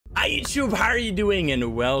Hi YouTube, how are you doing?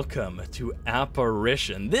 And welcome to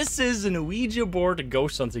Apparition. This is an Ouija board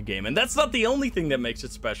ghost hunting game, and that's not the only thing that makes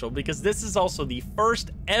it special, because this is also the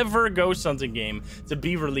first ever ghost hunting game to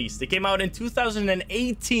be released. It came out in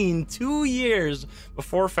 2018, 2 years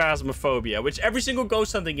before Phasmophobia, which every single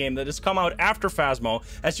ghost hunting game that has come out after Phasmo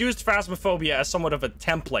has used Phasmophobia as somewhat of a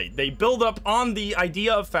template. They build up on the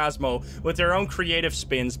idea of Phasmo with their own creative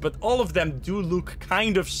spins, but all of them do look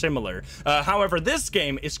kind of similar. However, this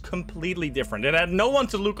game is completely different. It had no one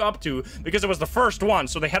to look up to because it was the first one,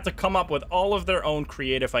 so they had to come up with all of their own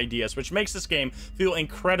creative ideas, which makes this game feel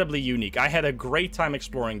incredibly unique. I had a great time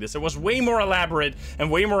exploring this. It was way more elaborate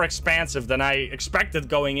and way more expansive than I expected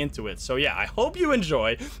going into it. So yeah, I hope you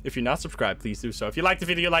enjoy. If you're not subscribed, please do so. If you like the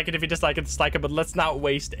video, like it. If you dislike it, dislike it. But let's not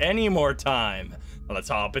waste any more time. Let's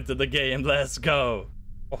hop into the game. Let's go.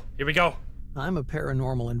 Oh, here we go. I'm a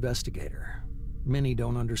paranormal investigator. Many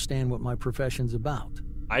don't understand what my profession's about.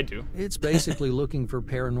 I do. It's basically looking for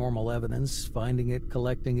paranormal evidence, finding it,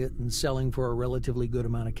 collecting it, and selling for a relatively good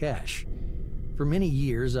amount of cash. For many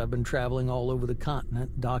years, I've been traveling all over the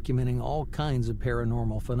continent, documenting all kinds of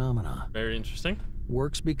paranormal phenomena. Very interesting.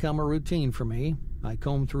 Work's become a routine for me. I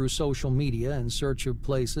comb through social media in search of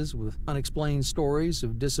places with unexplained stories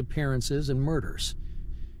of disappearances and murders.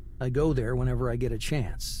 I go there whenever I get a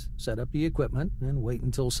chance, set up the equipment, and wait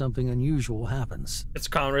until something unusual happens. It's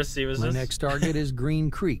Conrad Stevens. My next target is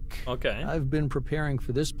Green Creek. Okay. I've been preparing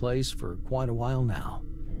for this place for quite a while now,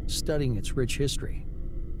 studying its rich history.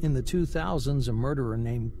 In the 2000s, a murderer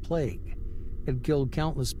named Plague had killed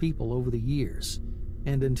countless people over the years,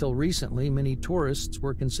 and until recently, many tourists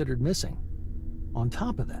were considered missing. On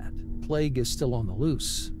top of that, Plague is still on the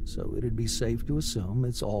loose, so it'd be safe to assume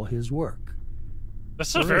it's all his work.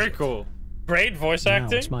 This is very cool. Great voice acting.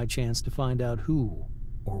 Now it's my chance to find out who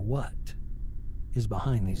or what is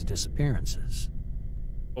behind these disappearances.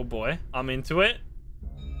 Oh boy, I'm into it.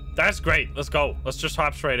 That's great. Let's go. Let's just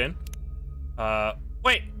hop straight in.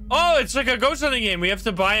 Wait. Oh, it's like a ghost hunting game. We have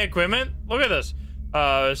to buy equipment. Look at this.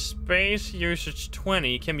 Space usage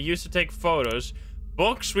 20 can be used to take photos.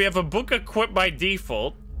 Books. We have a book equipped by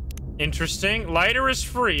default. Interesting. Lighter is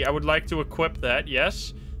free. I would like to equip that.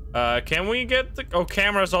 Yes. Can we get the... Oh,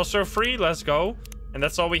 camera is also free. Let's go. And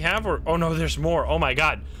that's all we have? Or... Oh, no, there's more. Oh, my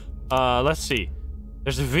God. Let's see.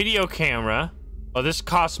 There's a video camera. Oh, this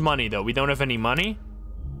costs money, though. We don't have any money.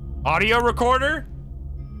 Audio recorder.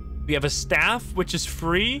 We have a staff, which is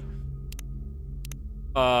free.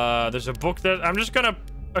 There's a book that... I'm just gonna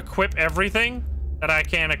equip everything that I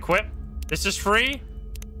can equip. This is free.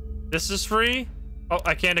 This is free. Oh,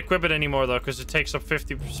 I can't equip it anymore, though, because it takes up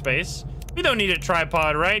 50 space. We don't need a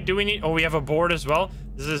tripod, right? Do we need... Oh, we have a board as well.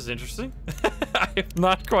 This is interesting. I'm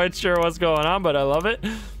not quite sure what's going on, but I love it.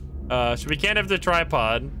 So we can't have the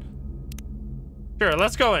tripod. Sure,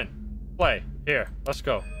 let's go in. Play. Here, let's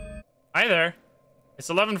go. Hi there. It's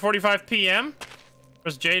 11:45 p.m.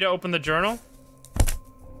 Press J to open the journal.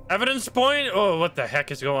 Evidence point. Oh, what the heck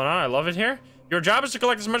is going on? I love it here. Your job is to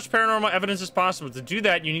collect as much paranormal evidence as possible. To do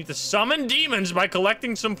that, you need to summon demons by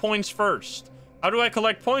collecting some points first. How do I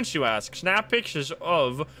collect points, you ask? Snap pictures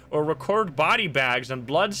of or record body bags and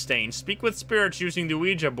blood stains. Speak with spirits using the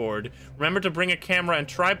Ouija board. Remember to bring a camera and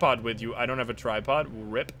tripod with you. I don't have a tripod.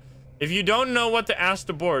 Rip. If you don't know what to ask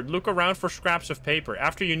the board, look around for scraps of paper.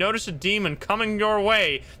 After you notice a demon coming your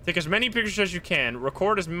way, take as many pictures as you can,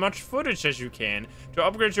 record as much footage as you can to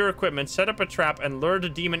upgrade your equipment, set up a trap, and lure the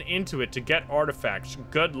demon into it to get artifacts.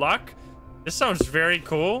 Good luck. This sounds very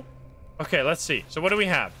cool. Okay, let's see. So what do we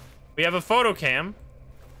have? We have a photo cam,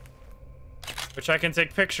 which I can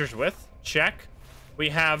take pictures with. Check. We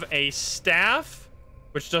have a staff,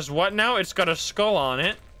 which does what now? It's got a skull on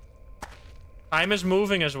it. Time is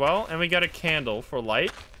moving as well. And we got a candle for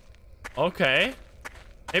light. Okay.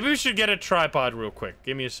 Maybe we should get a tripod real quick.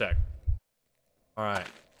 Give me a sec. All right.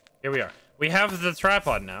 Here we are. We have the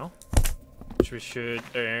tripod now, which we should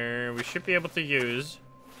be able to use.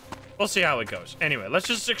 We'll see how it goes. Anyway, let's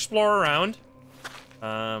just explore around.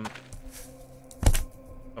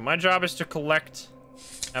 So my job is to collect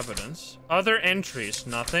evidence. Other entries,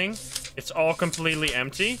 nothing. It's all completely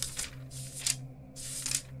empty.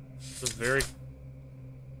 This is very,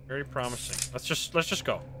 very promising. Let's just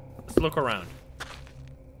go. Let's look around.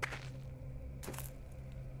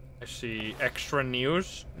 I see extra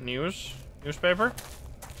newspaper.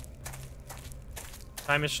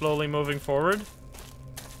 Time is slowly moving forward.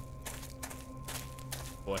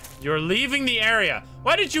 Boy, you're leaving the area.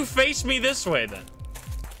 Why did you face me this way then?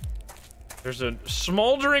 There's a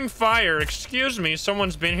smoldering fire. Excuse me,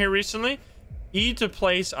 someone's been here recently. E to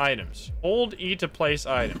place items. Hold E to place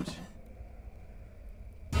items.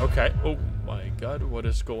 Okay. Oh, my god, what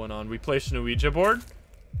is going on? We placed an Ouija board?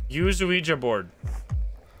 Use Ouija board.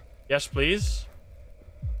 Yes, please.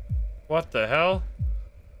 What the hell?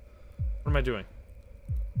 What am I doing?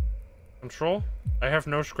 Control? I have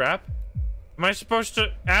no scrap. Am I supposed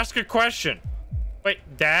to ask a question? Wait,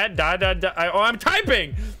 Dad? Oh, I'm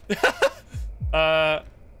typing! How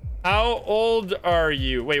old are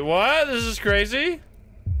you? Wait, what? This is crazy.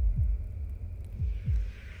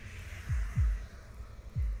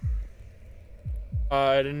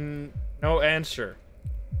 No answer.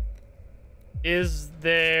 Is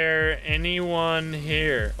there anyone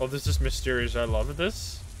here? Oh, this is mysterious. I love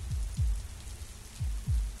this.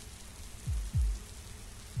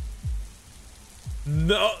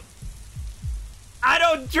 No. I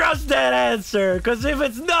don't trust that answer, because if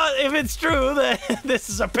it's true, then this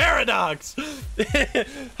is a paradox.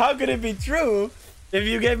 How could it be true if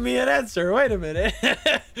you gave me an answer? Wait a minute.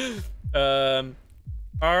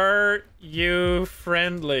 Are you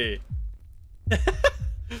friendly?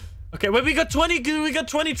 Okay, wait, we got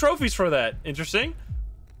 20 trophies for that. Interesting.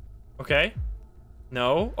 Okay.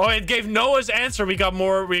 No. Oh, it gave Noah's answer. We got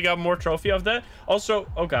more trophy of that. Also,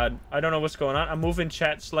 oh god, I don't know what's going on. I'm moving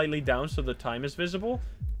chat slightly down so the time is visible.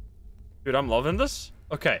 Dude, I'm loving this.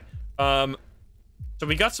 Okay. So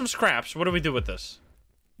we got some scraps. What do we do with this?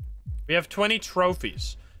 We have 20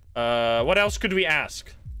 trophies. What else could we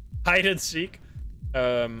ask? Hide and seek.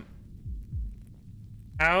 How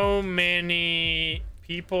many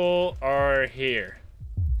people are here?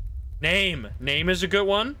 Name is a good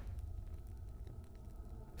one.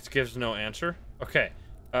 This gives no answer. Okay.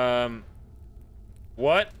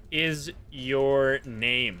 What is your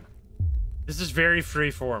name? This is very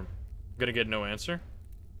free form. I'm gonna get no answer.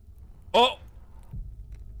 Oh!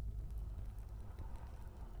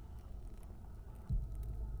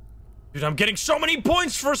 Dude, I'm getting so many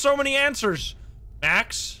points for so many answers.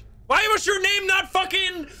 Max? Why was your name not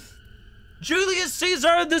fucking Julius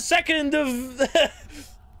Caesar II of...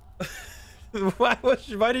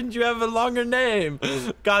 Why didn't you have a longer name?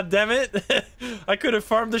 God damn it. I could have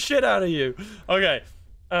farmed the shit out of you. Okay.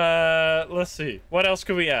 Let's see. What else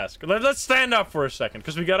could we ask? Let's stand up for a second,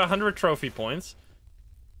 because we got 100 trophy points.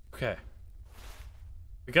 Okay.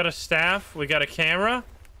 We got a staff. We got a camera.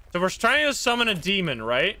 So we're trying to summon a demon,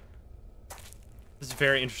 right? This is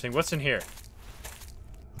very interesting. What's in here?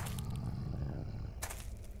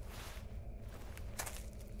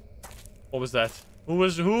 What was that? Who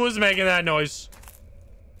was making that noise?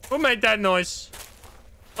 Who made that noise?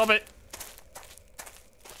 Stop it.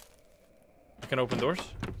 I can open doors.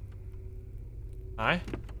 Hi.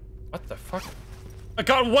 What the fuck? I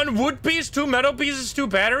got 1 wood piece, 2 metal pieces, 2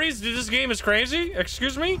 batteries. Dude, this game is crazy.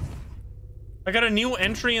 Excuse me? I got a new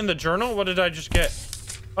entry in the journal. What did I just get?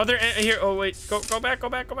 Other here. Oh wait. Go back.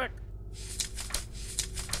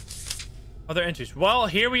 Other entries. Well,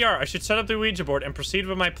 here we are. I should set up the Ouija board and proceed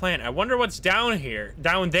with my plan. I wonder what's down here.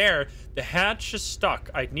 Down there. The hatch is stuck.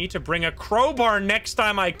 I need to bring a crowbar next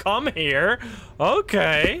time I come here.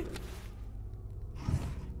 Okay.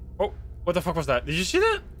 Oh, what the fuck was that? Did you see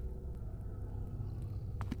that?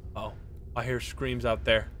 Oh, I hear screams out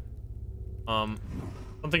there.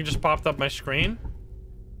 Something just popped up my screen.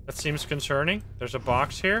 That seems concerning. There's a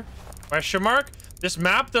box here. Question mark? This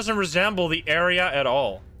map doesn't resemble the area at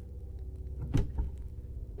all.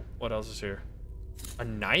 What else is here? A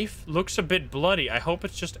knife? Looks a bit bloody. I hope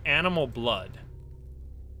it's just animal blood.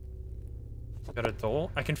 Got a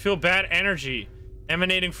doll? I can feel bad energy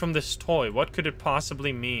emanating from this toy. What could it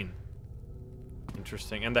possibly mean?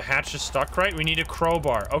 Interesting. And the hatch is stuck, right? We need a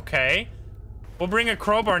crowbar. Okay. We'll bring a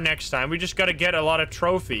crowbar next time. We just gotta get a lot of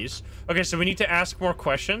trophies. Okay, so we need to ask more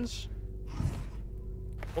questions.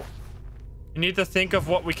 Oh. We need to think of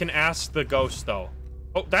what we can ask the ghost, though.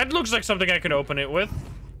 Oh, that looks like something I could open it with.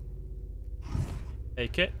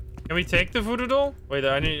 Take it. Can we take the voodoo doll? Wait,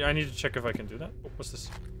 I need to check if I can do that. Oh, what's this?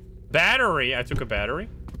 Battery. I took a battery.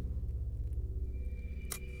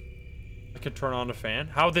 I could turn on the fan.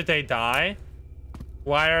 How did they die?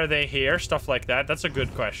 Why are they here? Stuff like that. That's a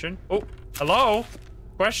good question. Oh, hello?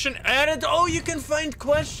 Question added. Oh, you can find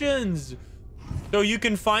questions. So you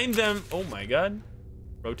can find them. Oh my god.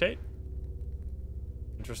 Rotate.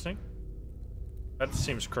 Interesting. That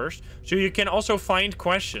seems cursed. So you can also find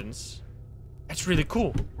questions. That's really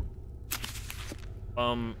cool.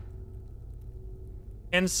 Can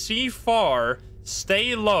see far,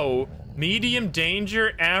 stay low, medium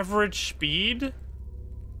danger, average speed.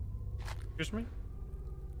 Excuse me?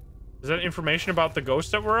 Is that information about the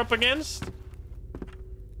ghost that we're up against?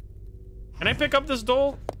 Can I pick up this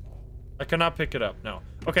doll? I cannot pick it up, no.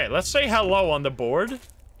 Okay, let's say hello on the board.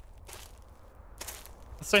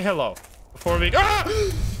 Let's say hello. Before we... Ah!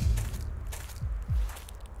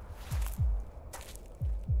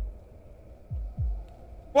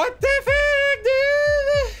 What the fuck,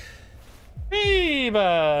 dude?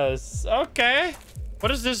 Phoebus. Okay.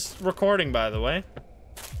 What is this recording, by the way?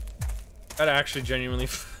 That actually genuinely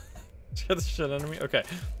scared the shit out of me. Okay,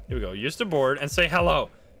 here we go. Use the board and say hello.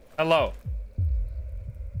 Hello.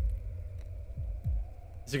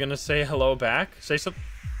 Is he gonna say hello back? Say something.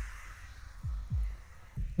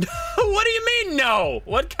 What do you mean no?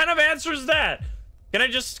 What kind of answer is that? Can I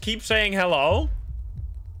just keep saying hello?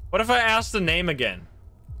 What if I ask the name again?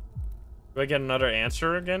 Do I get another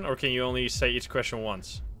answer again? Or can you only say each question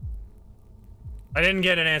once? I didn't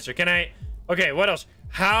get an answer. Can I? Okay, what else?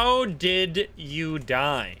 How did you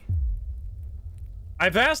die?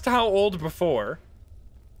 I've asked how old before.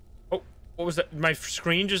 Oh, what was that? My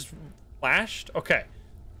screen just flashed? Okay.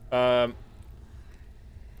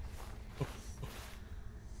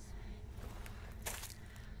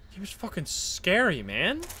 He was fucking scary,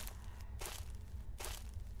 man.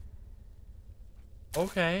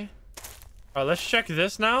 Okay. Alright, let's check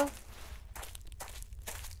this now.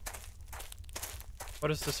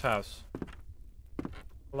 What is this house?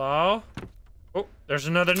 Hello? Oh, there's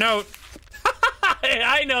another note.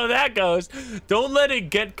 I know that goes. Don't let it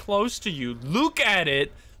get close to you. Look at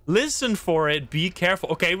it. Listen for it. Be careful.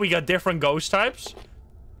 Okay, we got different ghost types.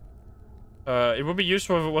 It would be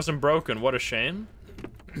useful if it wasn't broken. What a shame.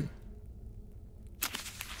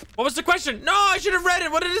 What was the question? No, I should have read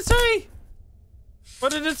it. What did it say?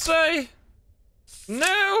 What did it say?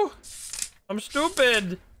 No. I'm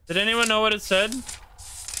stupid. Did anyone know what it said?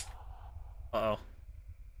 Uh-oh.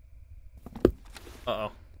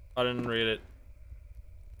 Uh-oh. I didn't read it.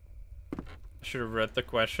 I should have read the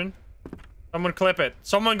question. Someone clip it.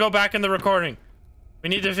 Someone go back in the recording. We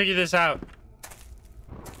need to figure this out.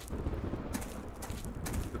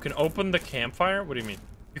 You can open the campfire? What do you mean?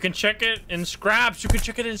 You can check it in scraps. You can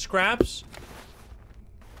check it in scraps?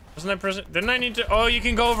 Wasn't that present? Didn't I need to? Oh, you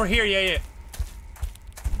can go over here. Yeah, yeah.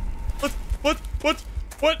 What? What? What?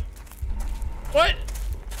 What? What?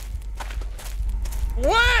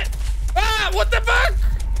 What? Ah! What the fuck?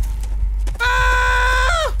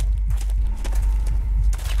 Ah!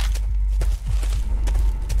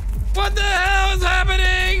 What the hell is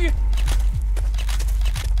happening?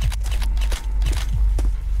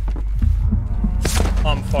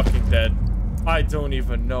 I'm fucking dead. I don't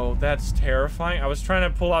even know. That's terrifying. I was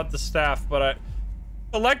trying to pull out the staff, but I...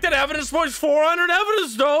 Collected evidence points 400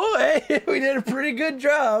 evidence, though. Hey, we did a pretty good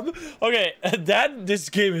job. Okay, this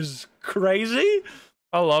game is crazy.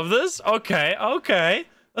 I love this. Okay, okay.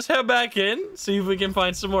 Let's head back in, see if we can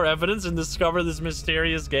find some more evidence and discover this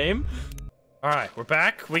mysterious game. All right, we're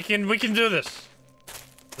back. We can do this.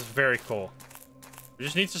 This is very cool. We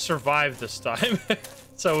just need to survive this time.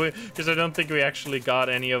 So, because I don't think we actually got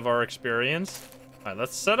any of our experience. All right,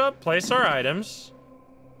 let's set up, place our items.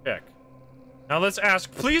 Check. Now let's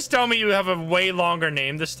ask, please tell me you have a way longer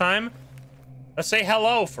name this time. Let's say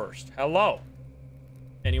hello first. Hello.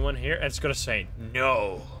 Anyone here? And it's gonna say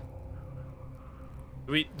no.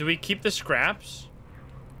 Do we keep the scraps?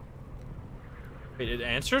 Wait, it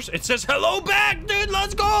answers? It says hello back, dude.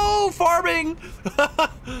 Let's go farming.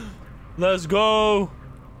 Let's go.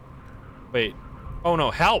 Wait. Oh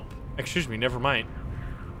no, help. Excuse me, never mind.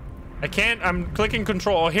 I can't, I'm clicking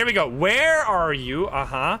control. Oh, here we go. Where are you?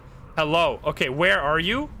 Uh-huh. Hello. Okay, where are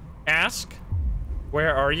you? Ask.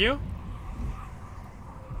 Where are you?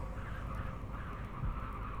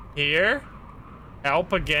 Here.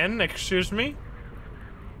 Help again. Excuse me.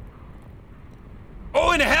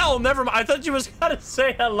 Oh, in hell. Never mind. I thought you was gonna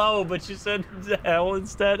say hello, but you said hell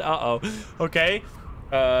instead. Uh-oh. Okay.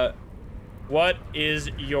 What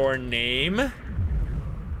is your name?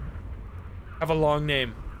 Have a long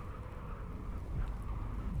name.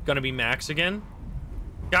 Gonna be Max again?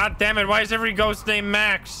 God damn it, why is every ghost named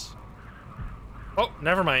Max? Oh,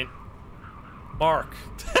 never mind. Mark.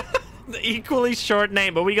 The equally short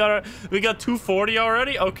name, but we got 240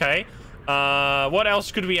 already? Okay. What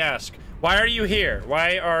else could we ask? Why are you here?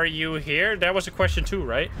 Why are you here? That was a question too,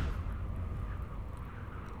 right?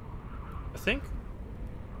 I think.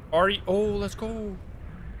 Are you, oh, let's go.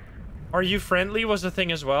 Are you friendly was the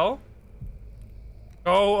thing as well?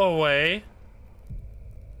 Go away.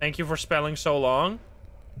 Thank you for spelling so long.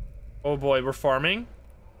 Oh boy, we're farming.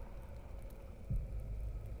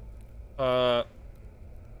 Are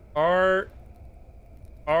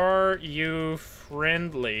you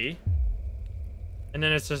friendly? And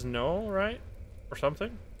then it says no, right? Or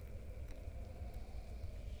something?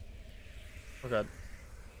 Oh god.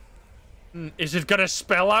 Is it gonna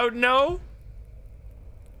spell out no?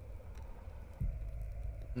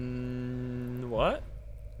 What?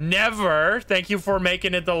 Never. Thank you for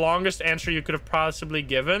making it the longest answer you could have possibly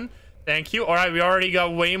given. Thank you. All right, we already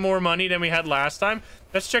got way more money than we had last time.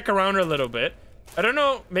 Let's check around a little bit. I don't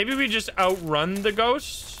know. Maybe we just outrun the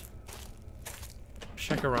ghosts.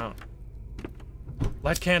 Check around.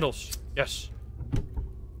 Light candles. Yes.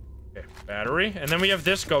 Okay, battery. And then we have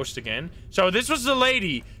this ghost again. So this was the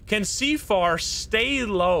lady. Can see far, stay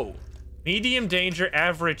low. Medium danger,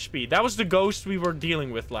 average speed. That was the ghost we were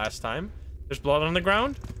dealing with last time. There's blood on the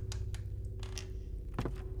ground.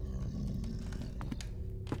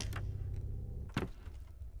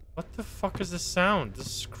 What the fuck is this sound? This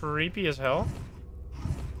is creepy as hell.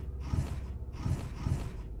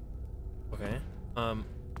 Okay.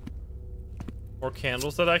 More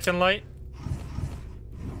candles that I can light.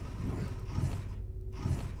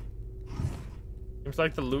 Seems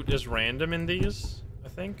like the loot is random in these, I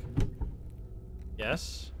think.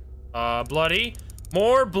 Yes. Bloody.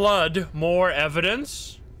 More blood, more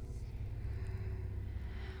evidence.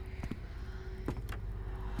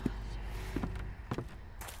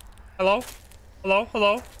 Hello? Hello?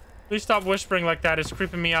 Hello? Please stop whispering like that. It's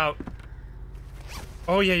creeping me out.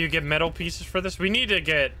 Oh, yeah, you get metal pieces for this? We need to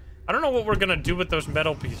get... I don't know what we're gonna do with those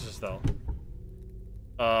metal pieces, though.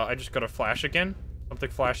 I just got a flash again. Something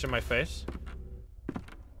flashed in my face.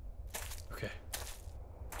 Okay.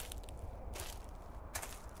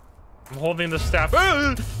 I'm holding the staff.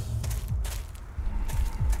 Ah!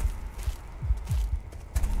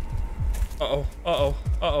 Uh-oh. Uh-oh.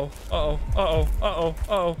 Uh-oh. Uh-oh. Uh-oh. Uh-oh.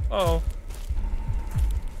 Uh-oh. Uh-oh.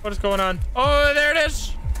 What is going on? Oh, there it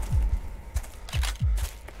is!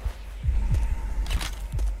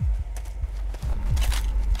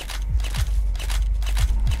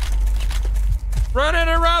 Running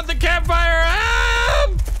around the campfire! Ah!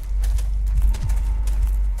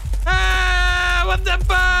 Ah! What the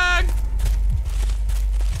fuck?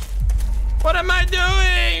 What am I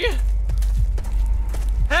doing?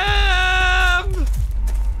 Help!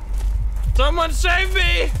 Someone save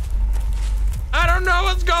me! I don't know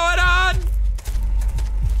what's going on!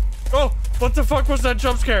 Oh, what the fuck was that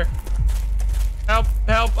jump scare? Help,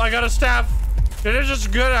 help, I got a staff. Did it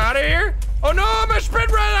just get out of here? Oh no, my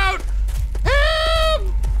sprint ran out! Help!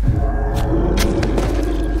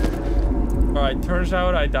 Alright, turns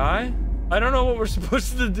out I die. I don't know what we're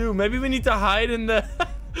supposed to do. Maybe we need to hide in the...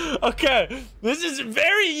 Okay, this is a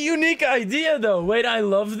very unique idea though. Wait, I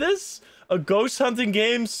love this. A ghost hunting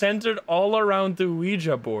game centered all around the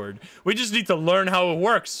Ouija board. We just need to learn how it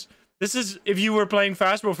works. This is, if you were playing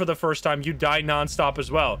Phasmo for the first time, you'd die non-stop as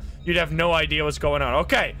well. You'd have no idea what's going on.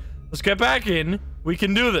 Okay, let's get back in. We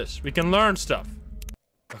can do this. We can learn stuff.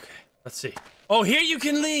 Okay, let's see. Oh, here you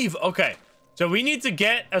can leave. Okay, so we need to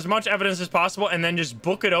get as much evidence as possible and then just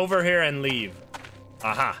book it over here and leave.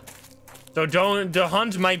 Aha. So the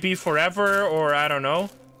hunt might be forever, or I don't know.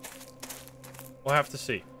 We'll have to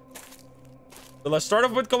see. So let's start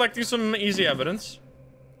off with collecting some easy evidence.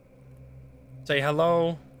 Say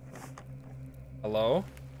hello. Hello.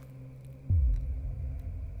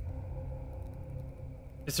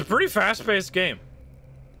 It's a pretty fast-paced game.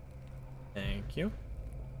 Thank you.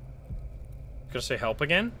 Gonna say help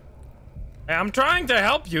again? Hey, I'm trying to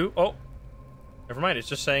help you. Oh, never mind. It's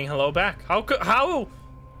just saying hello back. How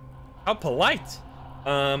polite.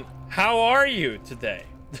 How are you today?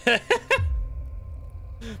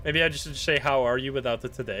 Maybe I just should say how are you without the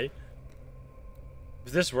today.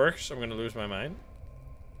 If this works, I'm gonna lose my mind.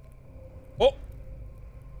 Oh,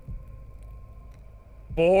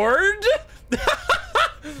 bored?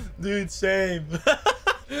 Dude, same.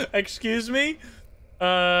 Excuse me.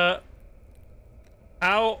 How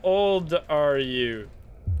old are you?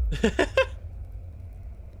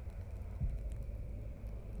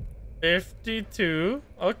 52.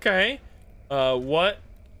 Okay. What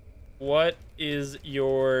is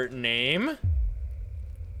your name? You're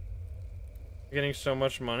getting so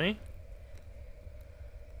much money.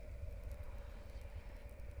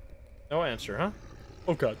 No answer, huh?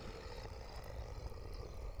 Oh god.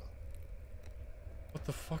 What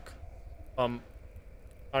the fuck? I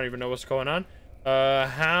don't even know what's going on.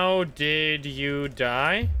 How did you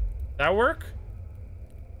die? That work?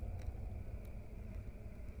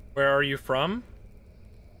 Where are you from?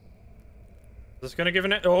 Is this gonna give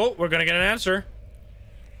an... Oh, we're gonna get an answer.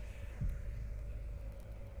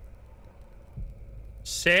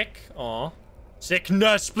 Sick? Aw.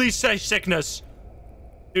 Sickness! Please say sickness!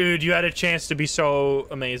 Dude, you had a chance to be so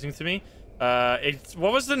amazing to me.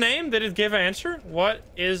 What was the name? Did it give an answer? What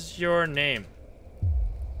is your name?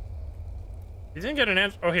 You didn't get an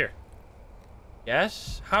answer. Oh, here.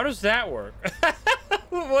 Yes? How does that work?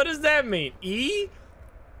 What does that mean? E?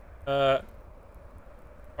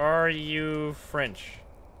 Are you French?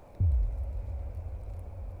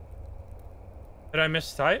 Did I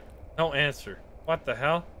mistype? No answer. What the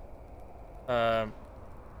hell?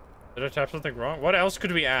 Did I type something wrong? What else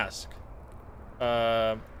could we ask?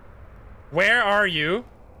 Where are you?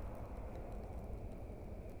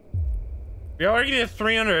 We already did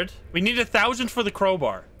 300. We need 1,000 for the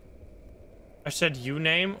crowbar. I said you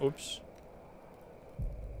name. Oops.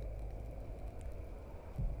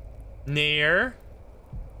 Near.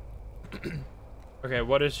 Okay,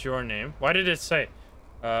 what is your name? Why did it say?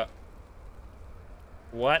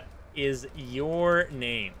 What is your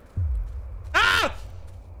name? Ah!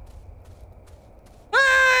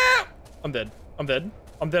 Ah! I'm dead. I'm dead.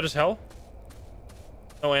 I'm dead as hell.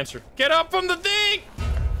 No answer. Get up from the thing!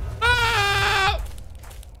 Ah!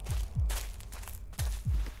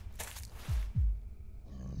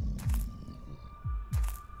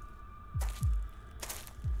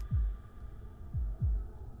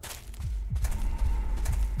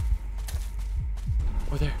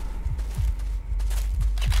 Oh, there.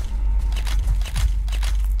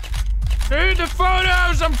 Dude, the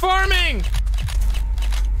photos! I'm farming!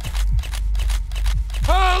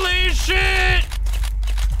 Holy shit!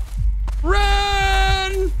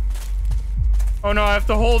 Run! Oh no, I have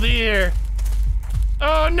to hold E here.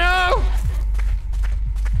 Oh no!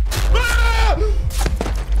 Ah!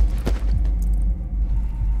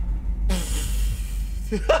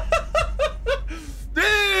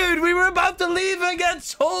 Dude, we were about to leave and get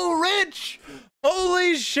so rich!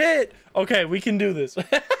 Holy shit! Okay, we can do this.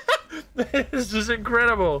 This is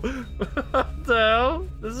incredible. What the hell?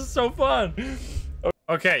 This is so fun.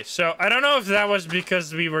 Okay, so I don't know if that was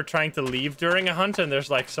because we were trying to leave during a hunt and there's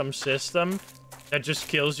like some system that just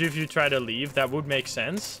kills you if you try to leave. That would make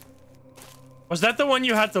sense. Was that the one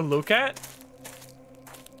you had to look at?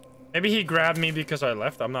 Maybe he grabbed me because I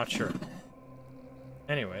left. I'm not sure.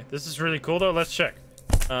 Anyway, this is really cool though. Let's check.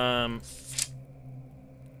 Well,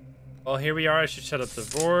 here we are. I should set up the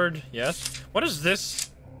board. Yes. What is this?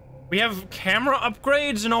 We have camera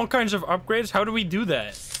upgrades and all kinds of upgrades. How do we do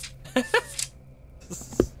that?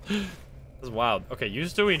 This is wild. Okay,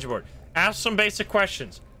 use the Ouija board. Ask some basic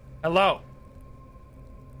questions. Hello.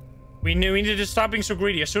 We need to stop being so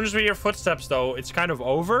greedy. As soon as we hear footsteps, though, it's kind of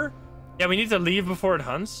over. Yeah, we need to leave before it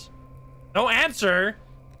hunts. No answer.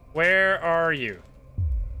 Where are you?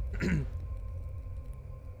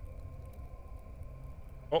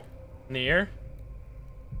 Oh, near.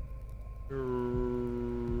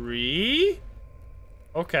 3.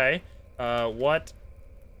 Okay. What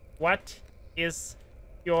is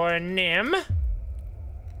your name?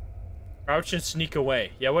 Crouch and sneak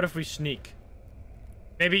away. Yeah, what if we sneak?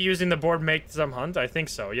 Maybe using the board make some hunt? I think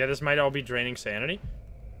so. Yeah, this might all be draining sanity.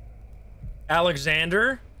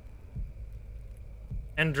 Alexander.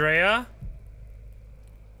 Andrea.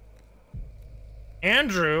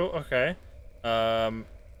 Andrew. Okay. How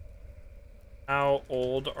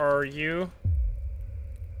old are you?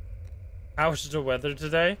 How's the weather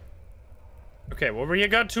today? Okay, well, we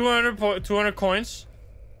got 200 coins.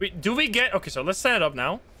 Do we get... Okay, so let's set it up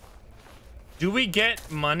now. Do we get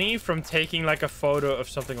money from taking, like, a photo of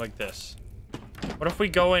something like this? What if we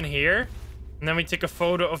go in here, and then we take a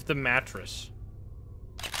photo of the mattress?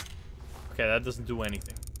 Okay, that doesn't do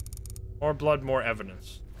anything. More blood, more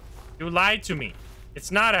evidence. You lied to me.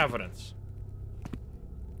 It's not evidence.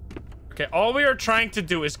 Okay, all we are trying to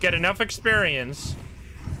do is get enough experience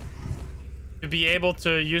to be able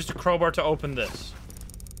to use the crowbar to open this.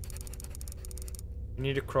 We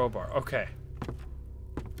need a crowbar. Okay.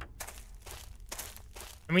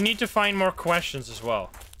 And we need to find more questions as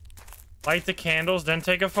well. Light the candles, then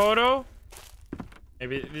take a photo?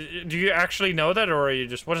 Maybe... Do you actually know that, or are you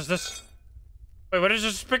just... What is this? Wait, what did I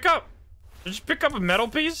just pick up? Did I just pick up a metal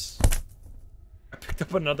piece? I picked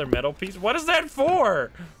up another metal piece? What is that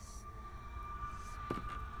for?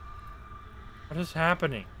 What is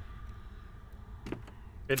happening?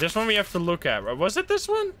 Okay, this one we have to look at. Was it this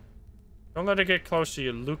one? Don't let it get close to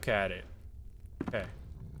you. Look at it. Okay.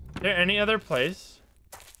 Is there any other place?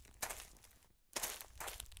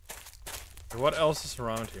 What else is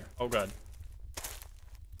around here? Oh, God.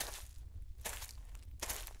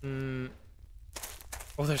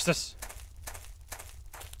 Oh, there's this.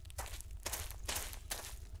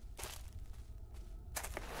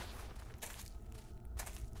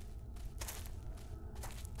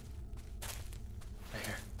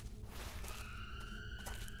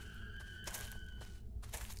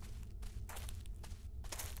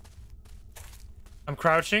 I'm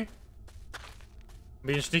crouching. I'm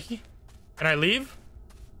being sneaky. Can I leave?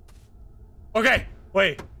 Okay.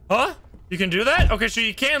 Wait. Huh? You can do that? Okay, so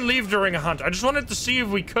you can leave during a hunt. I just wanted to see if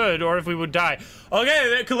we could or if we would die.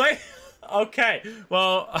 Okay. Okay.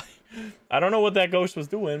 Well, I don't know what that ghost was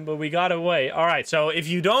doing, but we got away. All right, so if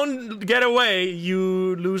you don't get away,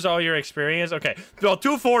 you lose all your experience. Okay, well,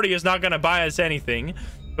 240 is not gonna buy us anything,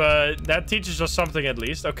 but that teaches us something at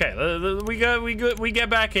least. Okay, we get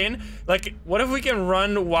back in. Like, what if we can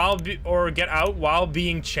run while or get out while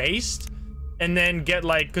being chased, and then get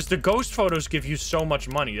like, because the ghost photos give you so much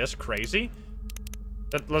money. That's crazy.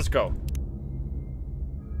 Let's go.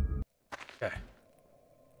 Okay,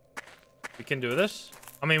 we can do this.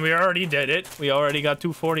 I mean, we already did it. We already got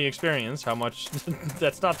 240 experience. How much?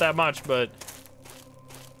 That's not that much, but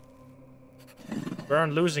we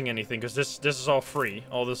aren't losing anything because this is all free.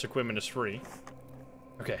 All this equipment is free.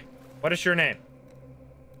 Okay. What is your name?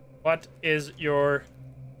 What is your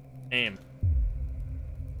name?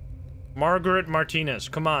 Margaret Martinez.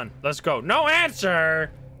 Come on, let's go. No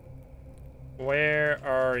answer. Where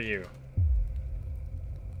are you?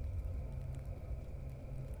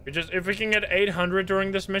 If we can get 800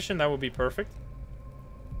 during this mission, that would be perfect.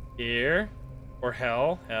 Here. Or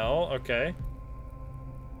hell. Okay.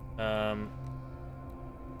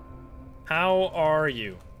 How are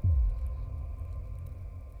you?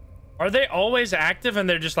 Are they always active and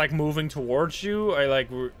they're just like moving towards you?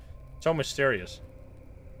 We're so mysterious.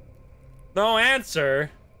 No answer.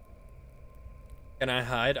 Can I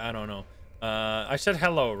hide? I don't know. I said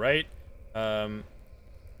hello, right?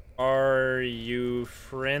 Are you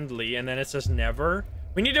friendly? And then it says never.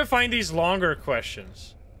 We need to find these longer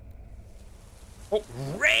questions. Oh,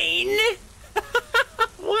 rain?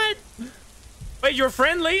 What? Wait, you're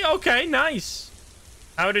friendly? Okay, nice.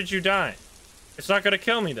 How did you die? It's not gonna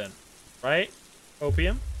kill me then, right?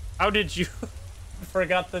 Opium? How did you...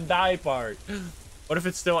 Forgot the die part. What if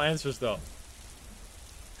it still answers though?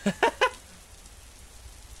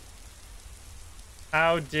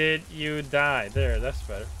 How did you die? There, that's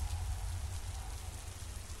better.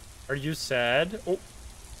 Are you sad? Oh.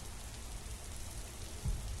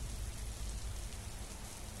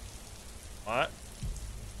 What?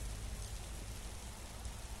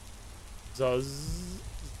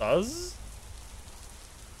 Zuz?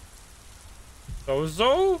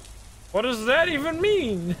 Zozo? What does that even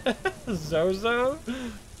mean? Zozo?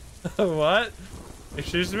 What?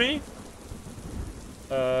 Excuse me?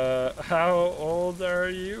 How old are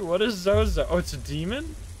you? What is Zozo? Oh, it's a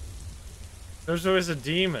demon? Zozo is a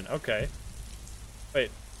demon. Okay.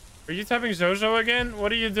 Wait. Are you typing Zozo again?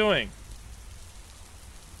 What are you doing?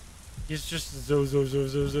 He's just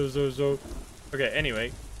Zozo. Okay,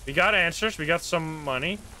 anyway. We got answers. We got some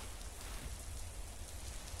money.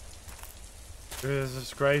 This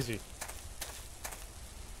is crazy.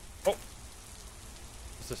 Oh.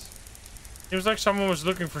 What's this? It was like someone was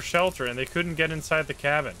looking for shelter and they couldn't get inside the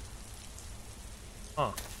cabin.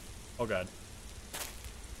 Huh. Oh god.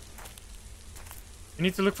 We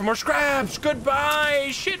need to look for more scraps. Goodbye.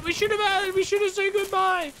 Shit, we should have said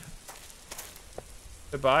goodbye.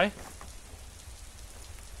 Goodbye.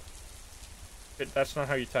 That's not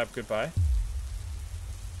how you type goodbye.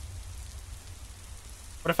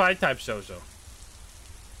 What if I type Zozo?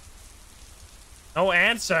 No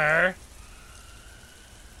answer.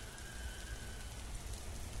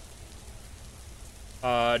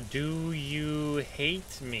 Do you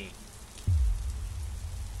hate me?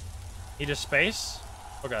 Need a space?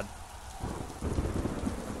 Oh god.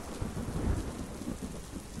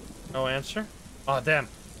 No answer? Oh damn.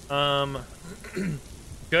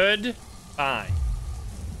 Goodbye.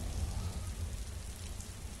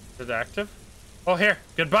 Is it active? Oh here.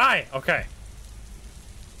 Goodbye. Okay.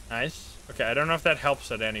 Nice. Okay, I don't know if that helps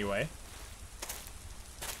it anyway.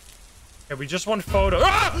 Okay, we just want photo.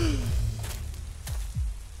 Ah!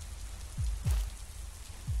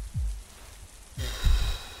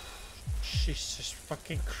 Jesus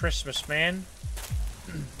fucking Christmas, man.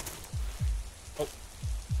 Oh.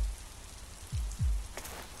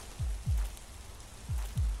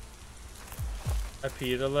 I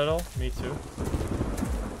peed a little. Me too.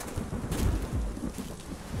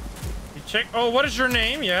 You check. Oh, what is your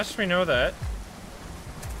name? Yes, we know that.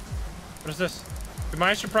 What is this? To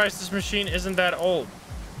my surprise, this machine isn't that old.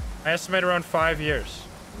 I estimate around 5 years.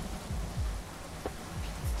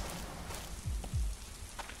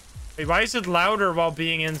 Wait, why is it louder while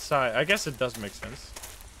being inside? I guess it does make sense.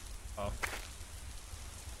 Oh.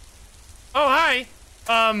 Oh, hi!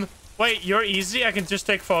 Wait, you're easy? I can just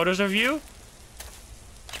take photos of you?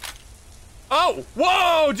 Oh!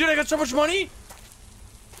 Whoa! Dude, I got so much money?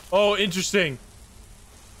 Oh, interesting.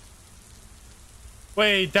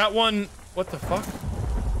 Wait, that one... What the fuck?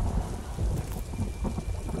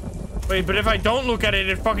 Wait, but if I don't look at it,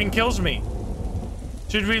 it fucking kills me.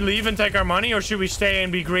 Should we leave and take our money, or should we stay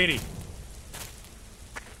and be greedy?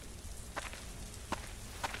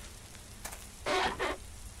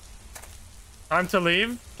 Time to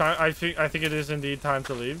leave. I think it is indeed time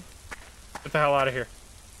to leave. Get the hell out of here.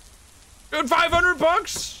 Dude, 500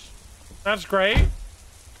 bucks. That's great.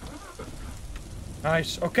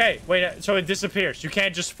 Nice. Okay, wait. So it disappears. You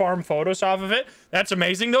can't just farm photos off of it. That's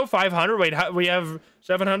amazing, though. 500. Wait, we have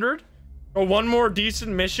 700. Oh, one more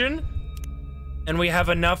decent mission, and we have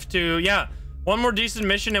enough to. Yeah, one more decent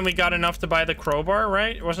mission, and we got enough to buy the crowbar,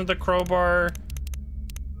 right? It wasn't the crowbar.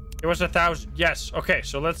 It was 1,000. Yes. Okay.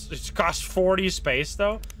 So it's cost 40 space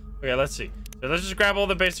though. Okay. Let's see. So let's just grab all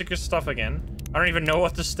the basic stuff again. I don't even know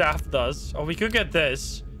what the staff does. Oh, we could get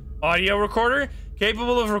this audio recorder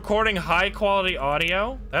capable of recording high quality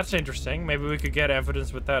audio. That's interesting. Maybe we could get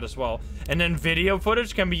evidence with that as well. And then video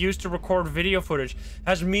footage can be used to record video footage.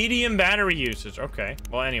 Has medium battery usage. Okay.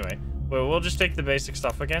 Well, anyway, we'll just take the basic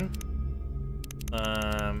stuff again.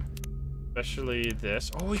 Especially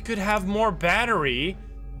this. Oh, we could have more battery.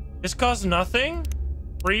 This costs nothing?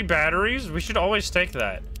 Free batteries? We should always take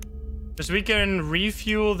that. Because we can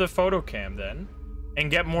refuel the photo cam then.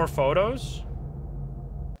 And get more photos.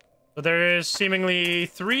 So there is seemingly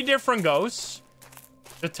 3 different ghosts.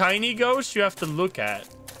 The tiny ghost you have to look at.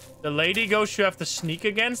 The lady ghost you have to sneak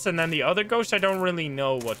against. And then the other ghost I don't really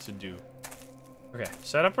know what to do. Okay,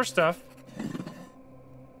 set up our stuff.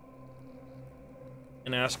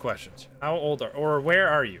 And ask questions. How old or where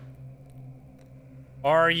are you?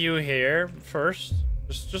 Are you here first?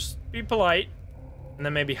 Just be polite. And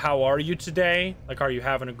then maybe how are you today? Like, are you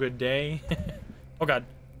having a good day? Oh god.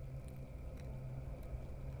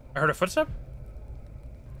 I heard a footstep.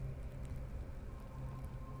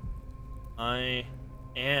 I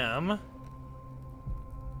am.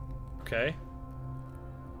 Okay.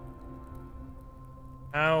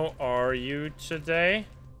 How are you today?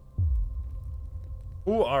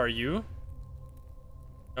 Who are you?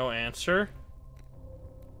 No answer.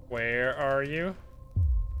 Where are you?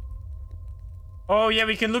 Oh yeah,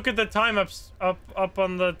 we can look at the time up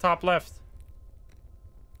on the top left.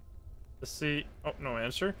 Let's see. Oh, no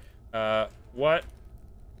answer. What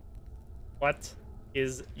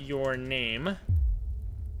is your name?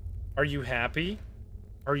 Are you happy?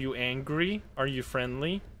 Are you angry? Are you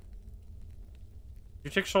friendly?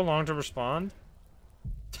 You take so long to respond?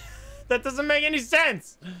 That doesn't make any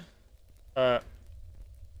sense. Are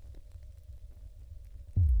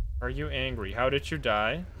you angry? How did you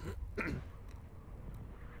die?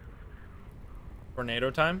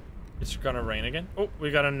 Tornado time? It's gonna rain again? Oh,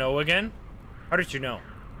 we got a no again? How did you know?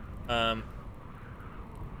 The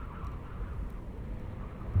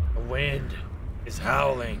wind is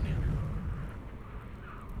howling.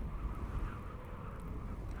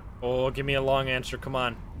 Oh, give me a long answer. Come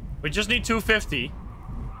on. We just need 250.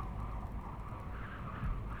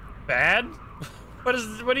 Bad?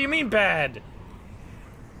 What do you mean bad?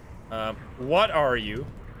 What are you?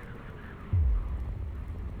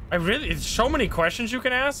 It's so many questions you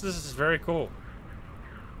can ask. This is very cool.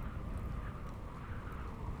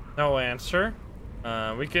 No answer.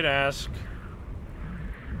 We could ask.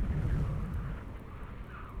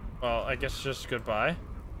 Well, I guess just goodbye.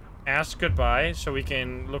 Ask goodbye so we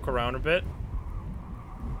can look around a bit.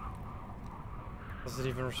 Does it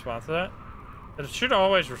even respond to that? It should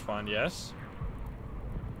always respond, yes.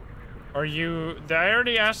 Are you... I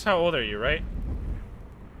already asked how old are you, right?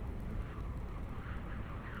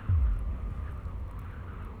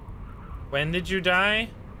 When did you die?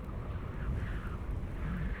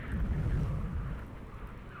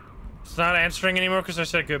 It's not answering anymore because I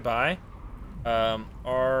said goodbye.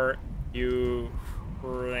 Are you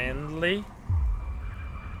friendly?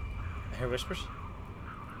 I hear whispers.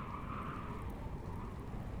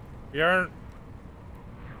 You aren't...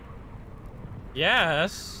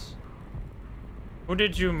 Yes. Who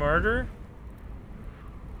did you murder?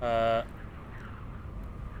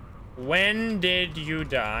 When did you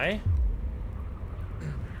die?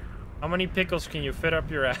 How many pickles can you fit up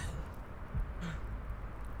your ass?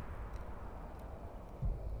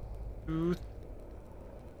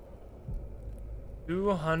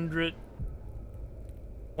 200...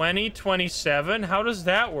 2027? How does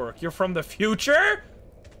that work? You're from the future?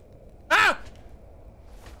 Ah!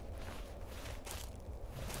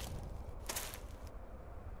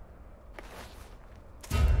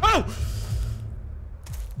 Oh!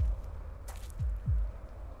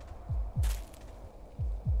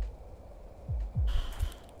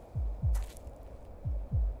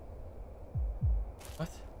 What?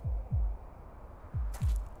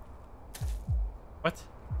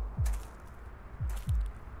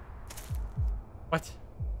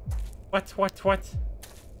 What? What?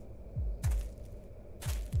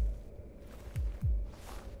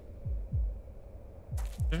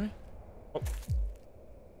 Excuse me? Oh.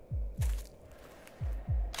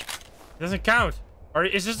 Doesn't count. Or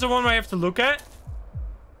is this the one I have to look at?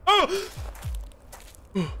 Oh!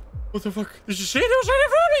 What the fuck? Did you see it? It was right in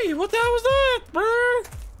front of me! What the hell was that, brother?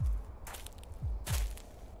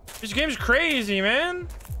 This game's crazy, man.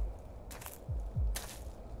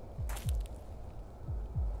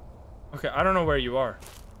 Okay, I don't know where you are.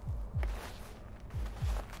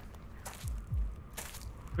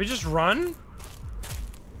 We just run?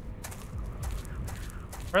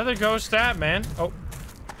 Where the ghost at, man? Oh.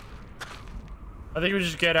 I think we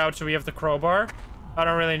just get out so we have the crowbar. I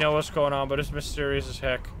don't really know what's going on, but it's mysterious as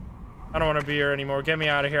heck. I don't want to be here anymore. Get me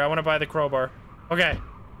out of here. I want to buy the crowbar. Okay.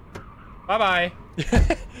 Bye-bye.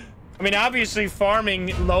 I mean, obviously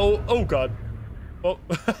farming low... Oh, God. Oh.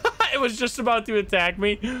 It was just about to attack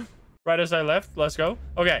me right as I left. Let's go.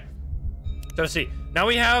 Okay. So let's see. Now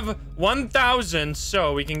we have 1,000,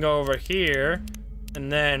 so we can go over here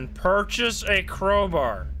and then purchase a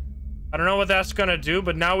crowbar. I don't know what that's gonna do,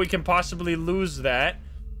 but now we can possibly lose that.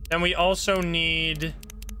 And we also need...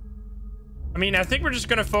 I mean, I think we're just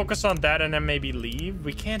gonna focus on that and then maybe leave.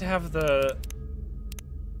 We can't have the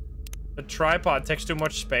tripod. Takes too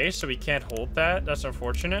much space, so we can't hold that. That's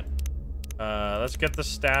unfortunate. Let's get the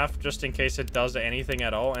staff just in case it does anything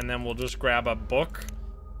at all, and then we'll just grab a book.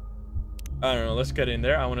 I don't know. Let's get in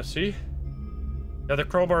there. I want to see. Yeah, the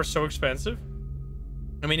crowbar is so expensive.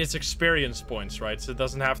 I mean, it's experience points, right? So it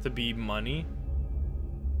doesn't have to be money.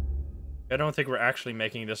 I don't think we're actually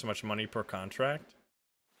making this much money per contract.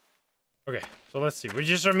 Okay, so let's see. We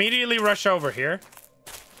just immediately rush over here.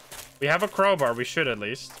 We have a crowbar. We should at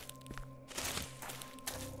least.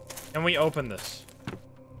 And we open this.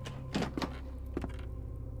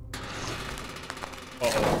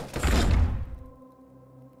 Uh-oh.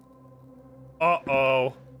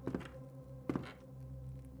 Uh-oh.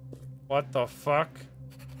 What the fuck?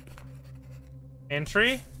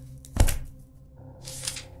 Entry?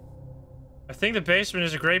 I think the basement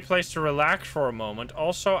is a great place to relax for a moment.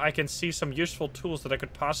 Also, I can see some useful tools that I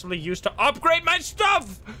could possibly use to upgrade my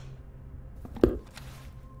stuff!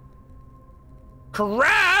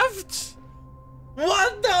 Craft?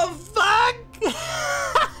 What the fuck?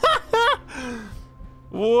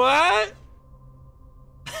 What?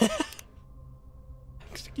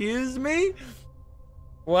 Excuse me?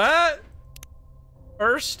 What?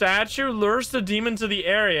 Earth statue lures the demon to the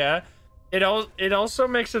area. It also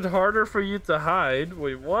makes it harder for you to hide.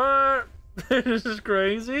 Wait, what? This is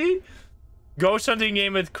crazy. Ghost hunting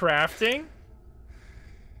game with crafting.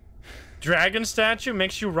 Dragon statue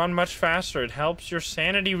makes you run much faster. It helps your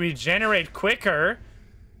sanity regenerate quicker.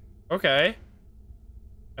 Okay.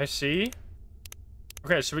 I see.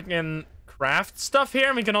 Okay, so we can craft stuff here,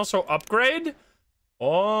 and we can also upgrade.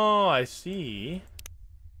 Oh, I see.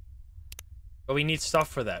 But we need stuff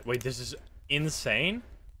for that. Wait, this is insane.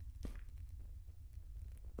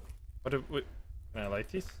 What do we... Can I light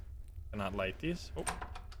these? Cannot light these. Oh.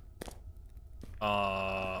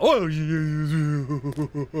 Oh,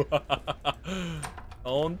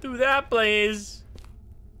 don't do that, please.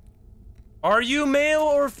 Are you male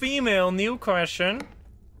or female? New question.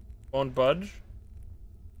 Won't budge.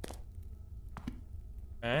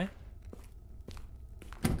 Okay.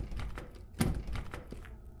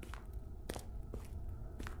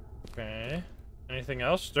 Okay. Anything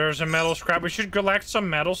else? There's a metal scrap. We should collect some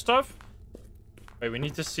metal stuff. Wait, we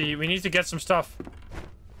need to see. We need to get some stuff.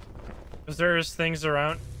 Because there's things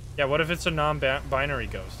around. Yeah, what if it's a non-binary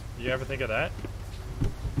ghost? Do you ever think of that?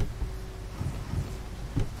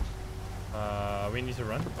 We need to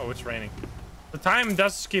run. Oh, it's raining. The time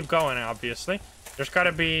does keep going, obviously. There's got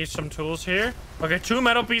to be some tools here. Okay, 2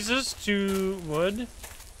 metal pieces, 2 wood.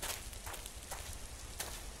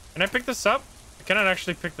 Can I pick this up? I cannot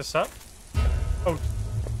actually pick this up. Oh.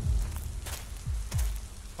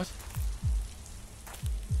 What?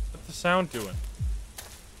 What's the sound doing?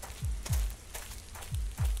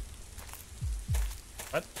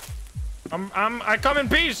 What? I come in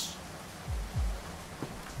peace.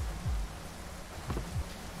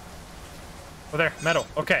 Oh, there, metal.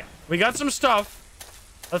 Okay, we got some stuff.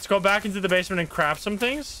 Let's go back into the basement and craft some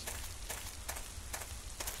things.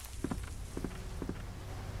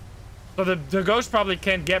 So the ghost probably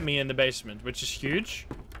can't get me in the basement, which is huge.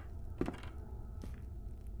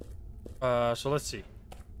 So let's see.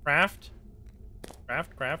 Craft.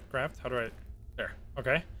 Craft. How do I... There.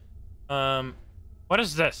 Okay. What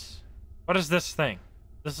is this? What is this thing?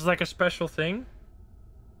 This is like a special thing?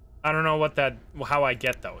 I don't know what that... How I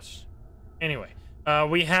get those. Anyway.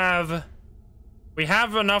 We have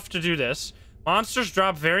enough to do this. Monsters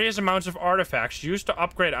drop various amounts of artifacts used to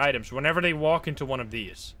upgrade items whenever they walk into one of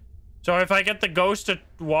these. So if I get the ghost to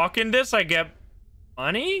walk in this, I get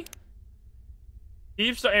money?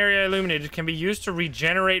 Keeps the area illuminated. Can be used to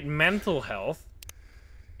regenerate mental health.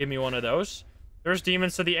 Give me one of those. There's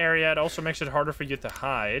demons to the area. It also makes it harder for you to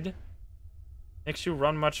hide. Makes you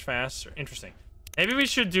run much faster. Interesting. Maybe we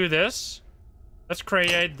should do this. Let's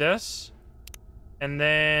create this. And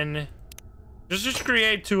then... just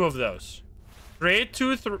create 2 of those. Create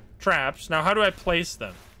 2 traps. Now, how do I place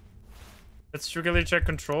them? Let's strictly check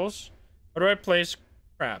controls. How do I place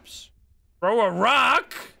traps? Throw a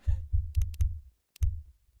rock!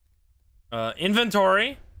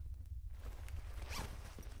 Inventory.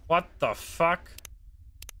 What the fuck?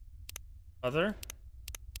 Other?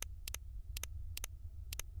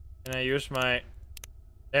 Can I use my...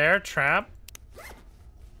 there, trap?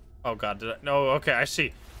 Oh god, did I... no, okay, I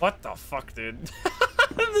see. What the fuck, dude?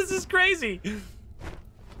 This is crazy!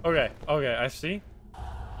 Okay, okay, I see.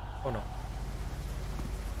 Oh no.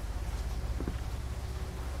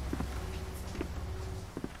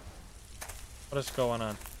 What is going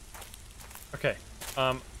on? Okay,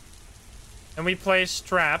 and we place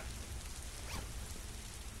trap.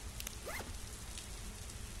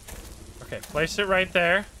 Okay, place it right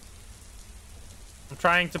there. I'm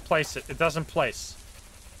trying to place it. It doesn't place.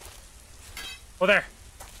 Oh, there.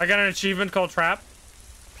 I got an achievement called trap.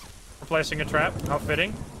 For placing a trap. How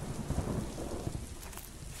fitting.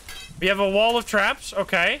 We have a wall of traps.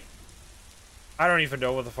 Okay. I don't even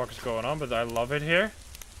know what the fuck is going on, but I love it here.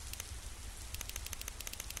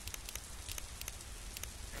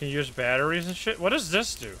 Can you use batteries and shit? What does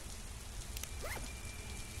this do?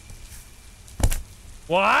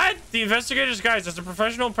 What? The investigator's guide. As a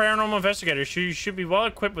professional paranormal investigator, you should be well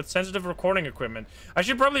equipped with sensitive recording equipment. I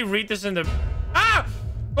should probably read this in the... ah!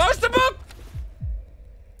 Close the book!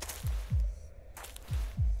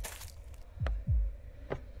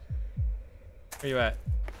 Where you at?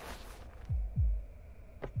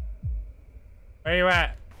 Where you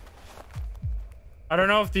at? I don't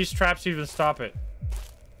know if these traps even stop it.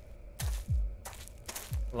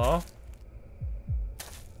 Hello?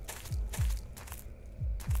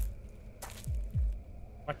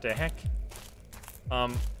 What the heck?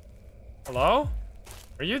 Hello?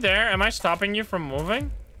 Are you there? Am I stopping you from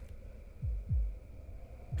moving?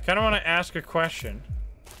 I kind of want to ask a question.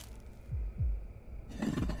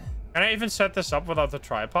 Can I even set this up without the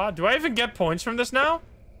tripod? Do I even get points from this now?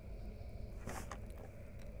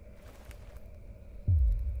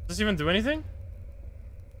 Does this even do anything?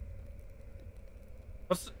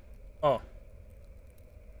 What's the... oh.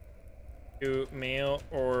 You male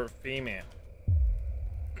or female?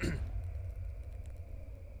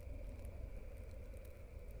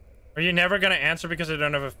 Are you never gonna answer because I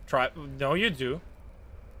don't have a try? No, you do.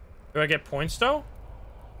 Do I get points though?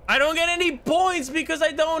 I don't get any points because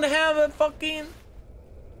I don't have a fucking...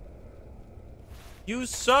 you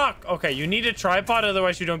suck. Okay, you need a tripod,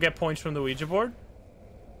 otherwise you don't get points from the Ouija board.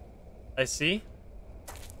 I see.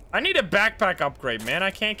 I need a backpack upgrade, man.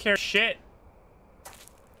 I can't carry shit.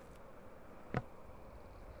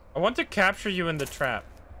 I want to capture you in the trap.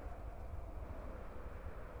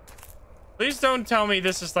 Please don't tell me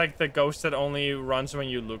this is like the ghost that only runs when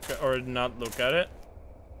you look at, or not look at it.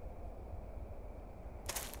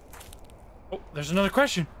 Oh, there's another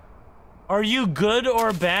question. Are you good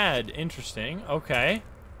or bad? Interesting. Okay.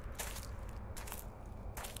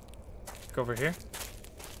 Go over here.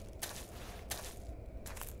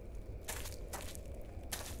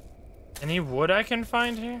 Any wood I can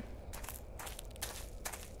find here?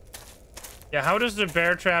 Yeah, how does the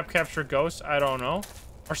bear trap capture ghosts? I don't know.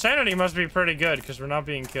 Our sanity must be pretty good because we're not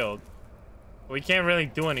being killed. But we can't really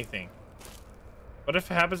do anything. What if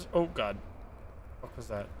it happens? Oh, God. What was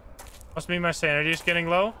that? Must mean my sanity is getting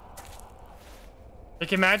low.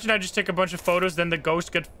 Like, imagine I just take a bunch of photos, then the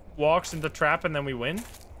ghost walks in the trap, and then we win.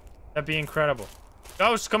 That'd be incredible.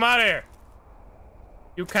 Ghost, come out here.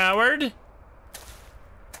 You coward.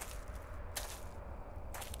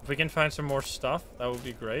 If we can find some more stuff, that would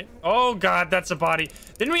be great. Oh, God, that's a body.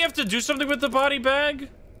 Didn't we have to do something with the body bag?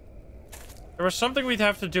 There was something we'd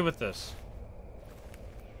have to do with this.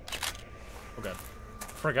 Oh, God.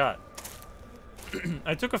 Forgot.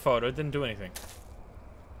 I took a photo. It didn't do anything.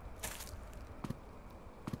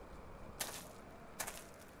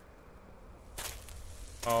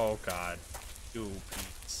 Oh, God. You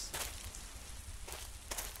piece.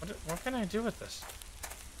 What can I do with this?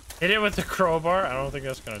 Hit it with the crowbar? I don't think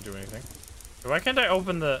that's gonna do anything. So why can't I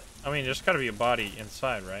open the... I mean, there's gotta be a body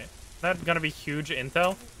inside, right? Is that gonna be huge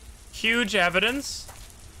intel? Huge evidence?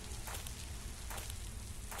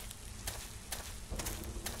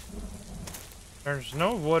 There's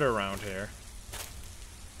no wood around here.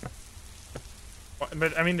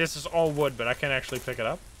 But, I mean, this is all wood, but I can't actually pick it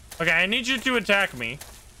up. Okay, I need you to attack me.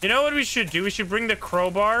 You know what we should do? We should bring the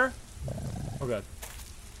crowbar. Oh god.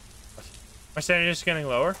 My sanity is getting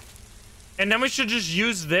lower. And then we should just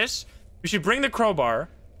use this. We should bring the crowbar.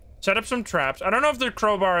 Set up some traps. I don't know if the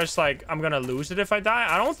crowbar is like, I'm gonna lose it if I die.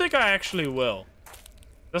 I don't think I actually will.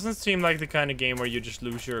 Doesn't seem like the kind of game where you just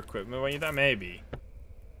lose your equipment when you die. Maybe.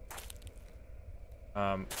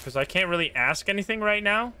 Because I can't really ask anything right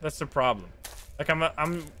now. That's the problem. Like,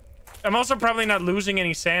 I'm also probably not losing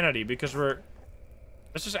any sanity because we're...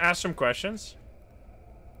 Let's just ask some questions.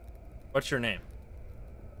 What's your name?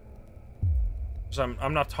 Because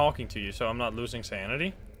I'm not talking to you, so I'm not losing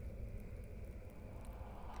sanity.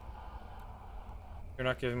 You're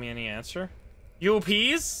not giving me any answer.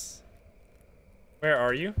 UPs? Where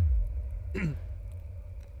are you?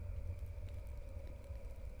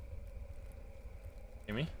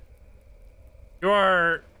 Gimme. You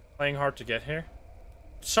are playing hard to get here.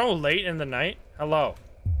 So late in the night. Hello.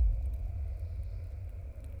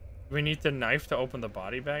 Do we need the knife to open the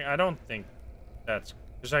body bag? I don't think that's...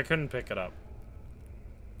 Because I couldn't pick it up.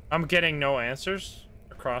 I'm getting no answers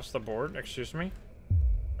across the board. Excuse me.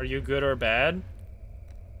 Are you good or bad?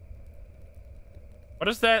 What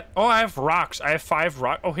is that? Oh, I have rocks. I have 5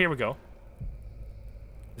 rocks. Oh, here we go.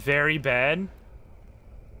 Very bad.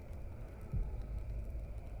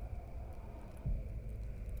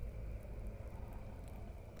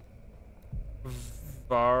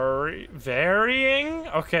 Varying?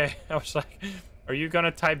 Okay. I was like, are you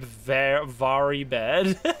gonna type very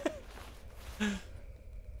bad? Okay.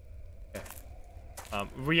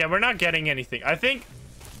 Yeah, we're not getting anything. I think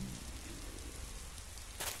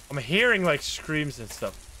I'm hearing like screams and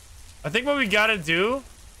stuff. I think what we gotta do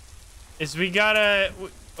is we gotta...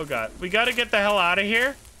 Oh god. We gotta get the hell out of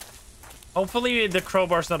here. Hopefully the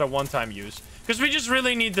crowbar's not a one-time use. Because we just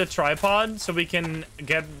really need the tripod so we can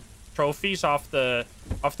get trophies off the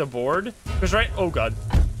board. Because right... Oh god.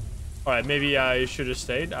 Alright, maybe I should have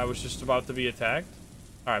stayed. I was just about to be attacked.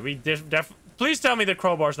 Alright, we please tell me the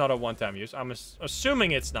crowbar's not a one-time use. I'm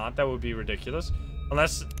assuming it's not. That would be ridiculous.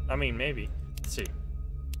 Unless... I mean, maybe. Let's see.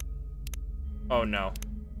 Oh no.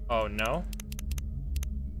 Oh no.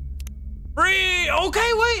 Free!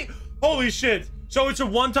 Okay, wait! Holy shit. So it's a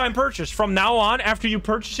one-time purchase. From now on, after you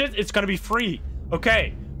purchase it, it's gonna be free.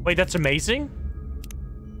 Okay. Wait, that's amazing.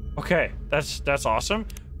 Okay, that's awesome.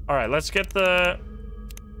 All right, let's get the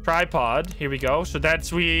tripod. Here we go. So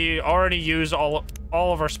that's... We already use all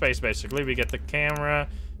of our space, basically. We get the camera.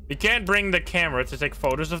 We can't bring the camera to take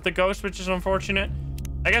photos of the ghost, which is unfortunate.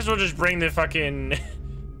 I guess we'll just bring the fucking...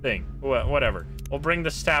 thing. Whatever. We'll bring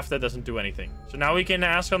the staff that doesn't do anything. So now we can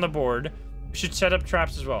ask on the board. We should set up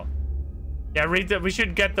traps as well. Yeah, read that. We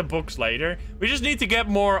should get the books later. We just need to get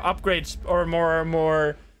more upgrades or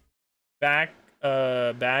more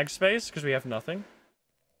bag space because we have nothing.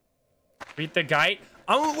 Read the guide.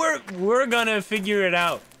 We're gonna figure it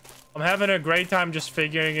out. I'm having a great time just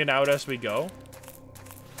figuring it out as we go.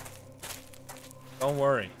 Don't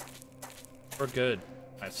worry. We're good.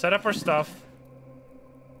 All right, set up our stuff.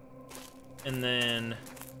 And then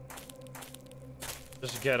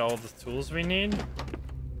just get all the tools we need.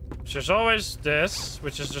 Which is always this,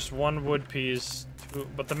 which is just 1 wood piece.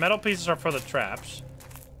 But the metal pieces are for the traps.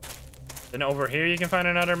 Then over here you can find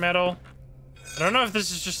another metal. I don't know if this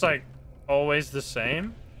is just like always the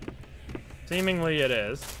same. Seemingly it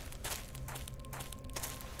is.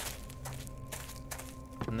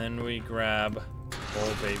 And then we grab...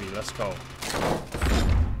 Oh baby, let's go.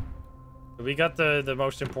 We got the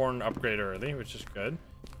most important upgrade early, which is good.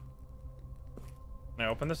 Can I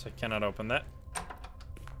open this? I cannot open that.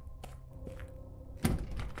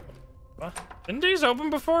 What? Didn't these open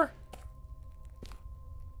before?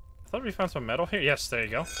 I thought we found some metal here. Yes, there you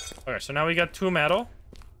go. Okay, so now we got 2 metal.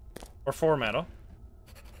 Or 4 metal.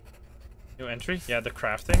 New entry. Yeah, the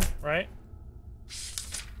crafting, right?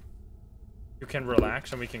 You can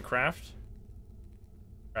relax and we can craft.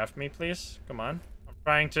 Craft me, please. Come on.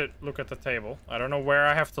 Trying to look at the table. I don't know where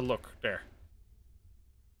I have to look. There.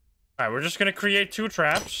 Alright, we're just gonna create 2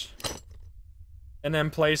 traps. And then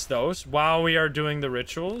place those while we are doing the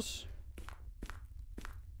rituals.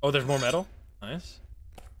 Oh, there's more metal. Nice.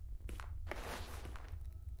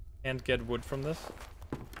 Can't get wood from this.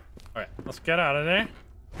 Alright, let's get out of there.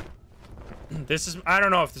 This is... I don't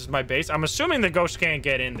know if this is my base. I'm assuming the ghost can't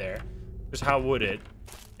get in there. Because how would it?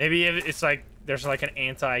 Maybe it's like... There's like an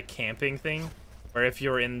anti-camping thing. Where if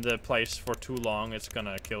you're in the place for too long, it's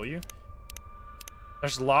gonna kill you.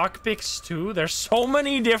 There's lockpicks too. There's so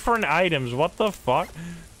many different items. What the fuck?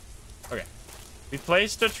 Okay. We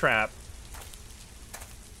placed a trap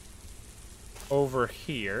over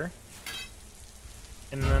here.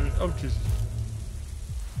 And then... Oh, Jesus.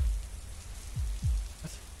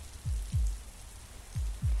 What?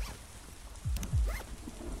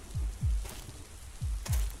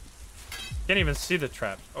 Can't even see the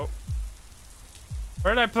traps. Oh.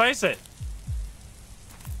 Where did I place it?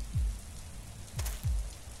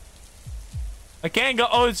 I can't go.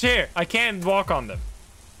 Oh, it's here. I can't walk on them.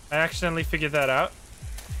 I accidentally figured that out.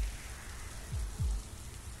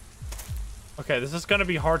 Okay, this is gonna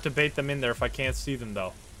be hard to bait them in there if I can't see them,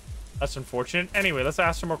 though. That's unfortunate. Anyway, let's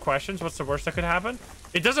ask some more questions. What's the worst that could happen?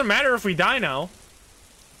 It doesn't matter if we die now.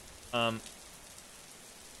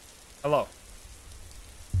 Hello.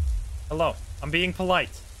 Hello. I'm being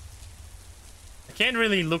polite. I can't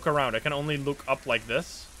really look around. I can only look up like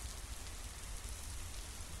this.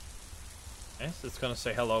 Okay, so it's gonna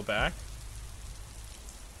say hello back.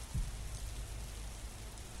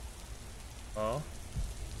 Oh.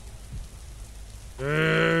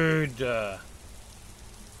 Dude.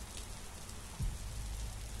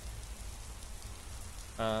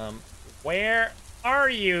 Where are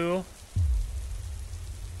you?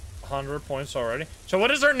 100 points already. So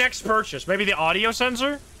what is our next purchase? Maybe the audio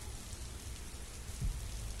sensor?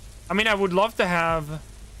 I mean, I would love to have...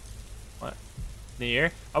 What?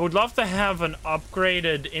 Near? I would love to have an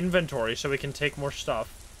upgraded inventory so we can take more stuff.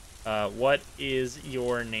 What is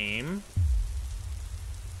your name?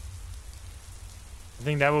 I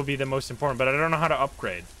think that will be the most important, but I don't know how to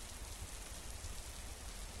upgrade.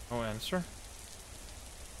 No answer.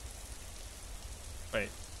 Wait.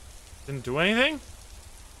 Didn't do anything?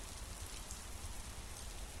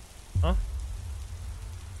 Huh?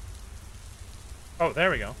 Oh, there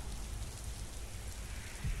we go.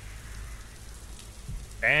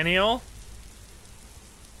 Daniel?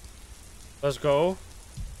 Let's go.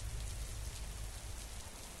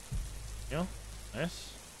 Yeah,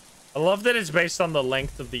 nice. I love that it's based on the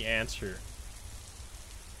length of the answer.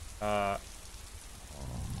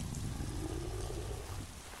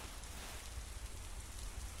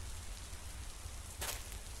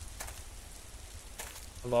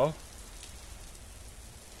 Hello?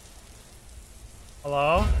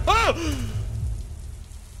 Hello? Oh!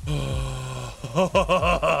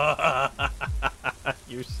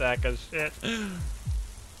 You sack of shit.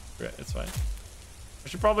 Right, it's fine. I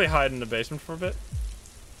should probably hide in the basement for a bit.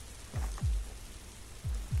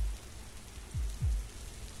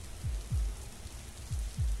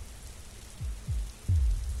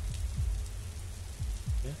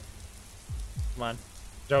 Yeah. Come on.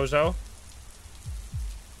 Jozo?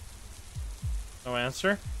 No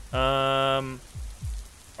answer.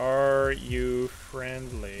 Are you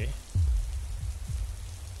friendly?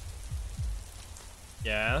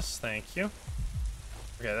 Yes, thank you.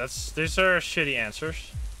 Okay, these are shitty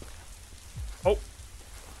answers. Oh.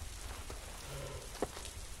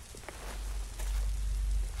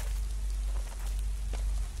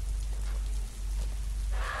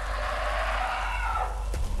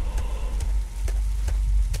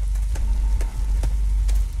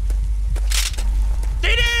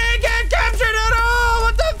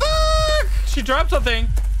 She dropped something.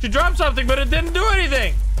 She dropped something, but it didn't do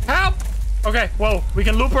anything. Help! Okay, whoa. We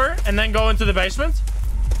can loop her and then go into the basement.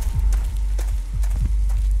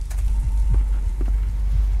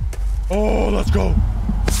 Oh, let's go.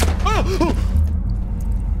 Oh!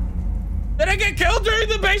 Did I get killed during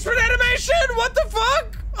the basement animation? What the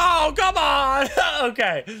fuck? Oh, come on.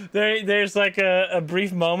 Okay. There's like a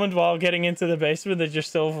brief moment while getting into the basement that you're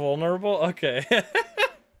still vulnerable. Okay.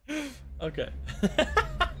 Okay.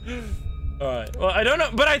 All right. Well, I don't know,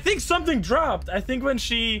 but I think something dropped. I think when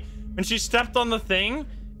she stepped on the thing,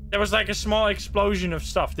 there was like a small explosion of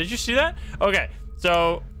stuff. Did you see that? Okay.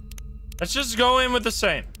 So let's just go in with the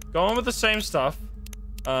same. Go in with the same stuff.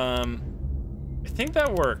 I think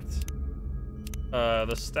that worked.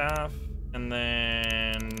 The staff and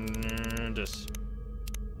then this.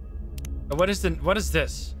 What is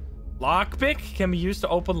this? Lockpick can be used to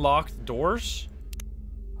open locked doors.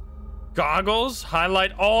 Goggles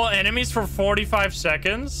highlight all enemies for 45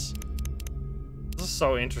 seconds. This is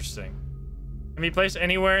so interesting. Can be placed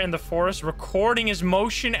anywhere in the forest. Recording is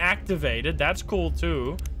motion activated. That's cool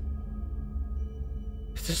too.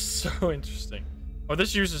 This is so interesting. Oh,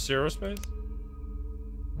 this uses zero space.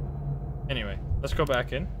 Anyway, let's go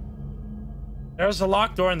back in. There's a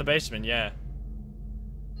locked door in the basement. Yeah.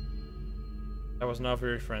 That was not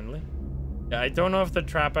very friendly. Yeah, I don't know if the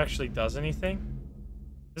trap actually does anything.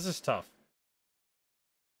 This is tough.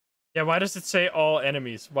 Yeah, why does it say all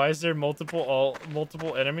enemies? Why is there multiple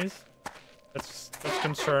enemies? That's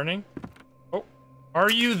concerning. Oh, are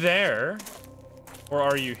you there? Or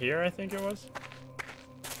are you here? I think it was.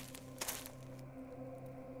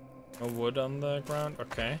 No wood on the ground.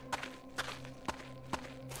 Okay.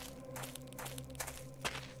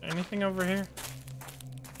 Anything over here?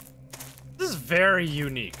 This is very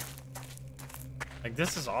unique. Like,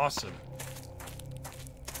 this is awesome.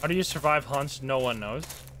 How do you survive hunts? No one knows.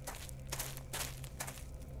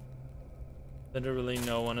 Literally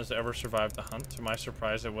no one has ever survived the hunt. To my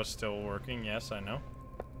surprise, it was still working. Yes, I know.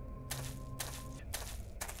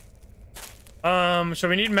 So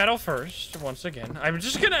we need metal first, once again. I'm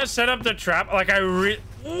just gonna set up the trap. Like,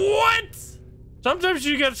 what? Sometimes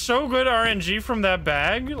you get so good RNG from that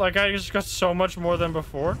bag. Like, I just got so much more than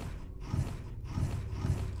before.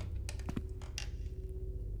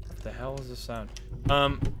 What the hell is this sound?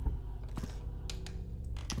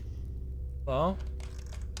 Well,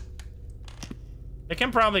 it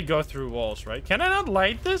can probably go through walls, right? Can I not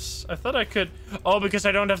light this? I thought I could. Oh, because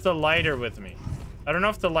I don't have the lighter with me. I don't know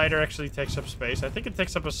if the lighter actually takes up space. I think it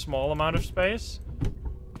takes up a small amount of space.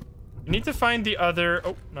 We need to find the other...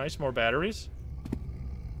 Oh, nice. More batteries.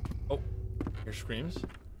 Oh, here screams.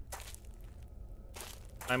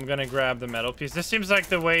 I'm gonna grab the metal piece. This seems like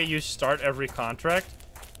the way you start every contract.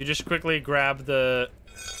 You just quickly grab the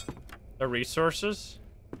resources.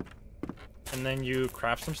 And then you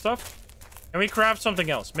craft some stuff. And we craft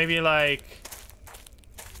something else. Maybe like...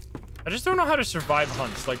 I just don't know how to survive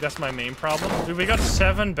hunts. Like, that's my main problem. Dude, we got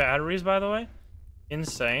 7 batteries, by the way.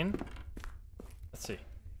 Insane. Let's see.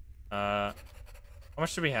 How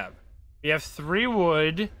much do we have? We have 3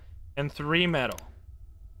 wood and 3 metal.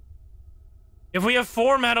 If we have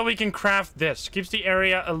 4 metal, we can craft this. Keeps the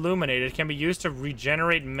area illuminated. Can be used to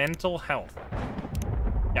regenerate mental health.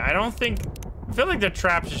 Yeah, I don't think... I feel like the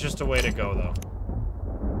traps is just a way to go, though.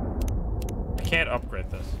 I can't upgrade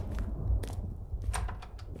this.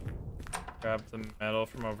 Grab the metal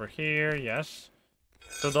from over here. Yes.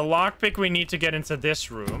 So the lockpick we need to get into this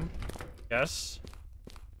room. Yes.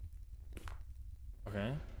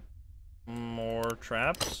 Okay. More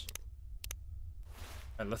traps.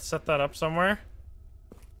 Alright, let's set that up somewhere.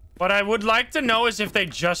 What I would like to know is if they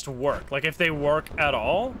just work. Like, if they work at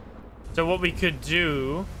all. So what we could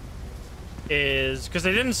do is... Because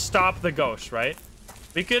they didn't stop the ghost, right?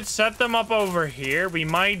 We could set them up over here. We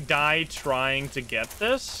might die trying to get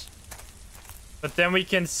this. But then we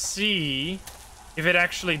can see if it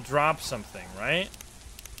actually drops something, right?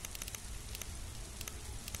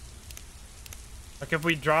 Like, if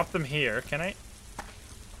we drop them here, can I?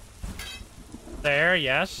 There,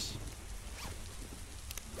 yes.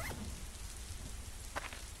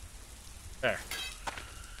 There.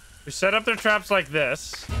 We set up their traps like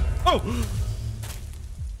this. Oh!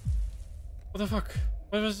 What the fuck?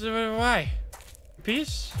 What was... Why?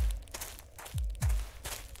 Peace?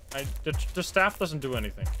 The staff doesn't do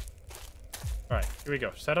anything. Alright, here we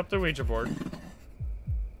go. Set up the Ouija board.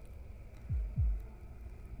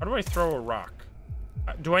 How do I throw a rock?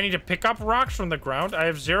 Do I need to pick up rocks from the ground? I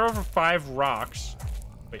have 0 for 5 rocks.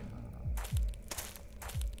 Wait.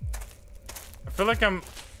 I feel like I'm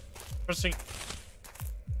pressing...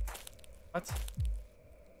 What?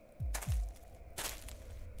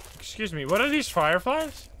 Excuse me, what are these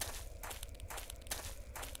fireflies?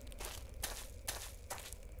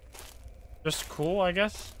 Just cool, I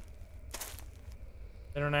guess.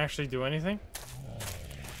 They don't actually do anything.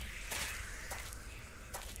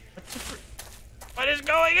 What is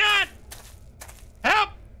going on? Help!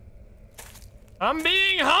 I'm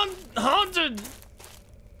being haunted!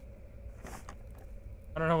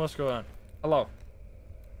 I don't know what's going on. Hello.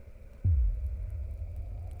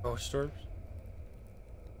 Ghost orbs.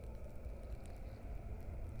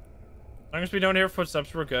 As long as we don't hear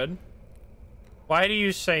footsteps, we're good. Why do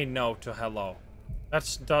you say no to hello?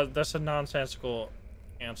 That's a nonsensical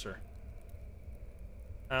answer.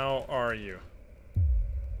 How are you?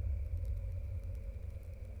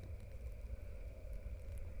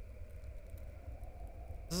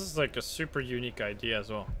 This is like a super unique idea as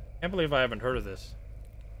well. Can't believe I haven't heard of this.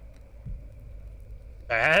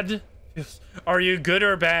 Bad? Are you good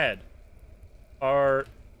or bad? Are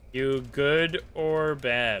you good or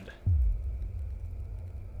bad?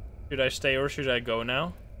 Should I stay or should I go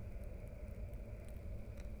now?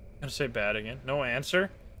 I'm gonna say bad again. No answer.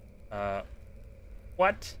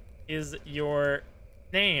 What is your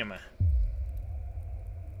name?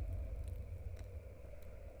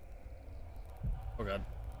 Oh god.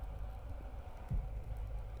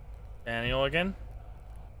 Daniel again?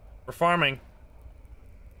 We're farming.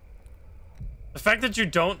 The fact that you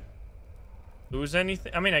don't lose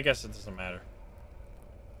anything... I mean, I guess it doesn't matter.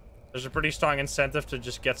 There's a pretty strong incentive to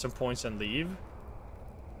just get some points and leave.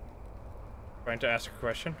 Trying to ask a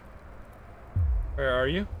question. Where are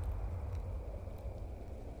you?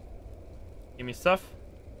 Give me stuff.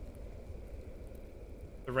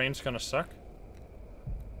 The rain's gonna suck.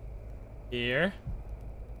 Here.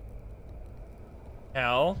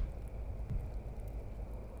 Hell.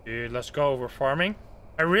 Dude, let's go. We're farming.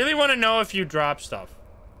 I really want to know if you drop stuff.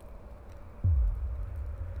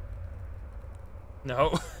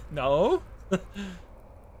 No. No?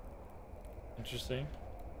 Interesting.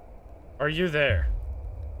 Are you there?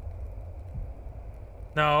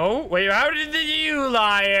 No. Wait, how did you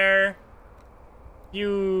liar?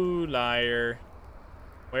 You liar.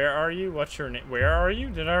 Where are you? What's your name? Where are you?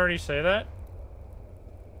 Did I already say that?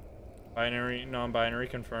 Binary, non-binary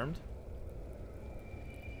confirmed.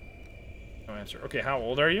 No answer. Okay, how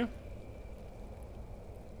old are you?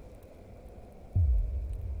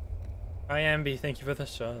 Hi, Ambi. Thank you for the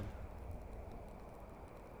sub.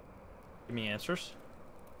 Give me answers.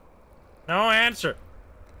 No answer.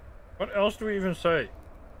 What else do we even say?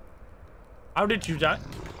 How did you die?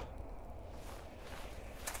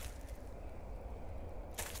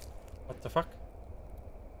 What the fuck?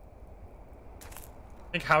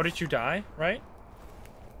 Like, how did you die, right?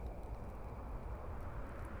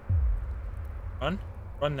 Run?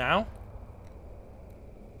 Run now?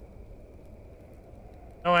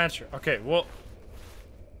 No answer. Okay, well...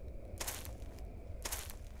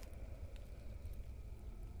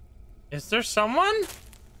 Is there someone?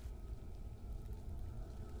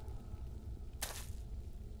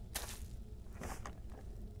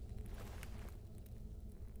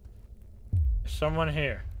 There's someone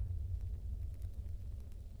here.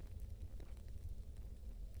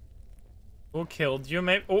 Who killed you,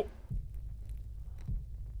 maybe? Oh!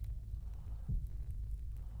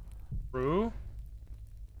 True?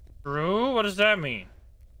 True? What does that mean?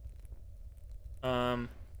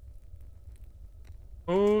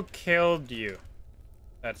 Who killed you?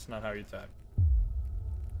 That's not how you type.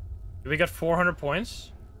 Did we get 400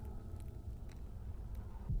 points?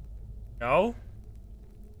 No?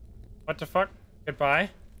 What the fuck? Goodbye.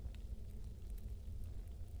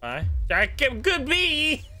 Bye. That could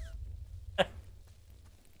be!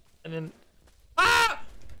 And then... Ah!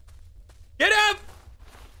 Get up!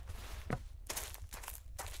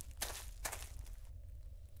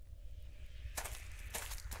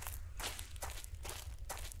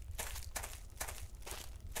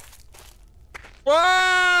 Whoa!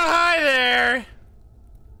 Hi there!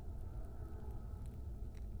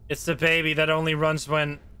 It's the baby that only runs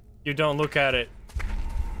when you don't look at it.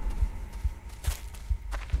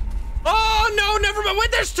 Oh, no! Never mind!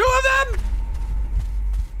 Wait, there's 2 of them?!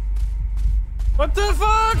 What the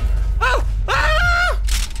fuck? Oh! Ah!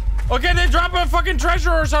 Okay, they drop a fucking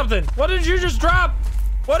treasure or something. What did you just drop?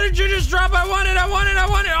 What did you just drop? I want it, I want it, I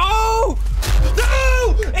want it. Oh!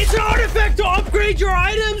 No! It's an artifact to upgrade your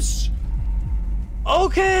items!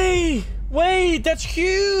 Okay! Wait, that's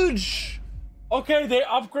huge! Okay, they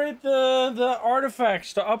upgrade the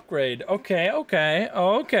artifacts to upgrade. Okay, okay,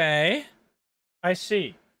 okay. I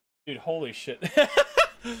see. Dude, holy shit.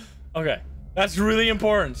 Okay. That's really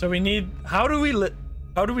important. So we need... How do we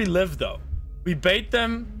live, though? We bait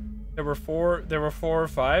them. There were 4 or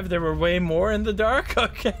 5. There were way more in the dark.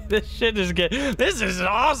 Okay, this shit is good. This is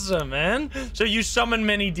awesome, man. So you summon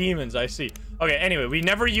many demons. I see. Okay, anyway, we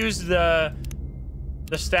never used the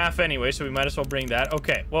staff anyway, so we might as well bring that.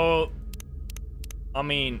 Okay, well... I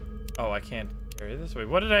mean... Oh, I can't carry this. Wait,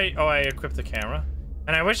 what did I... Oh, I equipped the camera.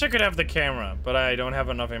 And I wish I could have the camera, but I don't have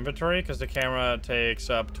enough inventory because the camera takes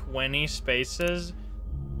up 20 spaces.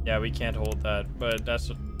 Yeah, we can't hold that, but that's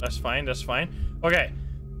fine. That's fine. Okay,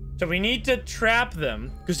 so we need to trap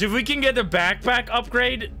them because if we can get the backpack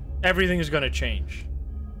upgrade, everything is gonna change.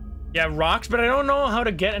 Yeah, rocks, but I don't know how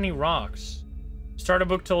to get any rocks. Starter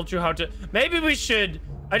book told you how to. Maybe we should.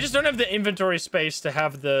 I just don't have the inventory space to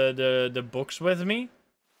have the books with me.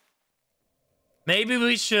 Maybe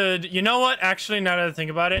we should... You know what? Actually, now that I think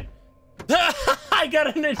about it... I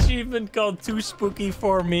got an achievement called Too Spooky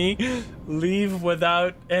for Me. Leave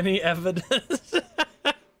without any evidence.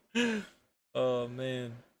 Oh,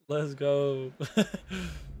 man. Let's go.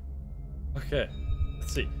 Okay.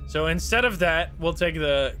 Let's see. So instead of that, we'll take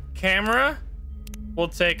the camera. We'll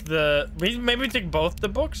take the... Maybe take both the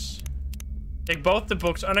books. Take both the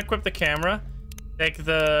books. Unequip the camera. Take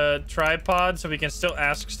the tripod so we can still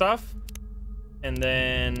ask stuff. And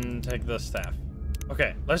then take the staff.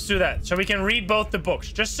 Okay, let's do that. So we can read both the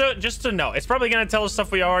books. Just to know. It's probably going to tell us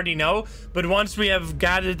stuff we already know. But once we have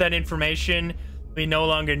gathered that information, we no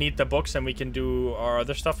longer need the books and we can do our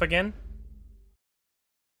other stuff again.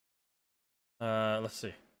 Let's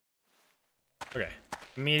see. Okay.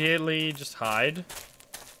 Immediately just hide.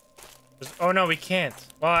 Oh, no, we can't.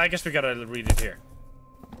 Well, I guess we got to read it here.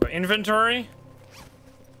 So inventory.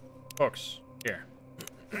 Books. Here.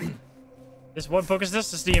 What book is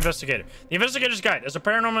this? This is The Investigator. The Investigator's Guide. As a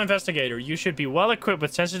paranormal investigator, you should be well equipped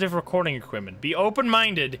with sensitive recording equipment. Be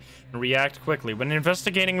open-minded and react quickly. When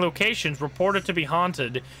investigating locations reported to be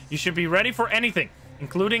haunted, you should be ready for anything,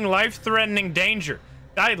 including life-threatening danger.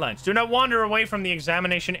 Guidelines. Do not wander away from the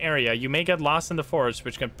examination area. You may get lost in the forest,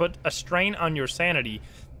 which can put a strain on your sanity.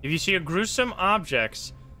 If you see a gruesome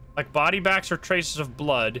objects, like body bags or traces of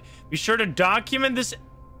blood, be sure to document this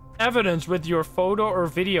evidence with your photo or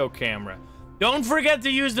video camera. Don't forget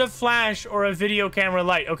to use the flash or a video camera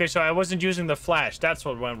light. Okay, so I wasn't using the flash. That's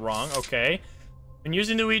what went wrong. Okay. When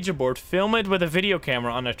using the Ouija board, film it with a video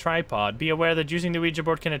camera on a tripod. Be aware that using the Ouija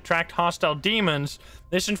board can attract hostile demons.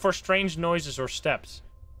 Listen for strange noises or steps.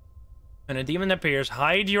 When a demon appears,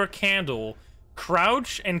 hide your candle,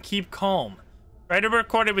 crouch, and keep calm. Try to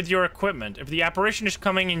record it with your equipment. If the apparition is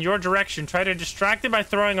coming in your direction, try to distract it by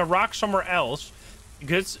throwing a rock somewhere else.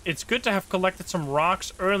 Because it's good to have collected some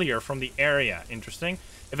rocks earlier from the area. Interesting.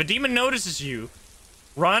 If a demon notices you,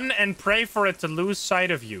 run and pray for it to lose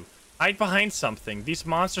sight of you. Hide behind something. These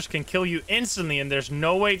monsters can kill you instantly and there's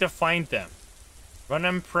no way to find them. Run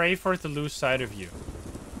and pray for it to lose sight of you.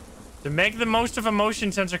 To make the most of a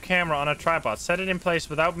motion sensor camera on a tripod, set it in place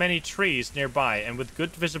without many trees nearby and with good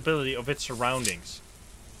visibility of its surroundings.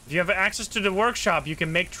 If you have access to the workshop, you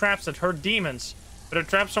can make traps that hurt demons. Put a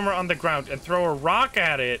trap somewhere on the ground and throw a rock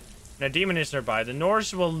at it and a demon is nearby. The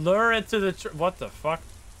Norse will lure it to the what the fuck?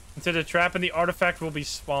 Into the trap and the artifact will be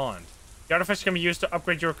spawned. The artifacts can be used to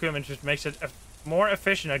upgrade your equipment, which makes it more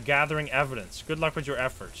efficient at gathering evidence. Good luck with your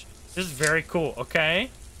efforts. This is very cool, okay?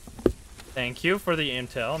 Thank you for the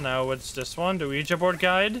intel. Now, what's this one? The Ouija board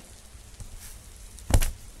guide.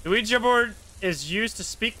 The Ouija board is used to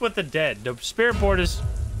speak with the dead. The spirit board is...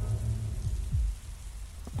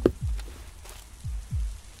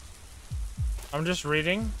 I'm just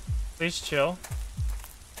reading. Please chill.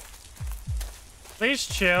 Please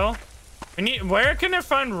chill. We need... Where can I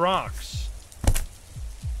find rocks?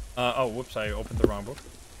 Oh, whoops. I opened the wrong book.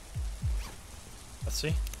 Let's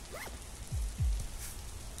see.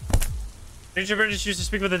 Ouija board is used to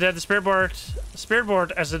speak with the dead. The spirit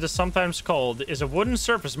board, as it is sometimes called, is a wooden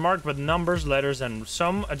surface marked with numbers, letters, and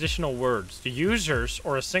some additional words. The users,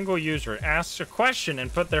 or a single user, asks a question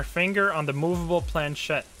and put their finger on the movable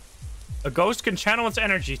planchette. A ghost can channel its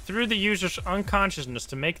energy through the user's unconsciousness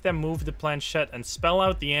to make them move the planchette and spell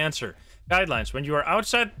out the answer. Guidelines. When you are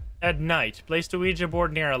outside at night, place the Ouija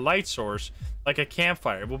board near a light source, like a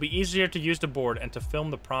campfire. It will be easier to use the board and to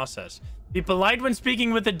film the process. Be polite when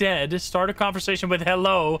speaking with the dead. Start a conversation with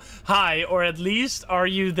hello, hi, or at least are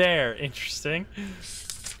you there? Interesting.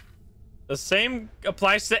 The same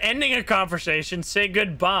applies to ending a conversation. Say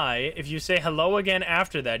goodbye. If you say hello again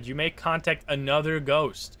after that, you may contact another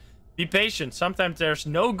ghost. Be patient. Sometimes there's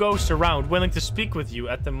no ghost around willing to speak with you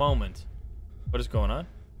at the moment. What is going on?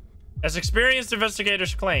 As experienced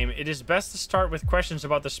investigators claim, it is best to start with questions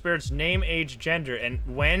about the spirit's name, age, gender, and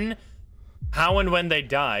how and when they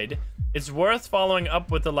died. It's worth following up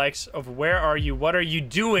with the likes of where are you, what are you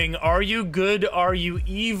doing, are you good, are you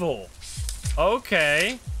evil?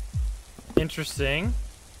 Okay. Interesting.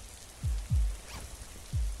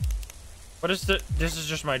 What is this is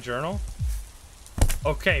just my journal?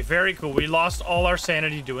 Okay, very cool. We lost all our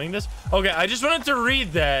sanity doing this. Okay, I just wanted to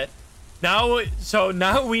read that. Now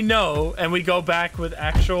we know, and we go back with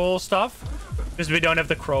actual stuff because we don't have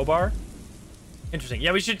the crowbar. Interesting.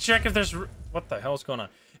 Yeah, we should check if there's... What the hell is going on?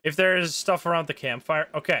 If there is stuff around the campfire.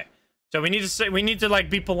 Okay. So we need to like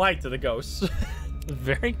be polite to the ghosts.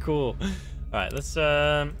 Very cool. All right, let's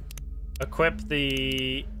equip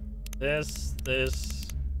this,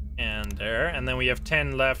 and there. And then we have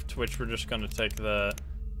 10 left, which we're just going to take the...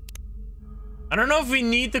 I don't know if we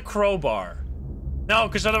need the crowbar. No,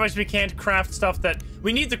 because otherwise we can't craft stuff that...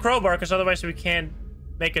 We need the crowbar, because otherwise we can't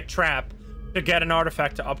make a trap to get an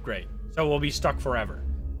artifact to upgrade. So we'll be stuck forever.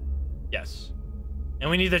 Yes. And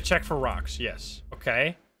we need to check for rocks. Yes.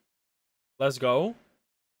 Okay. Let's go.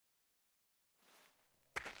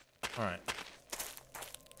 Alright.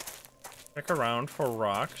 Check around for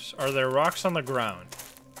rocks. Are there rocks on the ground?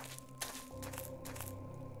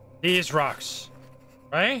 These rocks.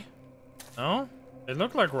 Right? No? They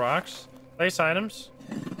look like rocks. Place items.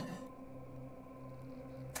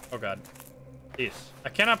 Oh god. These. I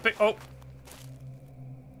cannot pick... Oh!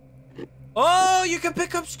 Oh, you can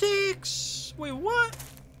pick up sticks! Wait, what?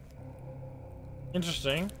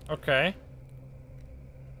 Interesting. Okay.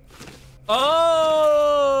 Oh!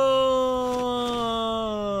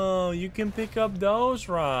 You can pick up those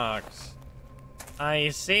rocks. I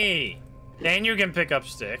see. Then you can pick up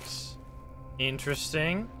sticks.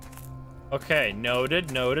 Interesting. Okay,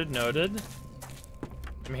 noted, noted, noted.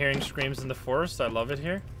 I'm hearing screams in the forest. I love it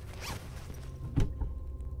here.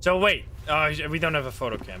 So wait, we don't have a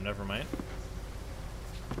photo cam. Never mind.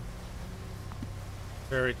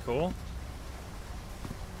 Very cool.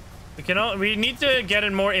 We need to get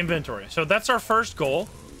in more inventory. So that's our first goal.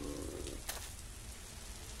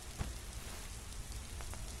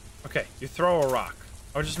 Okay, you throw a rock.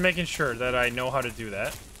 I was just making sure that I know how to do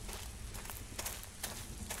that.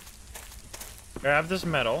 Grab this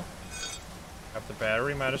metal. Grab the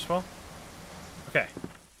battery, might as well. Okay,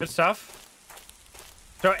 good stuff.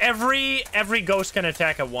 So every ghost can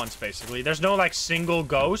attack at once, basically. There's no, like, single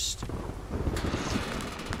ghost.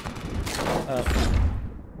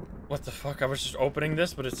 What the fuck? I was just opening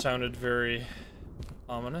this, but it sounded very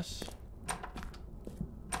ominous.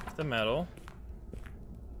 The metal.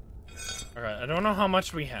 Alright, I don't know how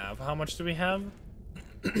much we have. How much do we have?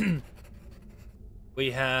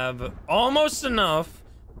 We have almost enough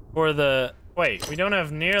for the... Wait, we don't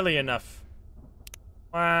have nearly enough.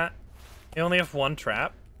 What? You only have one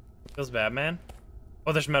trap? Feels bad, man.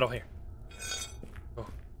 Oh, there's metal here. Oh,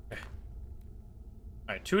 okay.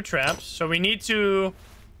 Alright, 2 traps. So we need to...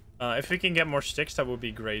 if we can get more sticks, that would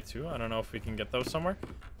be great, too. I don't know if we can get those somewhere.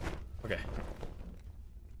 Okay.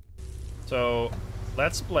 So,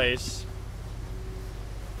 let's place...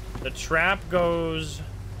 The trap goes...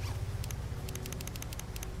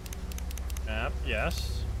 Trap,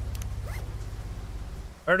 yes.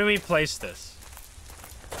 Where do we place this?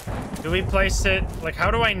 Do we place it... Like,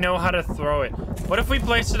 how do I know how to throw it? What if we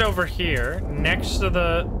place it over here, next to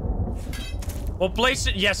the... We'll place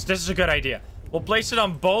it... Yes, this is a good idea. We'll place it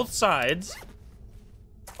on both sides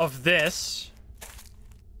of this.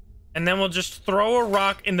 And then we'll just throw a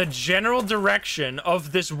rock in the general direction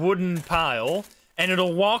of this wooden pile. And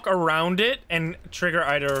it'll walk around it and trigger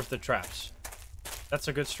either of the traps. That's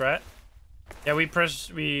a good strat. Yeah, we press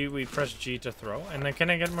G to throw. And then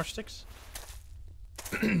can I get more sticks?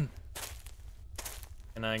 Can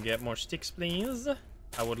I get more sticks, please?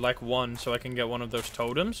 I would like 1 so I can get one of those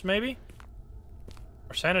totems, maybe?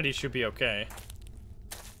 Our sanity should be okay.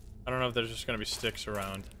 I don't know if there's just gonna be sticks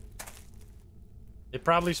around. They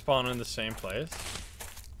probably spawn in the same place.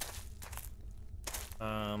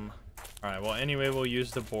 Alright, well, anyway, we'll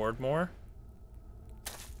use the board more.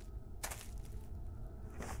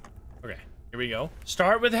 Okay, here we go.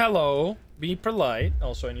 Start with hello. Be polite.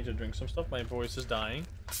 Also, I need to drink some stuff. My voice is dying.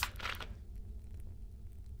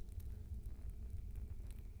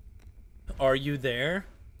 Are you there?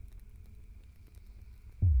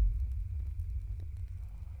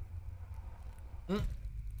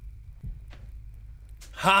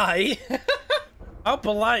 Hi. How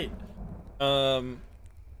polite.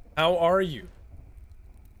 How are you?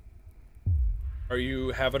 Are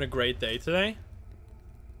you having a great day today?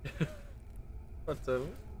 What's up?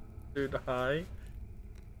 Dude, hi.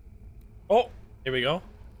 Oh, here we go.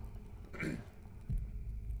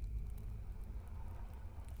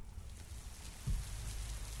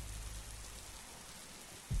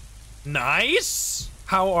 Nice.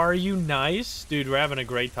 How are you? Nice. Dude, we're having a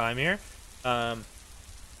great time here.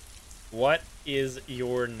 What is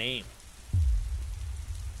your name?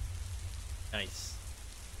 Nice.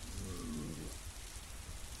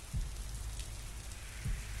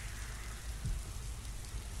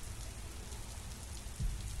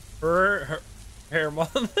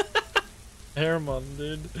 Herman. Herman,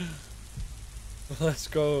 dude. Let's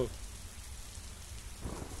go.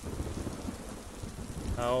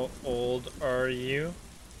 How old are you?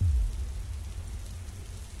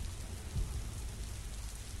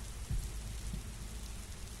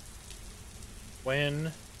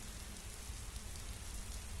 When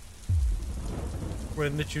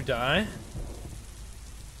did you die?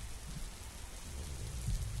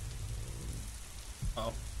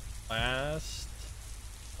 Oh,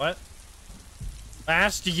 what?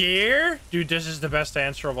 Last year? Dude, this is the best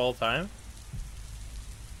answer of all time.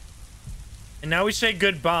 And now we say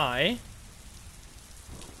goodbye.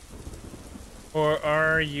 Or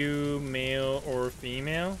are you male or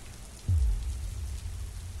female?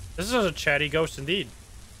 This is a chatty ghost indeed.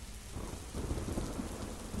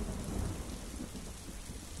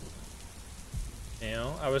 You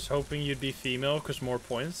know, I was hoping you'd be female because more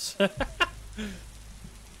points.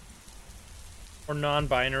 Or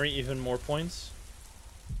non-binary, even more points.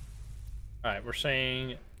 Alright, we're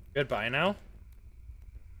saying goodbye now.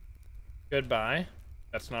 Goodbye.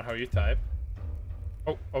 That's not how you type.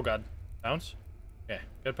 Oh god. Bounce. Okay,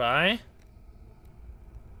 goodbye.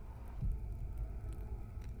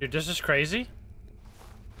 Dude, this is crazy.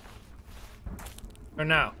 Or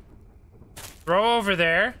now. Throw over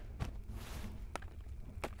there.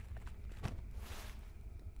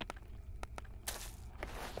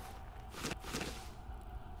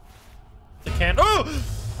 The can. Oh!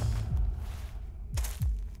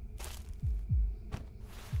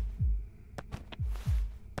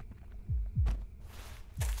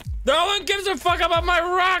 No one gives a fuck about my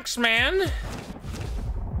rocks, man.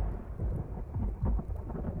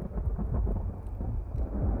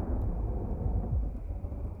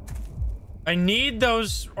 I need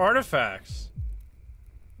those artifacts.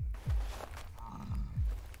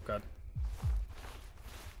 God.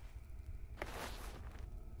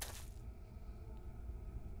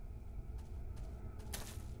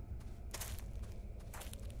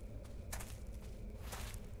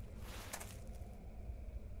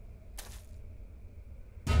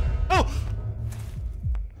 Oh!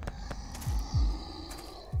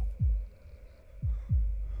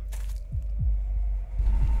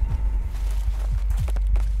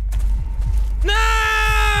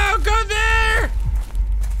 No! Go there!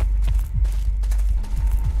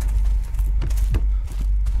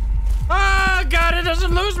 Oh God, it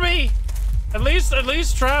doesn't lose me. At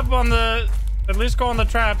least trap on the, at least go on the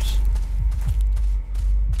traps.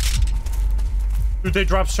 Dude, they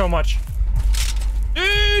drop so much.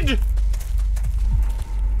 Dude!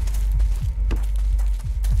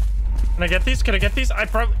 Can I get these? Can I get these? I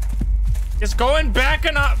probably... It's going back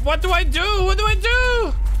and up. What do I do? What do I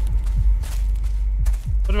do?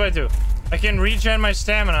 What do I do? I can regen my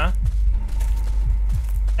stamina.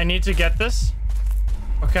 I need to get this.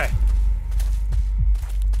 Okay.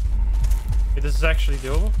 Okay, this is actually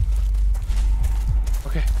doable.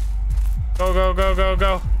 Okay. Go, go, go, go,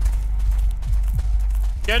 go.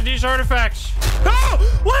 Get these artifacts. Oh!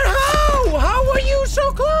 What? How? How were you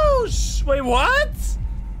so close? Wait, what?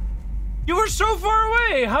 You were so far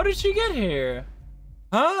away. How did she get here?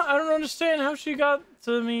 Huh? I don't understand how she got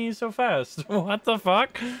to me so fast. What the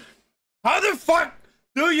fuck? How the fuck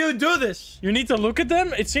do you do this? You need to look at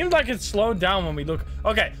them? It seemed like it slowed down when we look.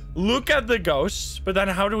 Okay, look at the ghosts, but then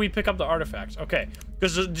how do we pick up the artifacts? Okay,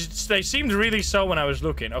 because they seemed really slow when I was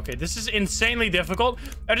looking. Okay, this is insanely difficult.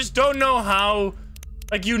 I just don't know how...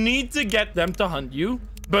 Like, you need to get them to hunt you,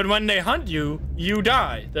 but when they hunt you, you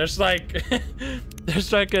die. There's like...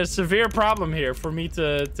 there's like a severe problem here for me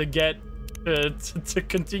to get... to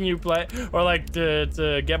continue play, or like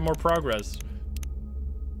to get more progress.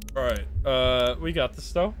 All right, we got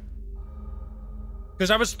this though.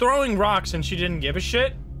 Because I was throwing rocks and she didn't give a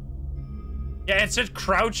shit. Yeah, it said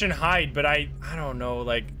crouch and hide, but I don't know,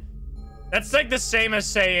 like... That's like the same as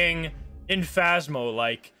saying in Phasmo,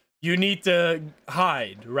 like, you need to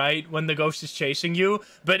hide, right? When the ghost is chasing you.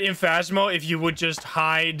 But in Phasmo, if you would just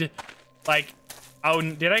hide, like,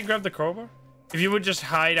 out... Did I grab the crowbar? If you would just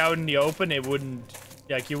hide out in the open, it wouldn't...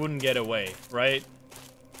 Like, you wouldn't get away, right?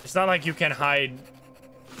 It's not like you can hide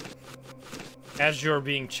as you're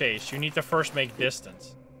being chased. You need to first make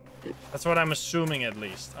distance. That's what I'm assuming, at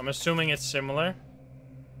least. I'm assuming it's similar.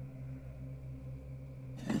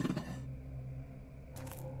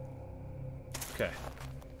 Okay.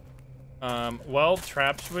 Well,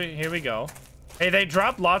 traps, here we go. Hey, they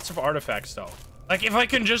drop lots of artifacts, though. Like, if I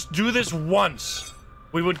can just do this once,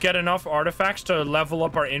 we would get enough artifacts to level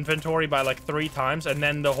up our inventory by, like, 3 times, and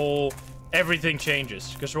then the whole... Everything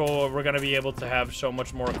changes, because we're gonna be able to have so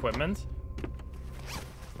much more equipment.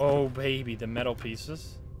 Oh, baby, the metal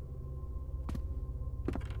pieces.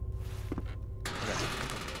 Okay.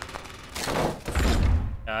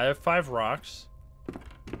 Yeah, I have 5 rocks.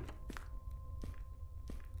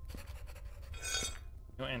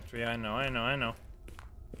 No entry, I know.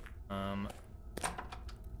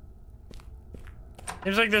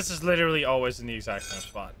 Seems like this is literally always in the exact same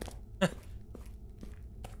spot. There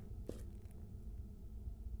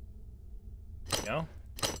we go.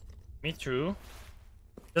 Me too.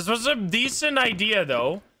 This was a decent idea,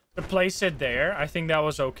 though, to place it there. I think that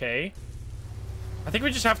was okay. I think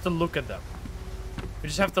we just have to look at them. We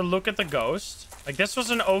just have to look at the ghost. Like, this was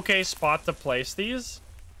an okay spot to place these,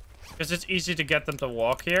 because it's easy to get them to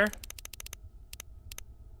walk here.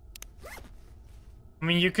 I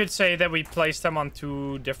mean, you could say that we placed them on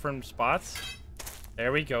 2 different spots.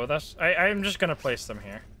 There we go. I'm just gonna place them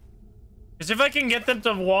here. Because if I can get them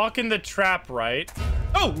to walk in the trap, right?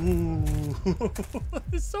 Oh!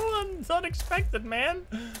 It's so unexpected, man.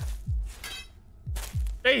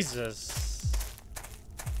 Jesus.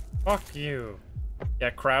 Fuck you. Yeah,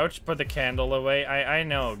 crouch, put the candle away. I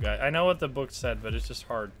know, guys. I know what the book said, but it's just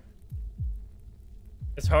hard.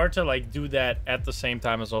 It's hard to, like, do that at the same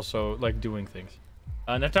time as also, like, doing things.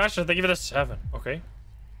 Natasha, thank you for the 7. Okay.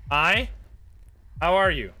 Hi. How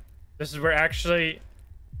are you? This is where actually...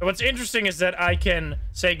 What's interesting is that I can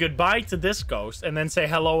say goodbye to this ghost and then say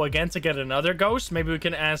hello again to get another ghost. Maybe we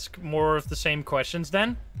can ask more of the same questions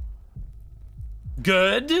then.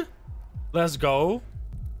 Good. Let's go.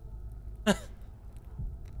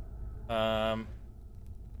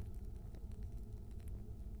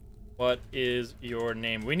 What is your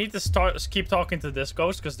name? We need to keep talking to this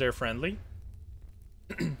ghost because they're friendly.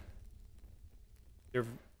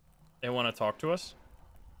 They want to talk to us.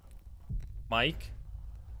 Mike.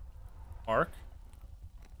 Mark.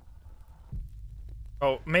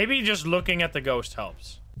 Oh, maybe just looking at the ghost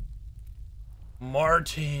helps.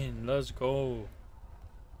 Martin, let's go.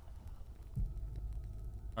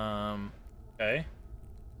 Okay.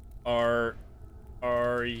 Are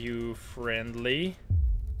you friendly?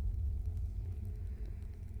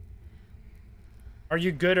 Are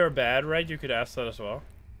you good or bad, right? You could ask that as well.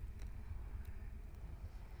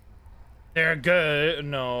 They're good.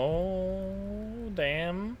 No.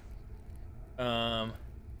 Damn.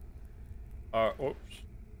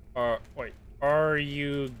 Wait. Are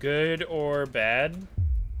you good or bad?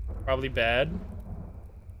 Probably bad.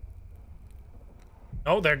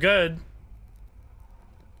 No, they're good.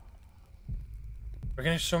 We're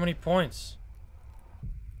getting so many points.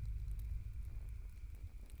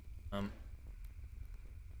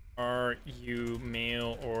 Are you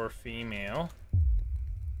male or female?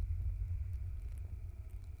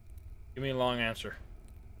 Give me a long answer.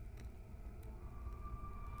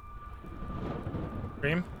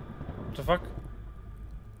 Cream? What the fuck?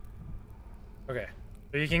 Okay.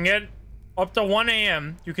 So you can get up to 1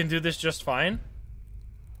 a.m. You can do this just fine.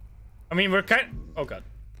 I mean, we're kind... Oh, God.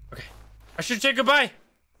 Okay. I should say goodbye.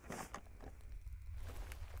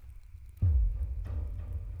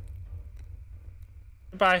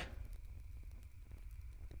 Goodbye.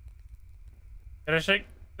 Can I shake?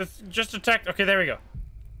 It's just a text. Okay, there we go.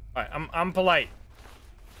 All right, I'm polite.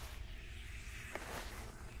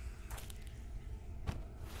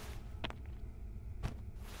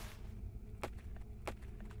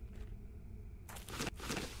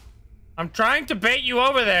 I'm trying to bait you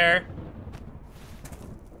over there.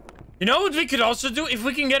 You know what we could also do? If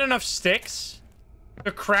we can get enough sticks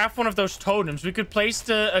to craft one of those totems, we could place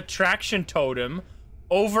the attraction totem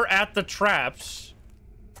over at the traps.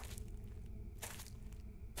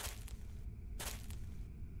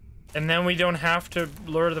 And then we don't have to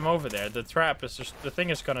lure them over there. The trap is just... The thing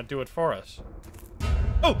is gonna do it for us.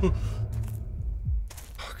 Oh!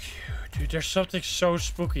 Fuck you, dude. There's something so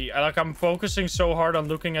spooky. I'm focusing so hard on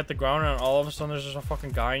looking at the ground and all of a sudden there's just a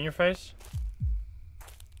fucking guy in your face.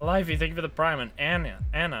 Livey, thank you for the prime. And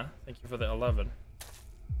Anna, thank you for the 11.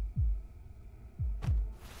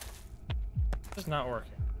 It's not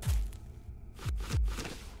working.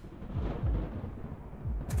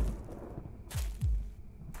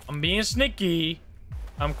 I'm being sneaky.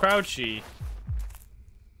 I'm crouchy.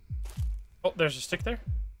 Oh, there's a stick there.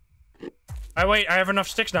 Wait, I have enough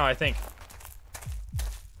sticks now, I think.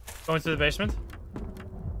 Going to the basement.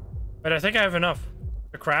 But I think I have enough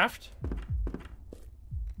to craft.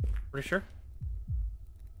 Pretty sure.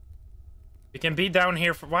 We can be down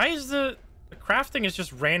here for... Why is the crafting is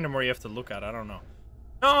just random where you have to look at? I don't know.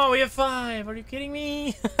 No, we have 5. Are you kidding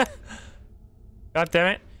me? God damn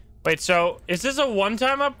it. Wait, so is this a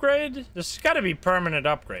one-time upgrade? This has got to be permanent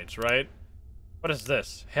upgrades, right? What is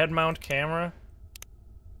this? Head mount camera?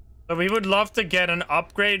 So we would love to get an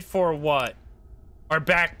upgrade for what? Our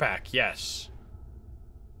backpack, yes.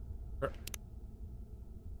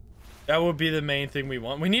 That would be the main thing we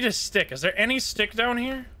want. We need a stick. Is there any stick down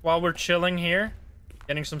here? While we're chilling here,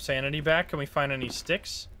 getting some sanity back, can we find any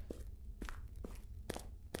sticks?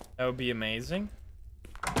 That would be amazing.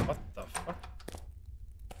 What the fuck?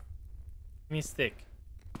 Give me a stick.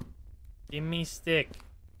 Give me a stick.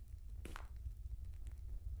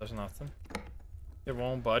 There's nothing. It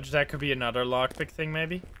won't budge. That could be another lockpick thing,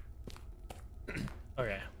 maybe.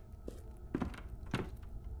 Okay.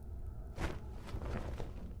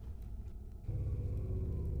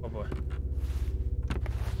 Oh boy.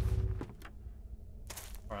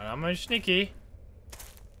 Alright, I'm gonna sneaky.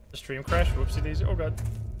 The stream crash. Whoopsie daisy. Oh god.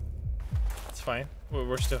 It's fine.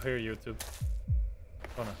 We're still here, YouTube.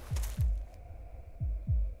 Oh no.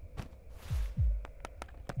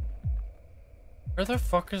 Where the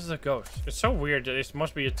fuck is the ghost? It's so weird. It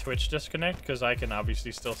must be a Twitch disconnect because I can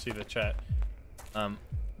obviously still see the chat.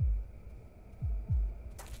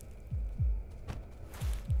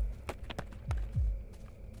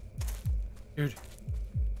 Dude.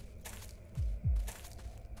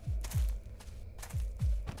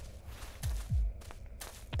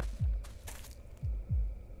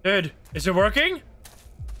 Dude, is it working?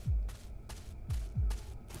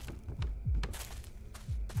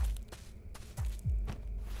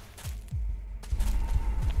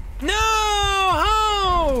 No!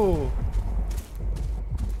 How?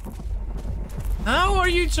 How are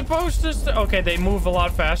you supposed to... Okay, they move a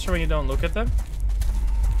lot faster when you don't look at them.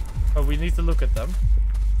 But we need to look at them.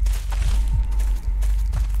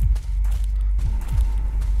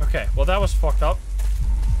 Okay, well that was fucked up.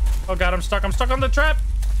 Oh god, I'm stuck. I'm stuck on the trap.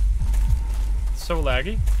 It's so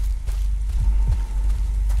laggy.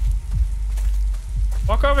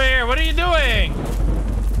 Walk over here. What are you doing?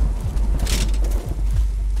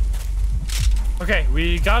 Okay,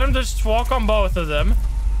 we got him to just walk on both of them.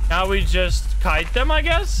 Now we just kite them, I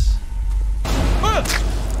guess.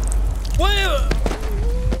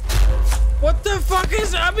 What the fuck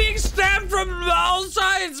is... I'm being stabbed from all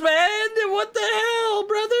sides, man. What the hell,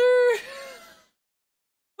 brother?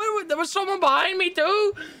 What, there was someone behind me,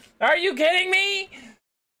 too? Are you kidding me?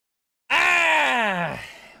 Ah!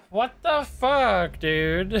 What the fuck,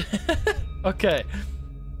 dude? Okay.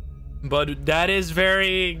 But that is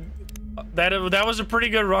very... That was a pretty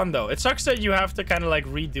good run, though. It sucks that you have to kind of like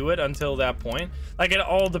redo it until that point. Like, it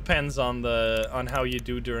all depends on how you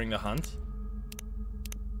do during the hunt.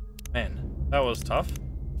 Man, that was tough.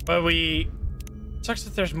 But it sucks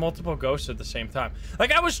that there's multiple ghosts at the same time.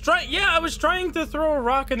 Like, I was trying to throw a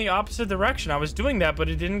rock in the opposite direction. I was doing that, but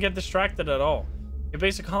it didn't get distracted at all. Hey,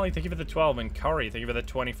 Basic Holly, thank you for the 12, and Curry, thank you for the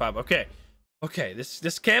 25. Okay. Okay,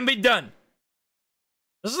 this can be done.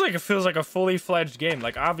 This is like, it feels like a fully fledged game.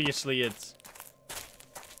 Like, obviously it's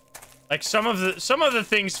like some of the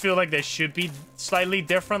things feel like they should be slightly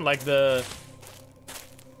different, like the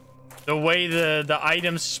way the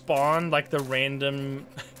items spawn, like the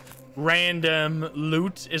random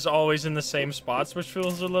loot is always in the same spots, which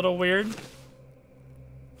feels a little weird.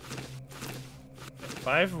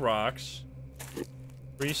 5 rocks,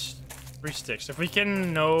 3 sticks. If we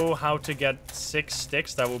can know how to get 6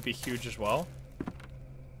 sticks, that would be huge as well.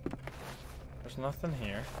 There's nothing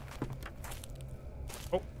here.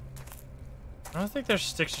 Oh. I don't think there's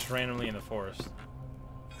sticks just randomly in the forest.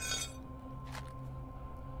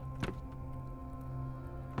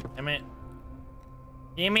 Damn it.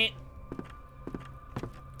 Damn it.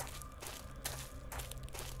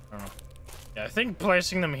 I don't know. Yeah, I think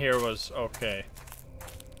placing them here was okay.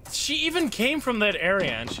 She even came from that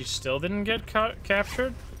area and she still didn't get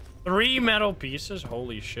captured? 3 metal pieces?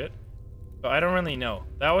 Holy shit. So I don't really know.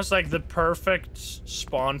 That was like the perfect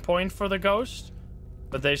spawn point for the ghost,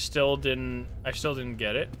 but they still didn't. I still didn't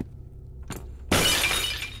get it.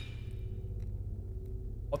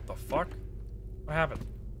 What the fuck? What happened?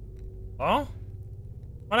 Oh?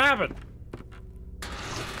 What happened?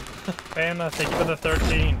 Panda, thank you for the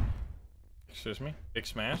 13. Excuse me. Big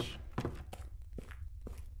smash.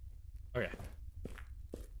 Okay.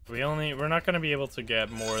 We're not gonna be able to get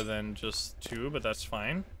more than just 2, but that's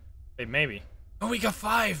fine. Wait, maybe. Oh, we got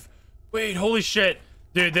 5. Wait, holy shit.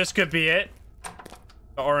 Dude, this could be it.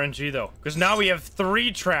 The RNG, though. Because now we have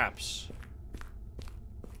 3 traps.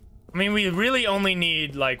 I mean, we really only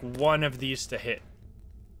need, like, 1 of these to hit.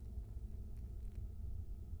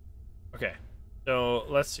 Okay. So,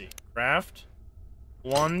 let's see. Craft.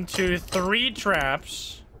 1, 2, 3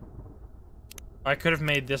 traps. I could have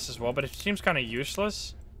made this as well, but it seems kind of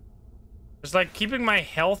useless. It's like, keeping my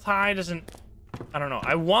health high doesn't... I don't know.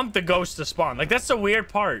 I want the ghost to spawn. Like, that's the weird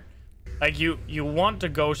part. Like, you want the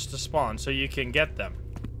ghost to spawn so you can get them.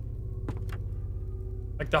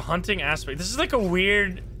 Like, the hunting aspect. This is like a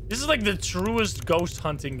weird... This is like the truest ghost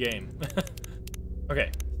hunting game. Okay.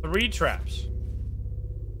 3 traps.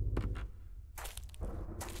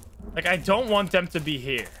 Like, I don't want them to be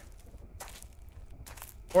here.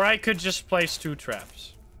 Or I could just place 2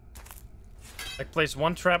 traps. Like, place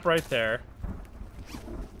 1 trap right there.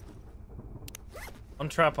 1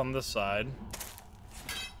 trap on this side.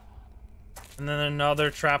 And then another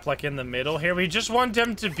trap, like, in the middle here. We just want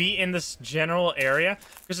them to be in this general area.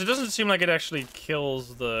 Because it doesn't seem like it actually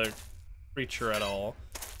kills the creature at all.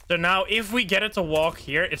 So now, if we get it to walk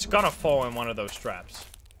here, it's gonna fall in one of those traps.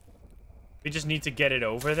 We just need to get it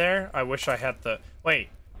over there. I wish I had the... Wait.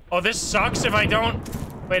 Oh, this sucks if I don't...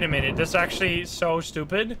 Wait a minute. This is actually so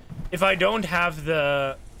stupid. If I don't have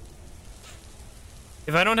the...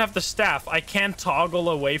 If I don't have the staff, I can't toggle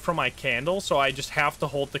away from my candle, so I just have to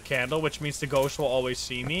hold the candle, which means the ghost will always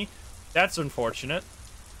see me. That's unfortunate.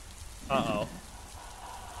 Uh-oh.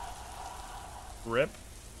 Rip.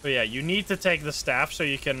 But yeah, you need to take the staff so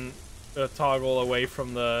you can toggle away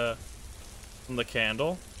from the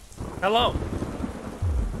candle. Hello.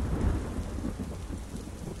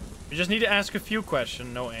 We just need to ask a few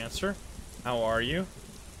questions. No answer. How are you?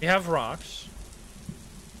 We have rocks.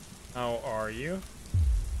 How are you?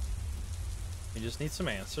 We just need some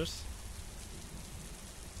answers.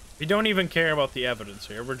 We don't even care about the evidence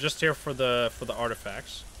here. We're just here for the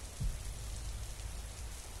artifacts.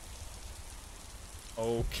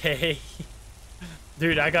 Okay.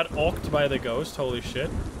 Dude, I got awked by the ghost. Holy shit.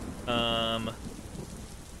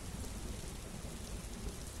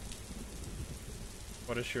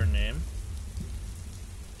 What is your name?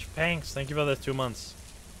 Thanks. Thank you for the 2 months.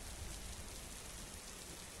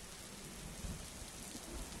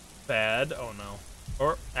 Bad. Oh no.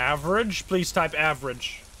 Or average? Please type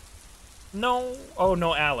average. No. Oh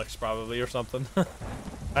no, Alex probably or something.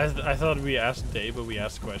 I thought we asked day, but we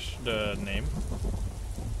asked question the name.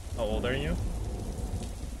 How old are you?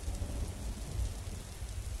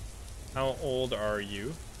 How old are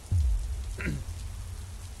you?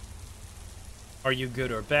 Are you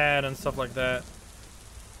good or bad and stuff like that?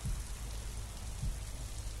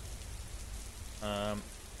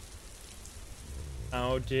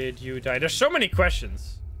 How did you die? There's so many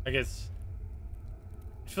questions. Like it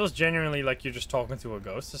feels genuinely like you're just talking to a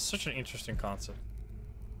ghost. It's such an interesting concept.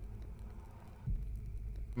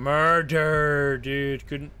 Murder, dude.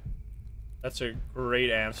 Couldn't. That's a great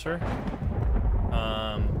answer.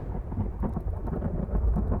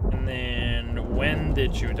 And then when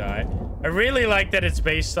did you die? I really like that it's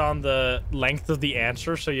based on the length of the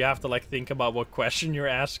answer, so you have to like think about what question you're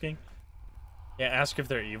asking. Yeah, ask if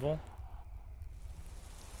they're evil.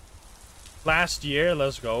 Last year,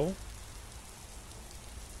 let's go.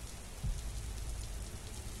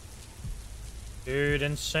 Dude,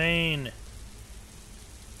 insane.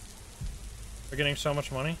 We're getting so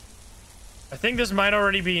much money. I think this might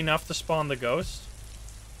already be enough to spawn the ghost.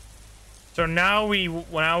 So now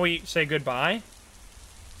we say goodbye.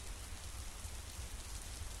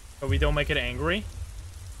 But we don't make it angry.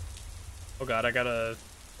 Oh god, I got a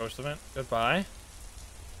ghost event. Goodbye.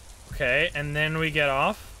 Okay, and then we get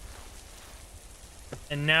off.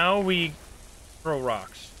 And now we throw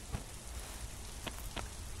rocks.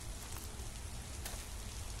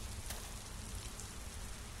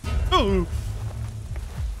 Oh!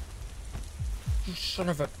 You son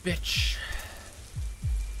of a bitch.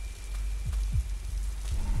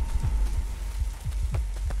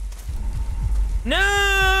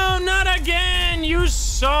 No, not again! You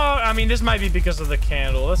saw... I mean, this might be because of the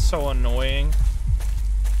candle. That's so annoying.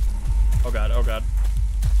 Oh god, oh god.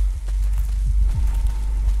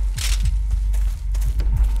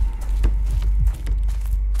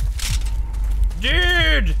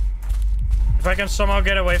 Dude! If I can somehow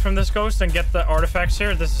get away from this ghost and get the artifacts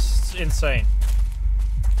here, this is insane.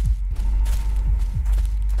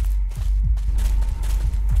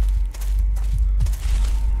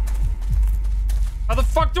 How the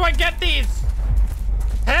fuck do I get these?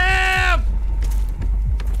 Help!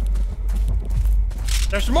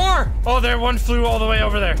 There's more! Oh, there, one flew all the way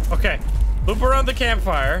over there. Okay. Loop around the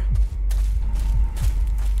campfire.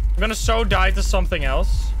 I'm gonna so die to something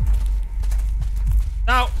else.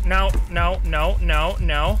 No, no, no, no, no,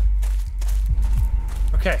 no.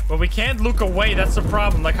 Okay, but we can't look away. That's the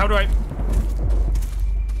problem. Like, how do I...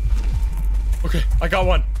 Okay, I got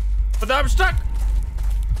one. But now I'm stuck.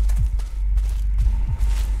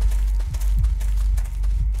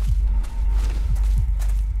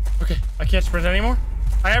 Okay, I can't sprint anymore.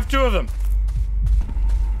 I have 2 of them.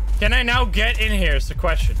 Can I now get in here is the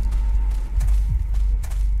question.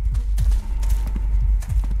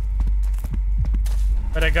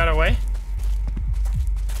 But I got away.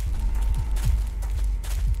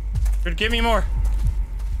 Dude, give me more.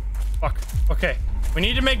 Fuck. Okay. We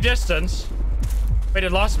need to make distance. Wait,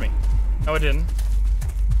 it lost me. No, it didn't.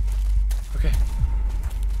 Okay.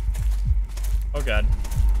 Oh, God.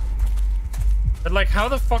 But, like, how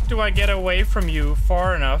the fuck do I get away from you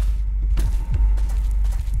far enough?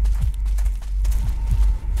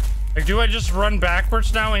 Like, do I just run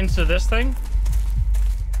backwards now into this thing?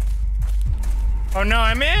 Oh no,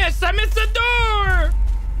 I missed! I missed the door!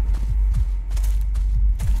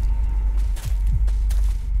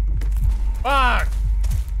 Fuck!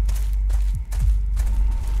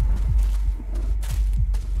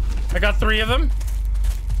 I got 3 of them.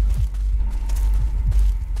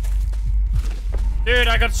 Dude,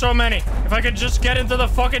 I got so many. If I could just get into the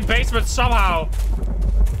fucking basement somehow.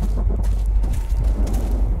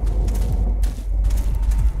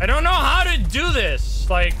 I don't know how to do this.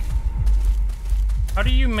 Like... How do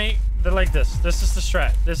you make the like this? This is the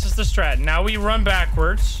strat. This is the strat. Now we run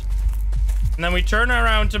backwards. And then we turn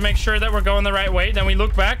around to make sure that we're going the right way. Then we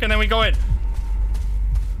look back and then we go in.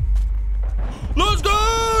 Let's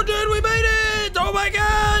go, dude. We made it. Oh my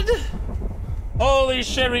god. Holy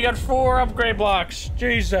shit. We got 4 upgrade blocks.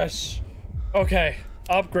 Jesus. Okay.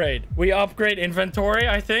 Upgrade. We upgrade inventory,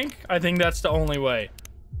 I think. I think that's the only way.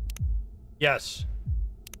 Yes.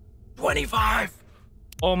 25.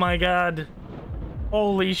 Oh my god.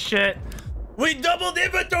 Holy shit. We doubled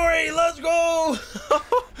inventory. Let's go.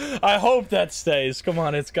 I hope that stays. Come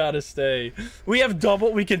on, it's gotta stay. We have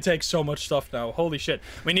double. We can take so much stuff now. Holy shit.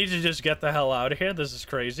 We need to just get the hell out of here. This is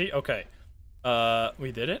crazy. Okay.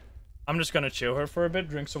 We did it. I'm just gonna chill her for a bit,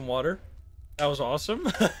 drink some water. That was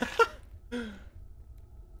awesome.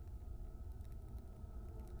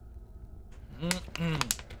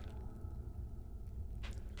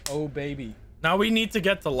 Oh, baby. Now we need to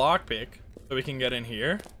get the lockpick so we can get in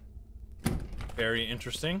here. Very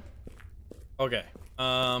interesting. Okay.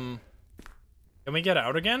 Can we get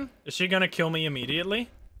out again? Is she gonna kill me immediately?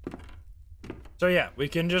 So yeah, we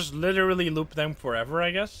can just literally loop them forever,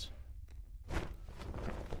 I guess.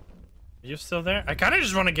 Are you still there? I kind of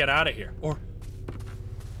just want to get out of here. Or...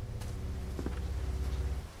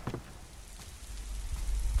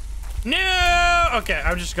 No! Okay,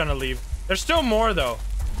 I'm just gonna leave. There's still more, though.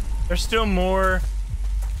 There's still more.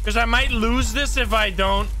 Because I might lose this if I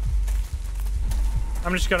don't.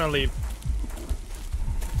 I'm just gonna leave.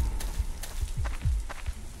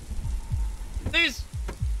 Please!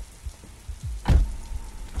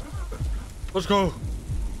 Let's go.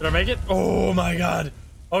 Did I make it? Oh my god.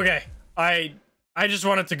 Okay. I just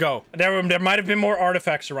wanted to go. There might have been more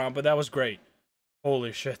artifacts around, but that was great.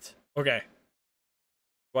 Holy shit. Okay.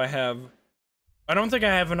 Do I have... I don't think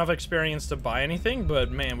I have enough experience to buy anything,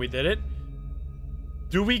 but man, we did it.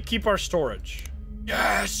 Do we keep our storage?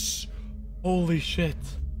 Yes! Holy shit.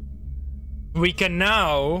 We can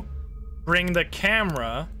now bring the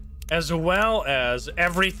camera as well as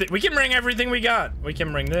everything. We can bring everything we got. We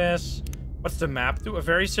can bring this. What's the map do? A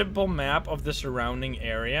very simple map of the surrounding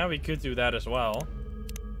area. We could do that as well.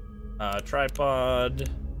 Tripod.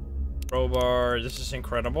 Crowbar. This is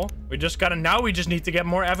incredible. We just gotta... Now we just need to get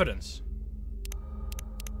more evidence.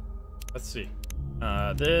 Let's see.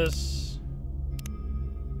 This...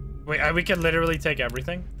 Wait, we can literally take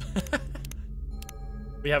everything.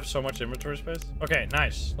 We have so much inventory space. Okay,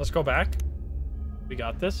 nice. Let's go back. We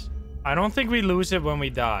got this. I don't think we lose it when we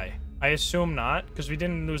die. I assume not, because we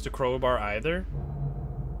didn't lose the crowbar either.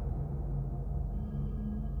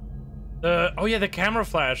 Oh yeah, the camera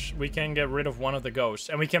flash. We can get rid of one of the ghosts,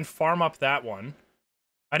 and we can farm up that one.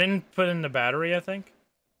 I didn't put in the battery, I think.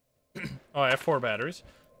 Oh, I have 4 batteries.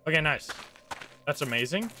 Okay, nice. That's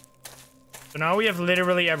amazing. So now we have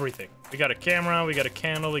literally everything. We got a camera, we got a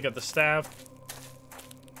candle, we got the staff.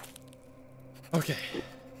 Okay.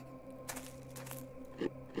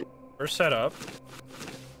 We're set up.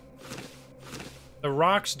 The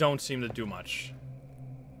rocks don't seem to do much.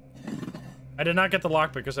 I did not get the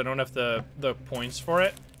lock because I don't have the points for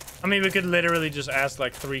it. I mean, we could literally just ask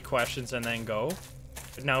like 3 questions and then go.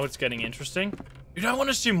 But now it's getting interesting. Dude, I want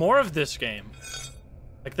to see more of this game.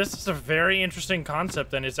 Like, this is a very interesting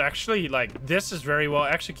concept, and it's actually, like, this is very well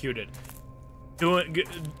executed.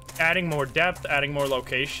 Adding more depth, adding more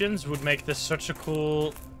locations would make this such a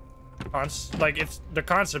cool... Like, the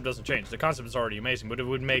concept doesn't change. The concept is already amazing, but it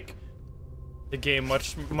would make the game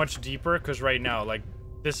much deeper, because right now, like,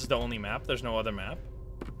 this is the only map. There's no other map.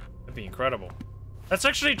 That'd be incredible. Let's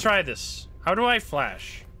actually try this. How do I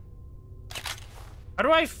flash? How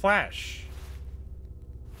do I flash?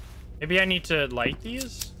 Maybe I need to light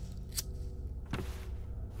these?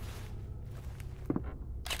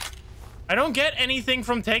 I don't get anything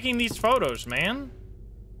from taking these photos, man.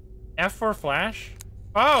 F for flash?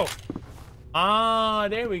 Oh! Ah,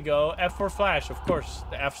 there we go. F for flash, of course.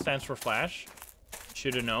 The F stands for flash.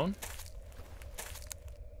 Should have known.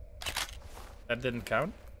 That didn't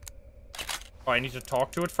count. Oh, I need to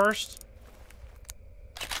talk to it first?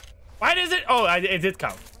 Why does it... Oh, it did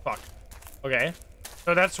count. Fuck. Okay.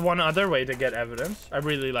 So that's one other way to get evidence. I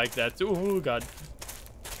really like that too. Oh, God.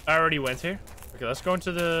 I already went here. Okay, let's go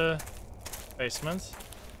into the basement.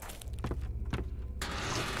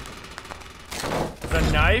 The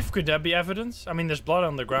knife, could that be evidence? I mean, there's blood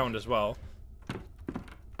on the ground as well.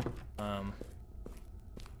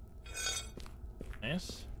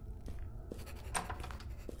 Nice.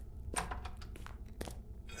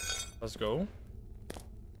 Let's go.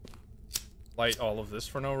 Light all of this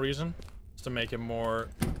for no reason. To make it more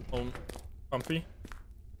comfy.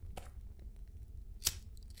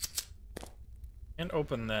 And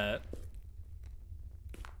open that.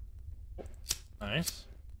 Nice.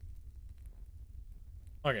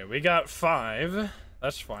 Okay, we got 5.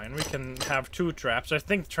 That's fine. We can have 2 traps. I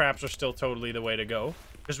think traps are still totally the way to go.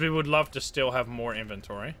 Because we would love to still have more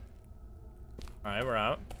inventory. Alright, we're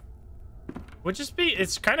out. Would just be...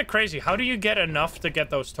 It's kind of crazy. How do you get enough to get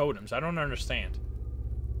those totems? I don't understand.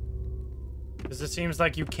 Because it seems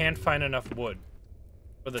like you can't find enough wood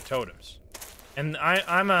for the totems. And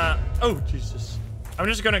I'm a... Oh, Jesus. I'm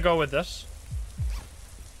just gonna go with this.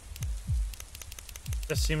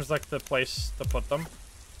 This seems like the place to put them.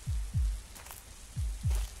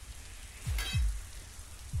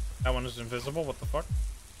 That one is invisible. What the fuck?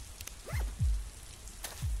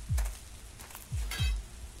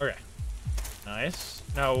 Okay. Nice.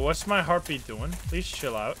 Now, what's my heartbeat doing? Please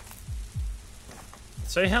chill out.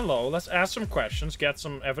 Say hello. Let's ask some questions. Get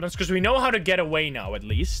some evidence. Because we know how to get away now, at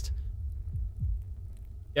least.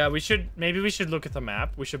 Yeah, we should... Maybe we should look at the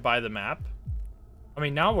map. We should buy the map. I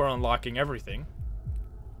mean, now we're unlocking everything.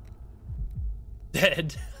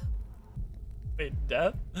 Dead. Wait,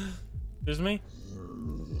 death? Excuse me?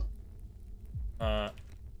 Where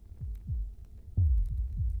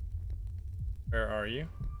are you?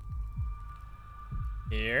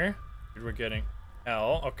 Here. We're getting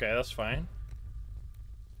L. Okay, that's fine.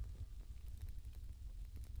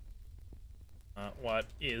 What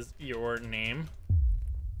is your name?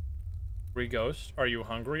 Free ghost. Are you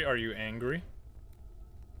hungry? Are you angry?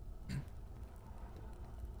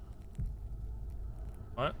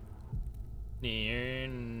 What?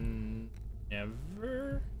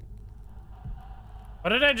 Never? What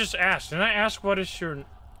did I just ask? Didn't I ask what is your...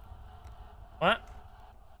 What?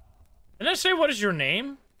 Didn't I say what is your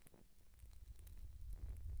name?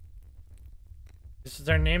 Is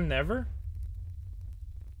their name never?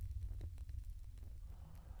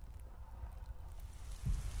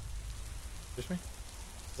 Excuse me?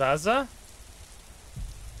 Zaza?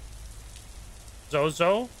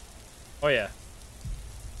 Zozo? Oh yeah.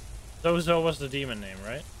 Zozo was the demon name,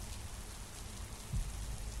 right?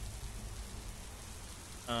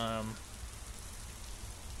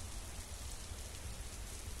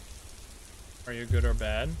 Are you good or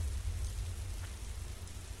bad?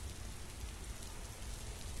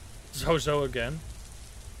 Zozo again.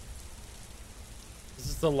 This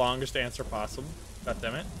is the longest answer possible. God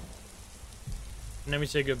damn it. And then we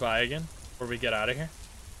say goodbye again before we get out of here.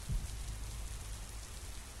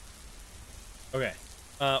 Okay.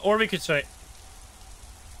 Or we could say...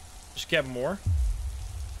 Just get more.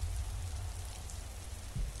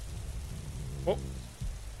 Oh.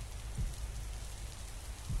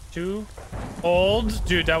 Too old.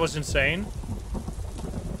 Dude, that was insane.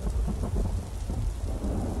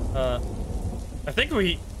 I think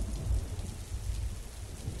we...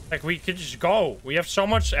 Like, we could just go. We have so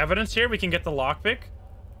much evidence here, we can get the lockpick.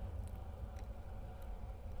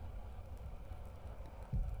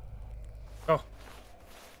 Oh.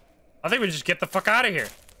 I think we just get the fuck out of here.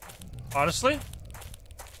 Honestly.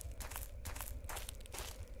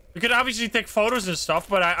 We could obviously take photos and stuff,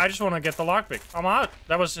 but I just want to get the lockpick. I'm out.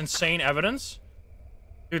 That was insane evidence.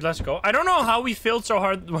 Dude, let's go. I don't know how we failed so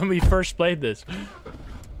hard when we first played this.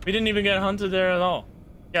 We didn't even get hunted there at all.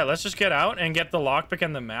 Yeah, let's just get out and get the lockpick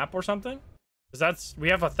and the map or something. Because that's... We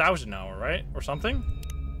have 1,000 now, right? Or something?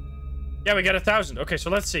 Yeah, we got 1,000. Okay, so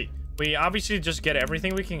let's see. We obviously just get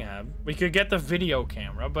everything we can have. We could get the video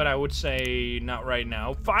camera, but I would say not right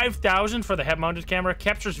now. 5,000 for the head-mounted camera.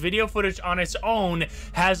 Captures video footage on its own.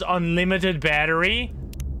 Has unlimited battery.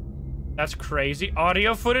 That's crazy.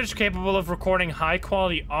 Audio footage capable of recording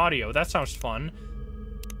high-quality audio. That sounds fun.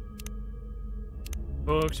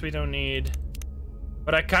 Books we don't need.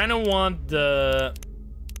 But I kind of want the...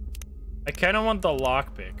 I kind of want the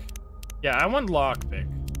lockpick. Yeah, I want lockpick.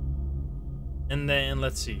 And then,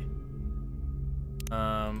 let's see.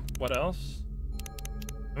 What else?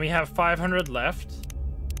 We have 500 left.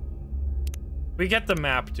 We get the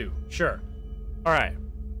map too. Sure. Alright.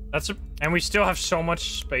 That's a... And we still have so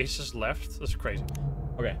much spaces left. That's crazy.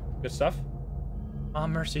 Okay, good stuff. Oh,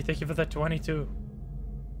 Mercy, thank you for the 22.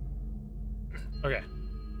 Okay.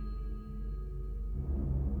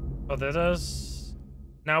 Oh, that does...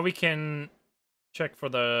 Now we can check for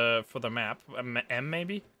the map. M,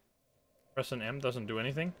 maybe? Press an M, doesn't do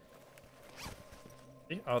anything.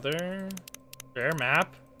 The other... There,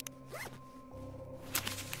 map.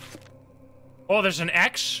 Oh, there's an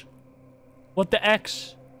X? What the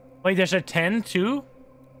X? Wait, there's a 10 too?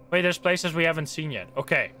 Wait, there's places we haven't seen yet.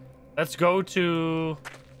 Okay. Let's go to...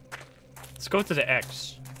 Let's go to the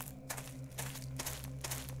X.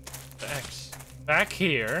 The X. Back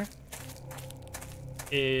here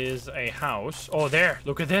is a house. Oh, there.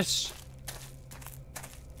 Look at this.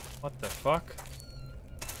 What the fuck?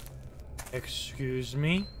 Excuse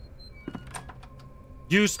me?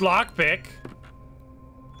 Used lockpick.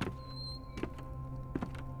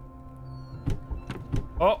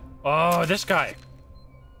 Oh, this guy.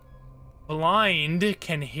 Blind,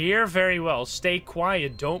 can hear very well. Stay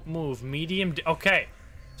quiet, don't move. Medium, okay.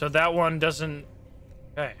 So that one doesn't...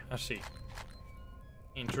 Okay, I see.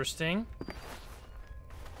 Interesting.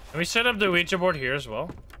 Can we set up the Ouija board here as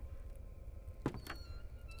well?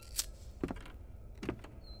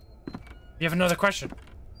 You have another question.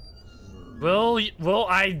 Will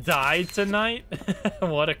I die tonight?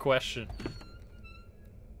 What a question.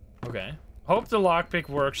 Okay. Hope the lockpick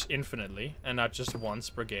works infinitely and not just once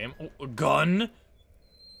per game. Oh, a gun?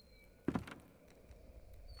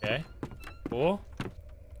 Cool.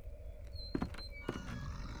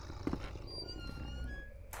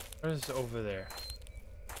 What is over there?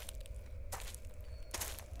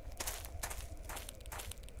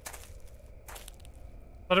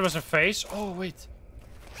 Thought it was a face. Oh wait,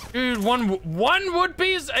 dude, one wood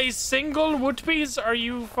piece, a single wood piece. Are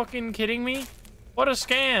you fucking kidding me? What a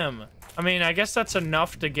scam! I mean, I guess that's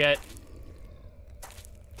enough to get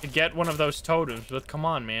one of those totems, but come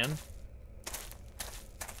on, man.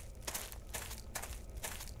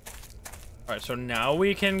 All right, so now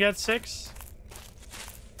we can get 6.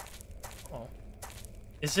 Oh,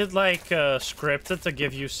 is it like scripted to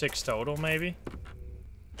give you 6 total, maybe?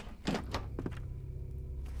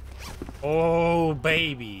 Oh,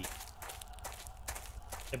 baby.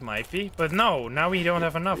 It might be, but no, now we don't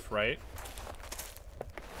have enough, right?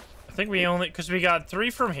 I think we only, because we got 3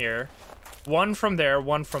 from here, 1 from there,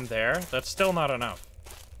 1 from there. That's still not enough.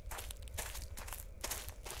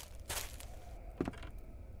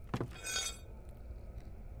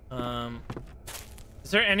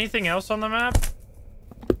 Is there anything else on the map?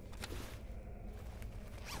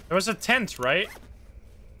 There was a tent, right?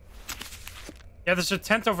 Yeah, there's a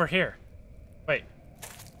tent over here. Wait.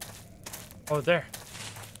 Oh, there.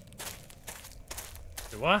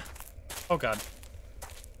 Wait, what? Oh, God.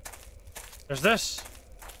 There's this.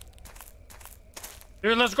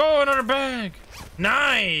 Dude, let's go. Another bag.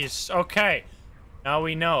 Nice. Okay. Now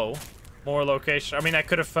we know more location. I mean, I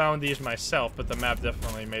could have found these myself, but the map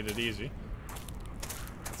definitely made it easy.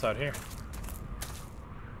 What's out here?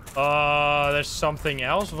 There's something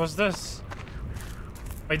else. What's this?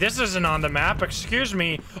 Wait, this isn't on the map. Excuse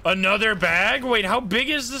me. Another bag? Wait, how big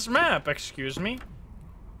is this map? Excuse me?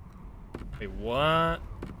 Wait, what?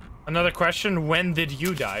 Another question. When did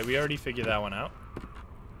you die? We already figured that one out.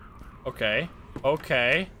 Okay.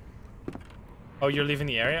 Okay. Oh, you're leaving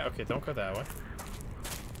the area? Okay, don't go that way.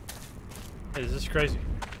 Hey, this is crazy.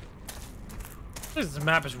 This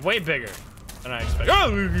map is way bigger than I expected.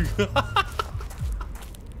 Oh!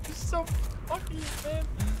 It's so fucking, man.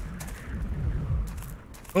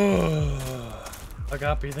 Oh,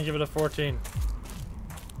 Agape, think of it a 14.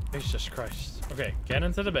 Jesus Christ. Okay, get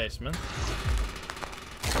into the basement.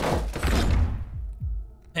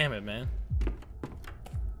 Damn it, man.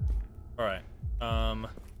 Alright.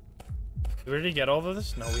 Did we already get all of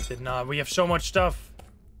this? No, we did not. We have so much stuff.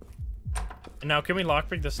 And now, can we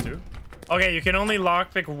lockpick this too? Okay, you can only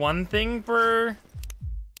lockpick one thing per...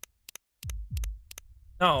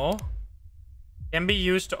 No. Can be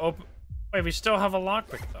used to open... Wait, we still have a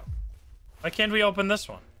lockpick though. Why can't we open this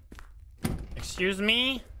one? Excuse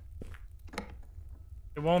me?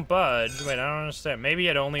 It won't budge. Wait, I don't understand. Maybe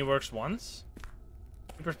it only works once?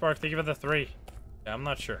 Super Spark, think of it the 3. Yeah, I'm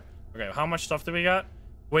not sure. Okay, how much stuff do we got?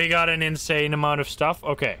 We got an insane amount of stuff.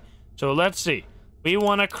 Okay, so let's see. We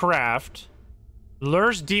want to craft...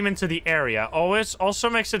 Lures demon to the area. Always also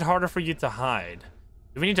makes it harder for you to hide.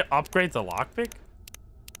 Do we need to upgrade the lockpick?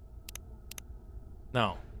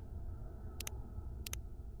 No.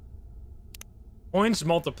 Points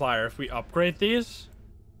multiplier if we upgrade these.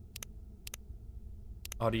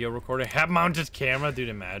 Audio recorder. Head mounted camera. Dude,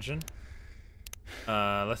 imagine.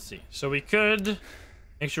 Let's see. So we could...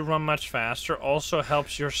 Makes you run much faster. Also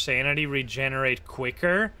helps your sanity regenerate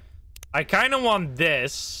quicker. I kind of want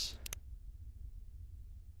this.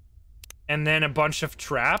 And then a bunch of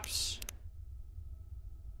traps.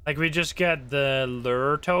 Like, we just get the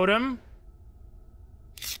lure totem.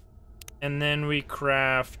 And then we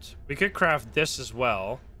craft... We could craft this as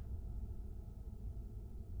well.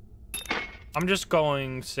 I'm just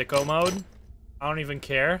going sicko mode. I don't even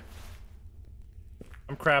care.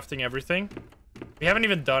 I'm crafting everything. We haven't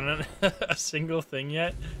even done a single thing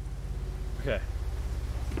yet. Okay.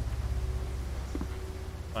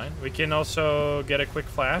 Fine. We can also get a quick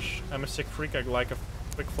flash. I'm a sick freak. I like a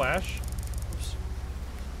quick flash. Oops.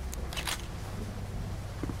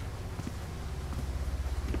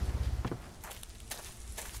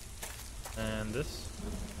 And this.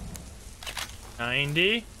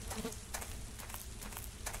 90.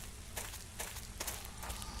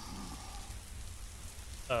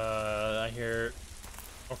 I hear...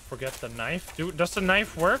 Oh, forget the knife. Does the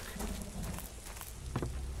knife work?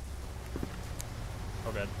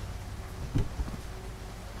 Oh, God.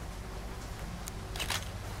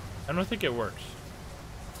 I don't think it works.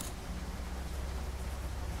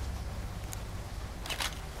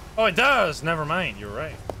 Oh, it does! Never mind, you're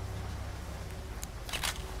right.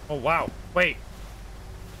 Oh, wow. Wait.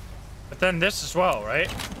 But then this as well,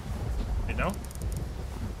 right? You know?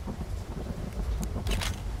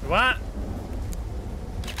 What?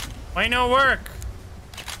 Why no work?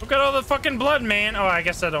 Look at all the fucking blood, man. Oh, I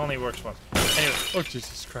guess that only works once. Anyway. Oh,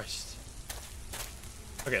 Jesus Christ.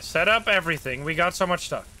 Okay, set up everything. We got so much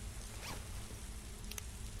stuff.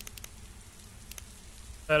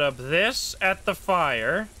 Set up this at the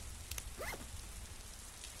fire.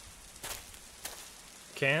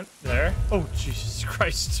 Can't. There. Oh, Jesus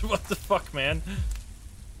Christ. What the fuck, man?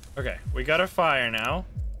 Okay, we got a fire now.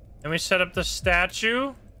 Then we set up the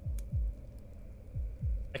statue.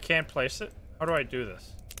 I can't place it. How do I do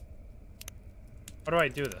this? How do I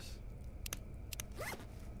do this?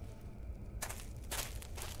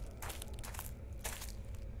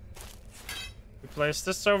 We place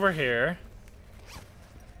this over here.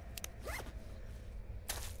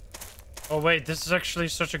 Oh, wait, this is actually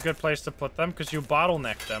such a good place to put them because you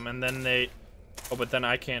bottleneck them and then they... Oh, but then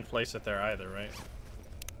I can't place it there either, right?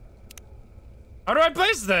 How do I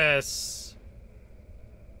place this?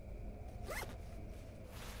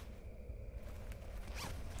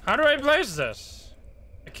 How do I place this?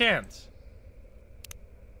 I can't.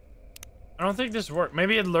 I don't think this works.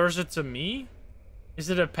 Maybe it lures it to me? Is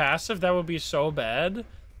it a passive? That would be so bad.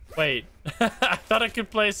 Wait. I thought I could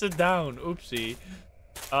place it down. Oopsie.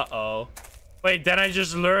 Uh-oh. Wait, then I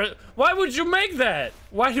just lure... Why would you make that?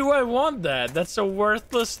 Why do I want that? That's a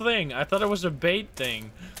worthless thing. I thought it was a bait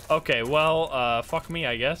thing. Okay, well, fuck me,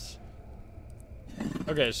 I guess.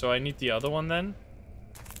 Okay, so I need the other one then.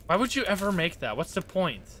 Why would you ever make that? What's the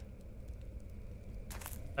point?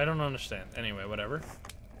 I don't understand. Anyway, whatever.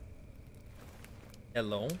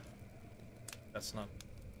 Hello? That's not...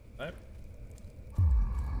 Right?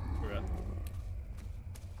 Forgot.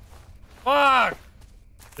 Fuck!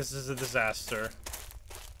 This is a disaster.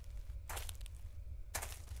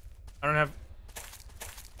 I don't have...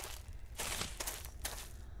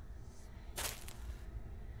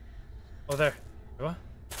 Oh, there. What?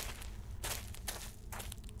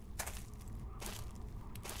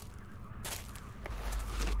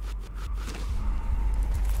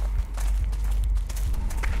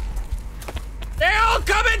 They're all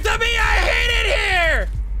coming to me! I hate it here!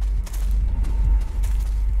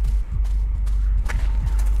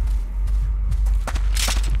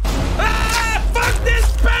 Fuck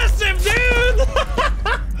this passive, dude!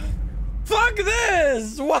 Fuck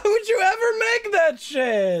this! Why would you ever make that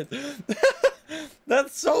shit?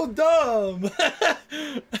 That's so dumb.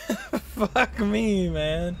 Fuck me,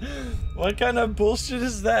 man. What kind of bullshit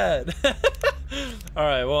is that? All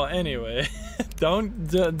right, well, anyway, don't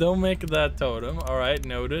make that totem. All right,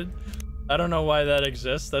 noted. I don't know why that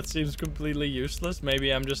exists. That seems completely useless.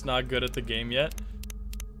 Maybe I'm just not good at the game yet.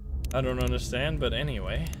 I don't understand, but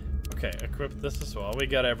anyway. Okay, equip this as well. We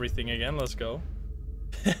got everything again. Let's go.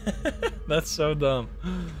 That's so dumb.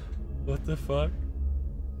 What the fuck?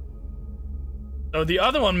 So the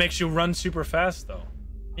other one makes you run super fast, though.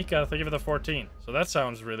 Mika, thank you for the 14. So that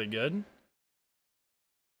sounds really good.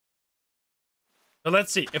 So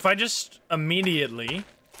let's see. If I just immediately,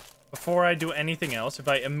 before I do anything else, if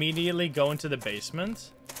I immediately go into the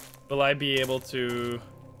basement, will I be able to...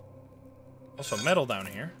 Also, metal down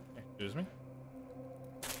here. Excuse me.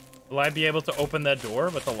 Will I be able to open that door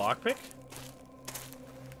with the lockpick?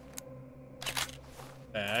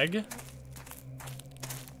 Bag.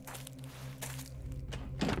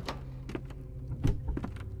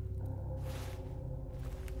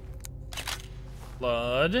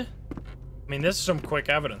 Blood. I mean, this is some quick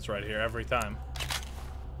evidence right here every time.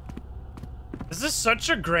 This is such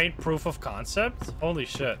a great proof of concept. Holy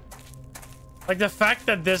shit. Like, the fact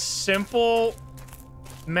that this simple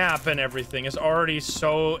map and everything is already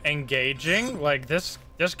so engaging. Like, this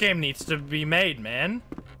game needs to be made, man.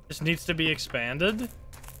 This needs to be expanded.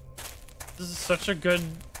 This is such a good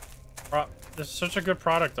this is such a good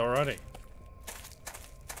product already.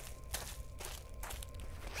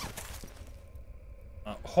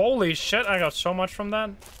 Holy shit, I got so much from that.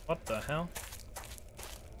 What the hell?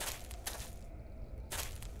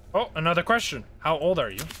 Oh, another question. How old are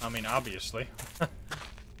you? I mean, obviously.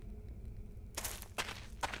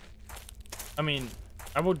 I mean,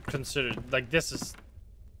 I would consider, like, this is...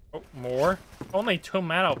 Oh, more? Only 2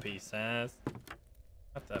 metal pieces.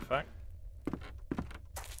 What the fuck?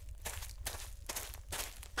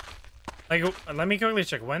 Like, let me quickly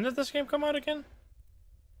check. When did this game come out again?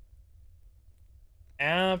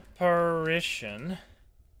 Apparition.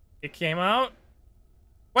 It came out?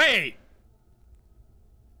 Wait!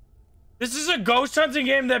 This is a ghost hunting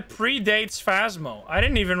game that predates Phasmo. I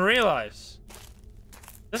didn't even realize.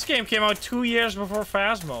 This game came out 2 years before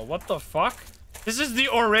Phasmo. What the fuck? This is the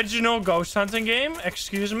original ghost hunting game?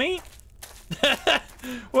 Excuse me?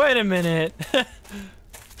 Wait a minute.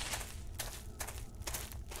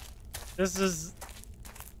 This is...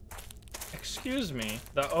 Excuse me.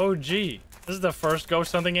 The OG. This is the first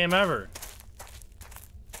ghost hunting game ever.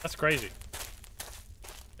 That's crazy.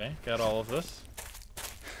 Okay, got all of this.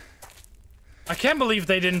 I can't believe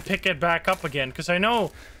they didn't pick it back up again, because I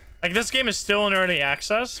know, like, this game is still in early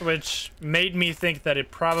access, which made me think that it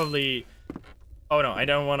probably... Oh, no, I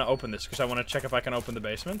don't want to open this, because I want to check if I can open the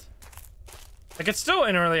basement. Like, it's still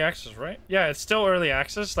in early access, right? Yeah, it's still early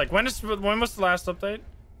access. Like, when was the last update?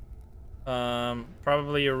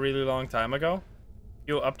 Probably a really long time ago.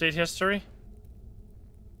 You'll update history.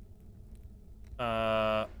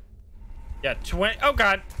 Yeah, oh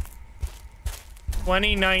god.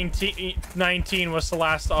 2019 was the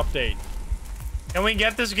last update. Can we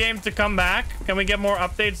get this game to come back? Can we get more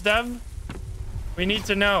updates, Dev? We need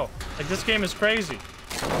to know. Like, this game is crazy.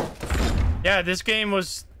 Yeah, this game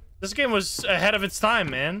was ahead of its time,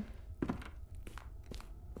 man.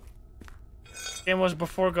 This game was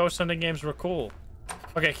before ghost hunting games were cool.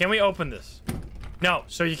 Okay, can we open this? No,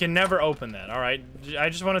 so you can never open that, alright? I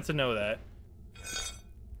just wanted to know that.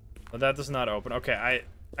 Well, that does not open. Okay,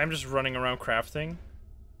 I'm just running around crafting.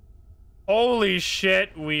 Holy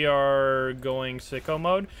shit, we are going sicko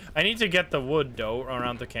mode. I need to get the wood, though,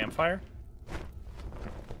 around the campfire.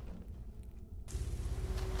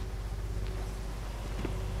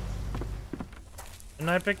 Didn't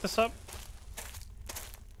I pick this up?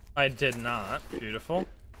 I did not. Beautiful.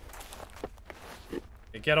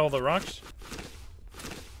 Okay, get all the rocks.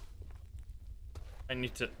 I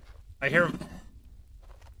need to... I hear...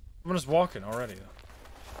 Someone is walking already, though.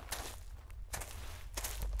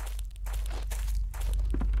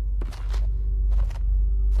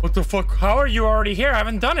 What the fuck? How are you already here? I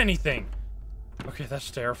haven't done anything. Okay,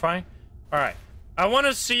 that's terrifying. Alright. I want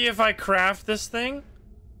to see if I craft this thing.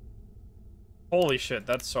 Holy shit,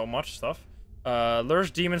 that's so much stuff.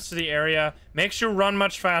 Lures demons to the area. Makes you run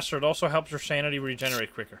much faster. It also helps your sanity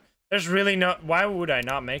regenerate quicker. There's really no... Why would I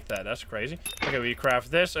not make that? That's crazy. Okay, we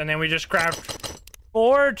craft this, and then we just craft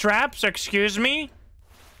 4 traps. Excuse me?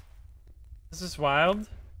 This is wild.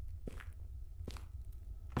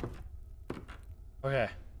 Okay.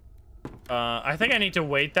 I think I need to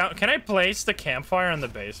wait down. Can I place the campfire in the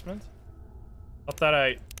basement? Not that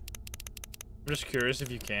I'm just curious if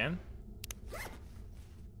you can.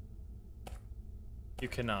 You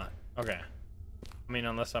cannot. Okay. I mean,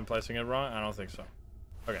 unless I'm placing it wrong, I don't think so.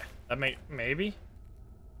 Okay. That maybe?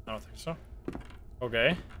 I don't think so.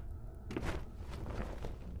 Okay.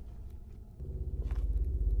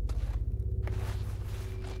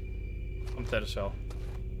 I'm dead as hell.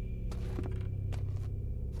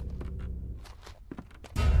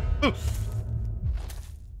 Ooh.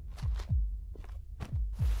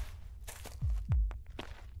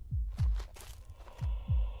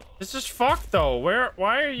 This is fucked though.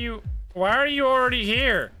 Why are you already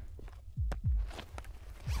here?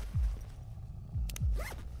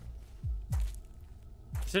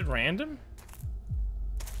 Is it random?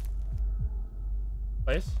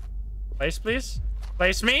 Place? Place, please?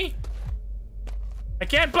 Place me? I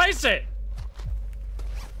can't place it!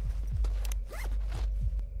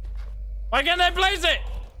 Why can't I place it?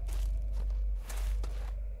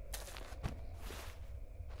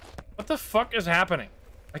 What the fuck is happening?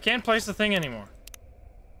 I can't place the thing anymore.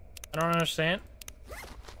 I don't understand.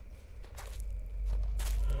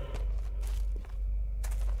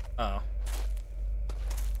 Uh-oh.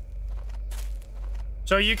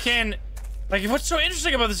 So you can... Like, what's so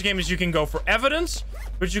interesting about this game is you can go for evidence,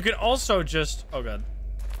 but you can also just... Oh, God.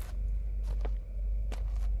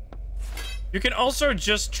 You can also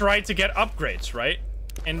just try to get upgrades, right?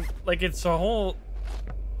 And, like, it's a whole...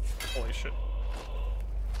 Holy shit.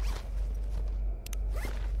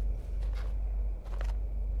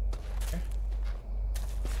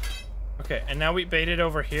 Okay, and now we baited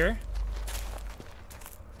over here.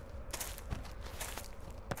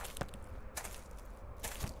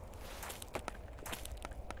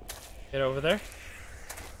 Get over there.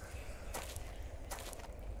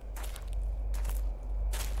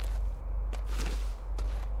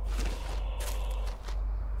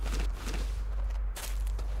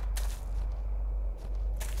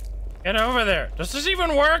 Get over there. Does this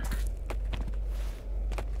even work?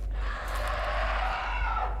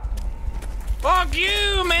 Fuck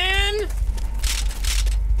you, man!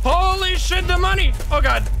 Holy shit, the money! Oh,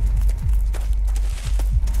 God.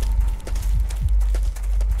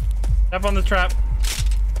 Step on the trap.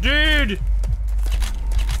 Dude!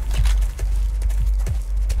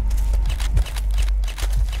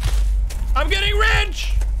 I'm getting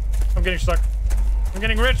rich! I'm getting stuck. I'm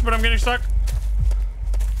getting rich, but I'm getting stuck.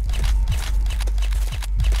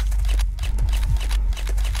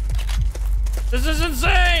 This is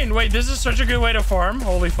insane! Wait, this is such a good way to farm.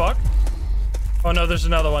 Holy fuck. Oh no, there's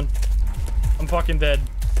another one. I'm fucking dead.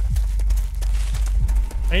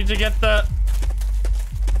 I need to get the...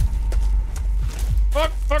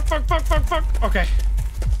 Fuck, fuck, fuck, fuck, fuck. Okay.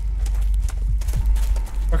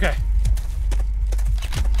 Okay.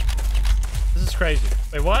 This is crazy.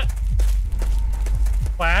 Wait, what?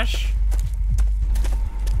 Flash.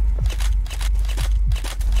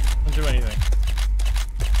 Don't do anything.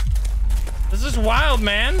 This is wild,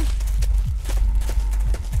 man.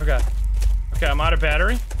 Okay. Okay, I'm out of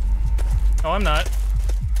battery. No, I'm not.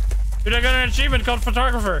 Dude, I got an achievement called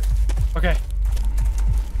photographer. Okay.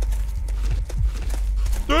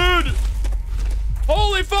 Dude!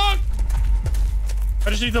 Holy fuck! I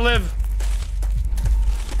just need to live.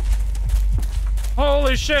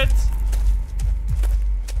 Holy shit!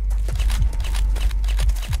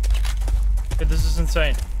 Okay, this is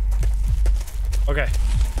insane. Okay.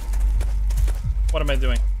 What am I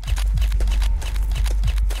doing?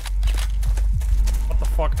 What the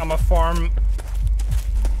fuck? I'm a farm.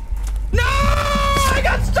 No! I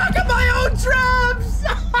got stuck in my own traps!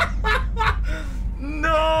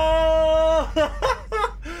 No!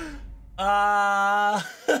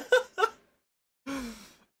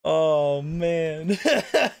 Oh man.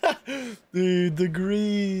 Dude, the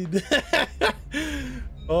greed.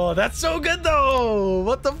 Oh, that's so good though.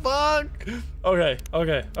 What the fuck? Okay,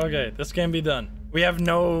 okay, okay. This can be done. We have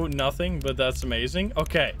nothing, but that's amazing.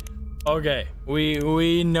 Okay. Okay.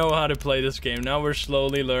 We know how to play this game. Now we're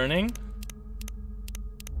slowly learning.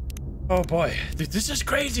 Oh boy. Dude, this is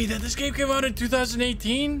crazy that this game came out in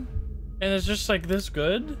 2018 and it's just like this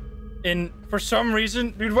good. And for some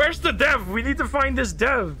reason, dude, where's the dev? We need to find this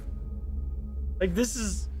dev. Like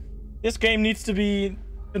this game needs to be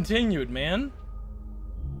continued, man.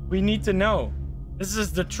 We need to know. This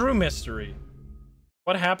is the true mystery.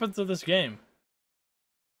 What happened to this game?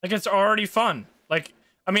 Like, it's already fun. Like,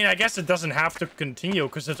 I mean, I guess it doesn't have to continue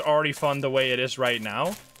because it's already fun the way it is right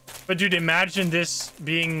now. But dude, imagine this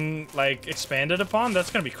being, like, expanded upon. That's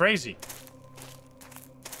gonna be crazy.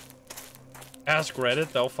 Ask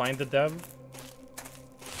Reddit, they'll find the dev.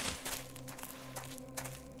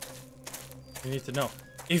 You need to know.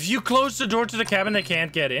 If you close the door to the cabin, they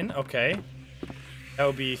can't get in. Okay. That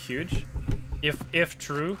would be huge. If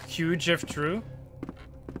true. Huge if true.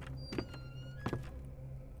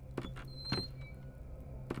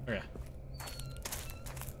 Okay.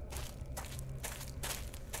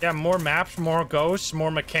 Yeah, more maps, more ghosts,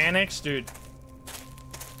 more mechanics, dude.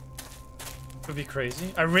 Could be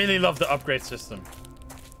crazy. I really love the upgrade system.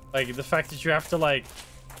 Like, the fact that you have to, like...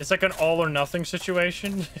 It's like an all or nothing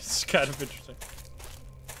situation. It's kind of interesting.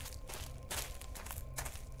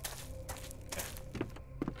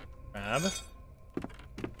 Grab.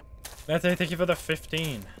 Mate, thank you for the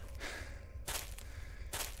 15.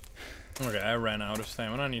 Okay, I ran out of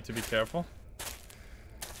stamina. I need to be careful.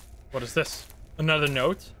 What is this? Another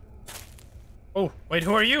note? Oh, wait,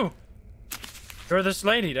 who are you? You're this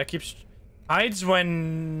lady that keeps... Hides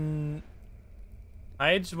when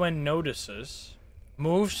notices.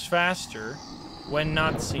 Moves faster when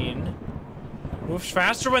not seen. Moves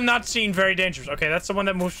faster when not seen. Very dangerous. Okay, that's the one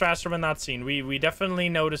that moves faster when not seen. We definitely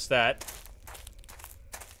noticed that.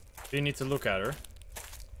 We need to look at her.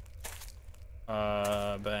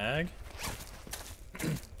 Bag.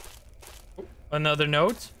 Another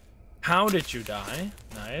note. How did you die?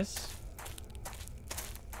 Nice.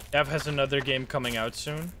 Dev has another game coming out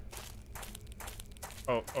soon.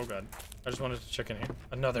 Oh god. I just wanted to check in here.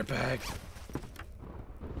 Another bag.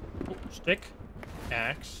 Ooh, stick.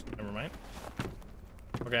 Axe. Never mind.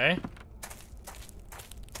 Okay.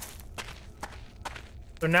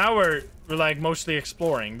 So now we're like mostly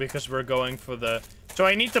exploring because we're going for the... So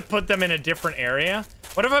I need to put them in a different area.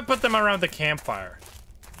 What if I put them around the campfire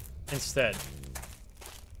instead?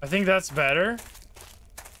 I think that's better.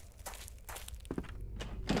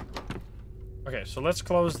 Okay, so let's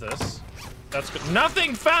close this. That's good.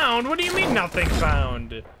 Nothing found? What do you mean nothing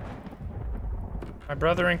found? My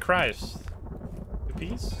brother in Christ.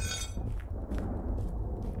 Peace?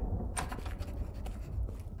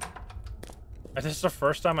 This is the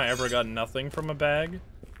first time I ever got nothing from a bag.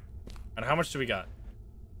 And how much do we got?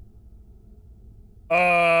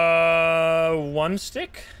 One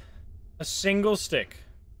stick? A single stick.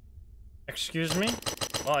 Excuse me?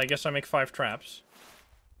 Well, I guess I make 5 traps.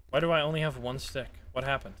 Why do I only have 1 stick? What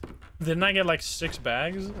happened? Didn't I get like 6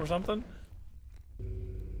 bags or something?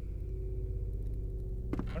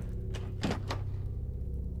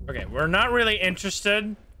 Okay, we're not really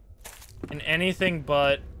interested in anything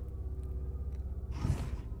but...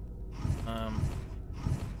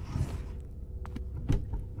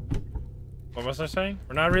 What was I saying?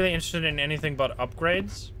 We're not really interested in anything but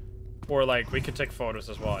upgrades. Or like, we could take photos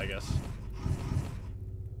as well, I guess.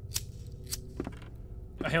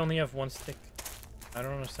 I only have 1 stick. I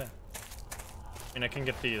don't understand. I mean, I can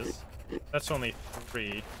get these. That's only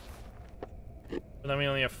 3. But then we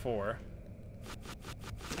only have 4.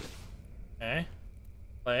 Okay.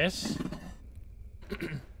 Place.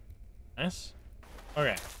 Nice.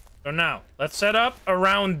 Okay. So now, let's set up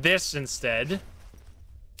around this instead.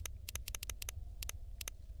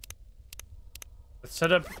 Let's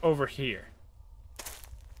set up over here.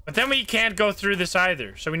 But then we can't go through this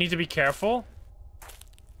either, so we need to be careful.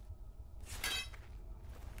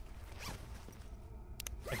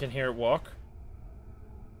 I can hear it walk.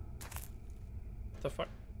 What the fuck?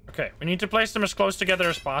 Okay, we need to place them as close together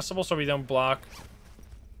as possible so we don't block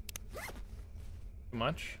too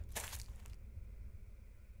much.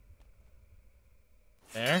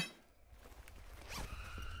 There.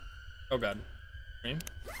 Oh god. Green.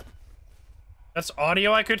 That's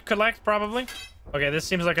audio I could collect, probably. Okay, this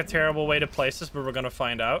seems like a terrible way to place this, but we're gonna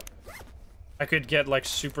find out. I could get, like,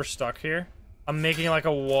 super stuck here. I'm making, like,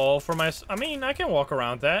 a wall for my... I mean, I can walk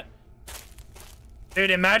around that.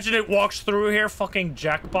 Dude, imagine it walks through here. Fucking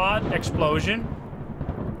jackpot. Explosion.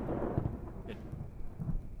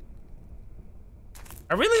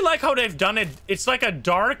 I really like how they've done it. It's like a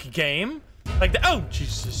dark game. Like, oh,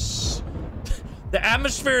 Jesus. The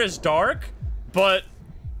atmosphere is dark, but...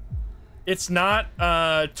 it's not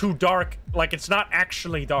too dark. Like, it's not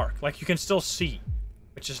actually dark. Like, you can still see,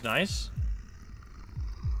 which is nice.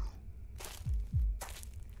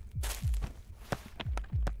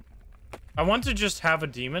 I want to just have a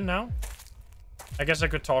demon now. I guess I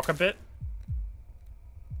could talk a bit.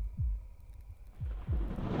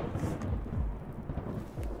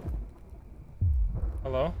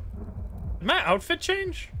 Hello? Did my outfit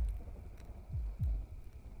change?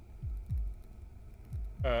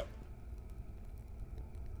 I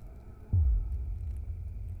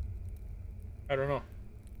don't know.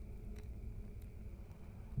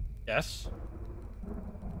 Yes.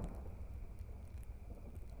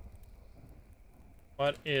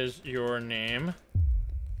 What is your name?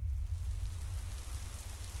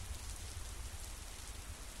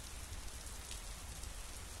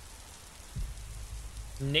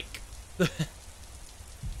 Nick.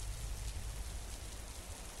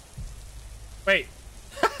 Wait.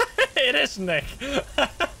 It is Nick.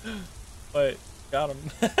 Wait, got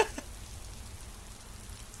him.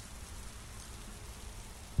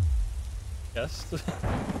 Yes.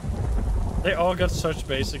 They all got such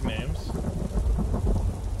basic names.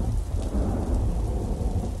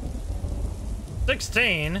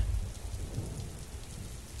 16.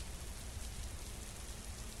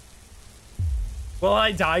 Will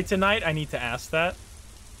I die tonight? I need to ask that.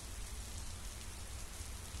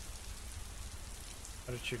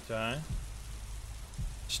 How did you die?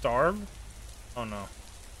 Starve? Oh no.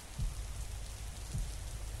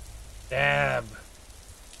 Dab.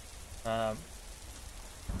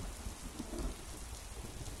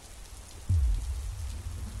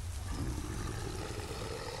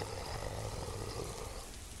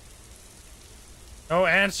 No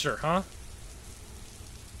answer, huh?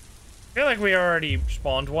 I feel like we already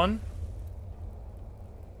spawned one.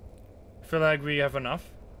 I feel like we have enough.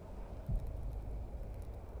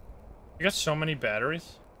 We got so many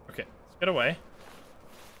batteries. Okay, let's get away.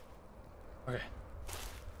 Okay.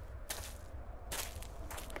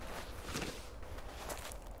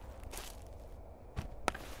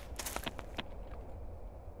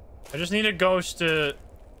 I just need a ghost to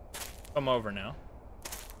come over now.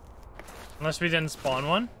 Unless we didn't spawn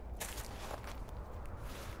one.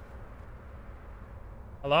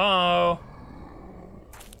 Hello?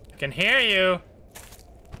 I can hear you.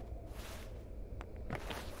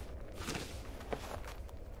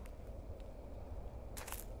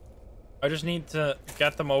 I just need to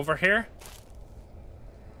get them over here.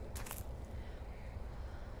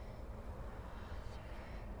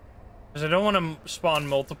 Because I don't want to spawn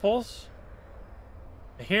multiples.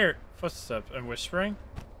 I hear footsteps and whispering.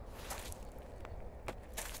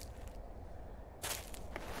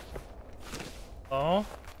 Oh.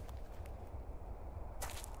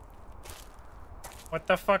 What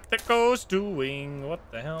the fuck the ghost doing? What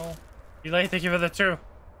the hell? Eli, thank you for that too.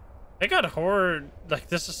 They got horror. Like,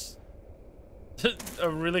 this is a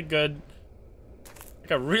really good,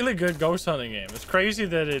 like a really good ghost hunting game. It's crazy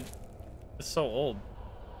that it is so old.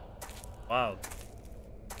 Wow.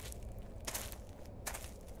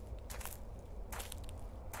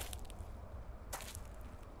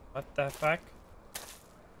 What the fuck?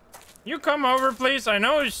 You come over, please? I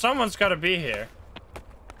know someone's got to be here.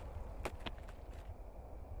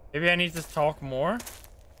 Maybe I need to talk more?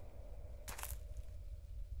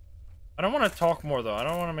 I don't want to talk more, though. I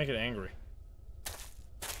don't want to make it angry.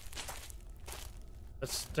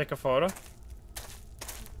 Let's take a photo.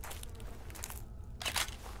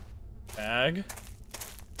 Bag.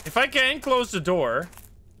 If I can close the door,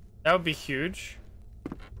 that would be huge.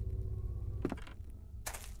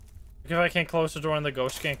 If I can't close the door and the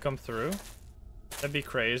ghost can't come through, that'd be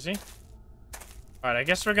crazy. Alright, I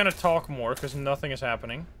guess we're gonna talk more because nothing is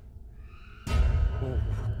happening.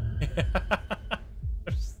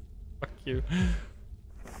 Fuck you.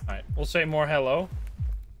 Alright, we'll say more hello.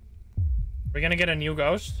 We're gonna get a new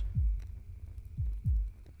ghost.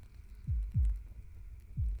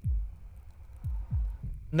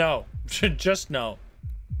 No. Just no.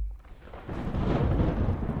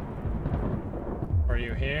 Are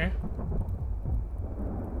you here?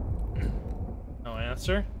 No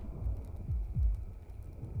answer.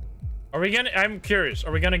 Are we gonna... I'm curious.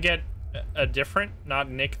 Are we gonna get a different... Not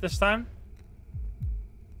Nick this time?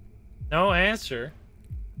 No answer.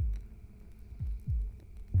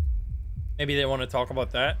 Maybe they want to talk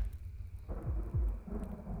about that.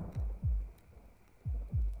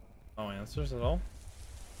 No answers at all.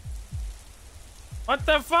 What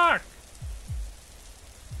the fuck?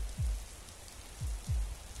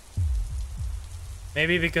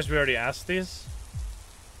 Maybe because we already asked these?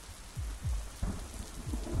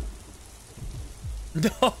 No.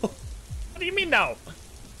 What do you mean no?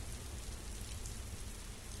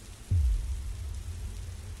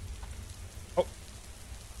 Oh.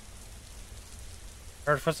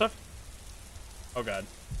 Heard footsteps? Oh god.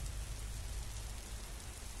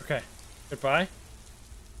 Okay. Goodbye.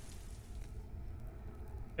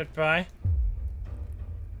 Goodbye.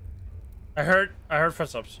 I heard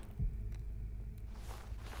footsteps.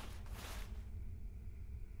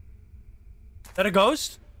 Is that a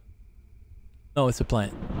ghost? No, it's a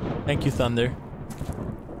plant. Thank you, Thunder.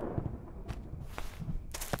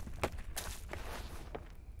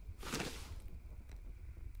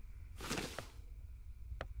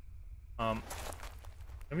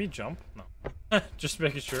 Can we jump? No. Just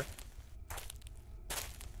making sure.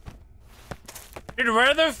 Dude,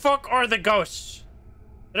 where the fuck are the ghosts?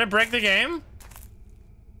 Did I break the game?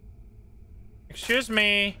 Excuse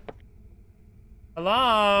me.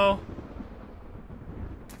 Hello?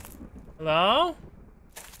 Hello?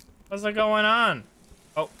 What's going on?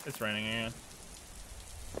 Oh, it's raining again.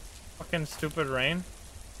 Fucking stupid rain.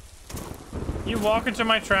 Can you walk into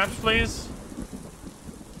my traps, please?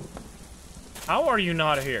 How are you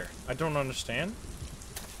not here? I don't understand.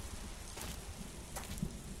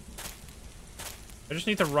 I just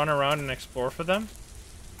need to run around and explore for them.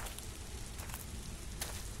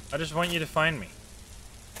 I just want you to find me.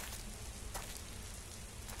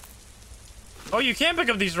 Oh, you can pick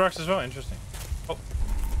up these rocks as well. Interesting. Oh.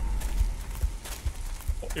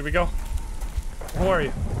 Oh, here we go. Who are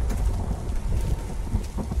you?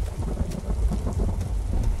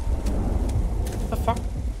 What the fuck?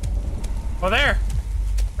 Oh, there.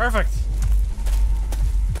 Perfect.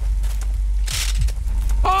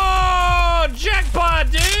 Oh, jackpot,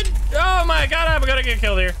 dude. Oh my god, I'm gonna get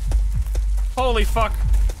killed here. Holy fuck.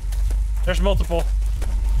 There's multiple.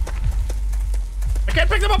 I can't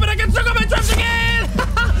pick them up and I can suck up my traps again!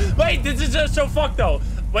 Wait, this is just so fucked though.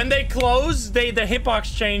 When they close, the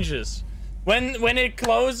hitbox changes. When it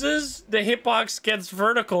closes, the hitbox gets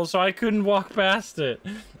vertical, so I couldn't walk past it.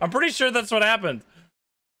 I'm pretty sure that's what happened.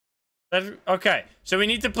 Okay, so we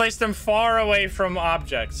need to place them far away from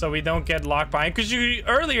objects so we don't get locked behind. Because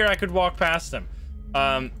earlier I could walk past them.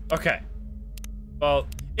 Okay. Well,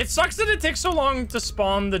 it sucks that it takes so long to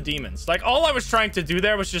spawn the demons. Like, all I was trying to do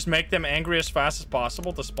there was just make them angry as fast as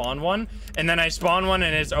possible to spawn one. And then I spawn one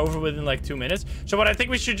and it's over within like 2 minutes. So what I think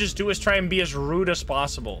we should just do is try and be as rude as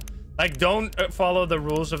possible. Like, don't follow the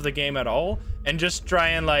rules of the game at all. And just try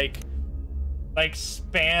and like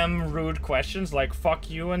spam rude questions like fuck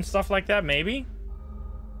you and stuff like that, maybe.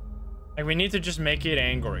 Like, we need to just make it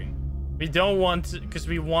angry. We don't want to, because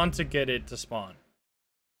we want to get it to spawn.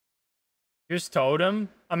 Use totem.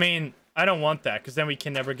 I mean, I don't want that because then we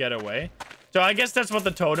can never get away. So I guess that's what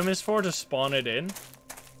the totem is for, to spawn it in.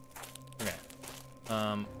 Okay.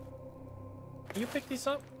 Can you pick these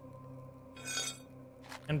up?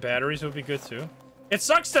 And batteries would be good too. It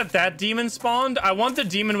sucks that that demon spawned. I want the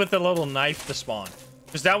demon with the little knife to spawn.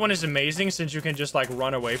 Because that one is amazing since you can just like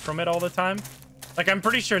run away from it all the time. Like, I'm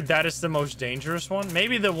pretty sure that is the most dangerous one.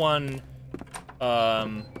 Maybe the one...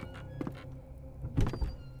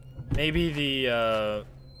 Maybe the,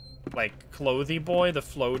 like, clothy boy, the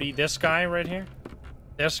floaty. This guy right here.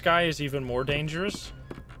 This guy is even more dangerous.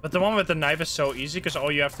 But the one with the knife is so easy because all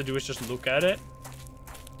you have to do is just look at it.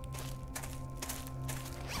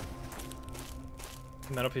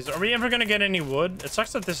 Metal piece. Are we ever gonna get any wood? It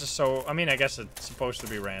sucks that this is so... I mean, I guess it's supposed to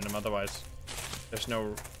be random. Otherwise, there's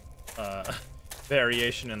no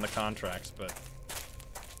variation in the contracts, but...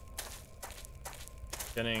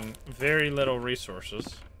 Getting very little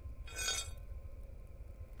resources.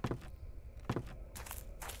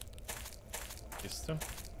 These two.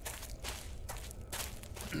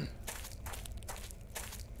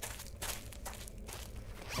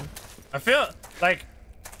 I feel like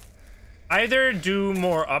either do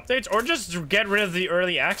more updates or just get rid of the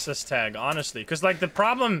early access tag, honestly. Because, like, the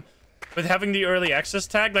problem with having the early access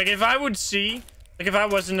tag, like, if I would see, like, if I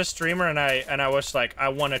wasn't a streamer and I was like, I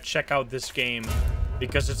want to check out this game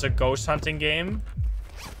because it's a ghost hunting game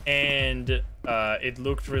and it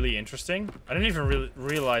looked really interesting. I didn't even really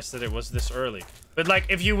realize that it was this early. But, like,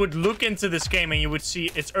 if you would look into this game and you would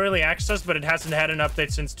see it's early access, but it hasn't had an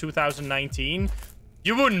update since 2019,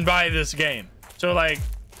 you wouldn't buy this game. So, like,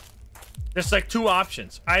 there's, like, two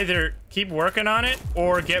options. Either keep working on it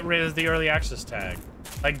or get rid of the early access tag.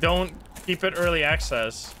 Like, don't keep it early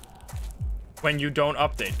access when you don't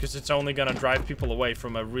update, because it's only gonna drive people away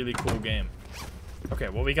from a really cool game. Okay,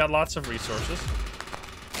 well, we got lots of resources.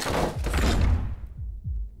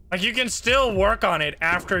 Like, you can still work on it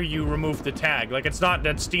after you remove the tag. Like, it's not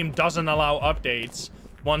that Steam doesn't allow updates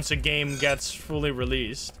once a game gets fully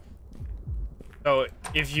released. So,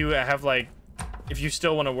 if you have, like, if you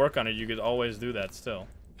still want to work on it, you could always do that still.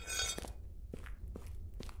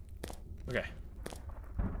 Okay.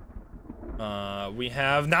 Now we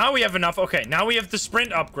have enough. Okay, now we have the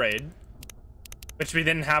sprint upgrade, which we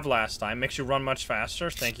didn't have last time. Makes you run much faster.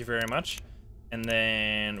 Thank you very much. And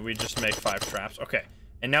then we just make 5 traps. Okay.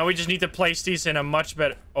 And now we just need to place these in a much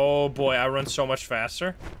better... Oh, boy. I run so much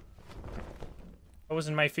faster. What was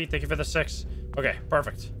in my feet? Thank you for the 6. Okay,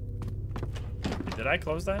 perfect. Did I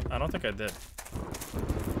close that? I don't think I did.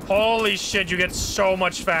 Holy shit, you get so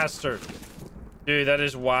much faster. Dude, that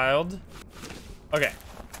is wild. Okay.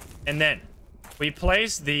 And then we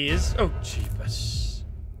place these. Oh, jeebus.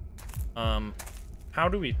 How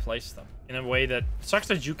do we place them? In a way that sucks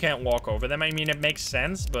that you can't walk over them. I mean, it makes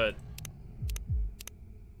sense, but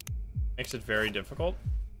makes it very difficult.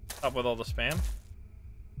 Up with all the spam.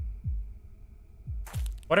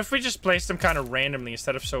 What if we just place them kind of randomly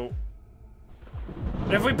instead of so...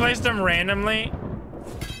 But if we place them randomly,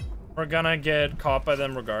 we're gonna get caught by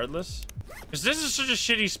them regardless. Because this is such a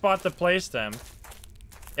shitty spot to place them.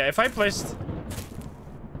 Yeah, if I placed...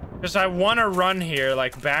 Because I want to run here,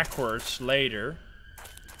 like, backwards later.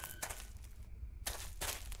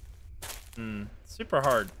 Super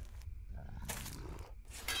hard.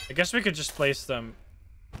 I guess we could just place them.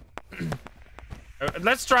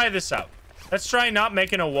 Let's try this out. Let's try not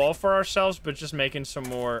making a wall for ourselves, but just making some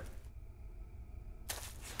more...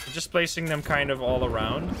 Just placing them kind of all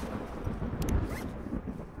around.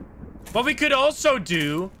 What we could also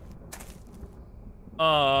do...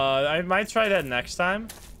 I might try that next time.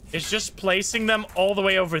 Is just placing them all the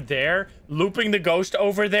way over there. Looping the ghost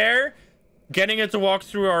over there. Getting it to walk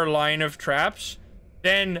through our line of traps.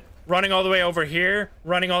 Then running all the way over here.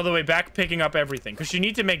 Running all the way back. Picking up everything. Because you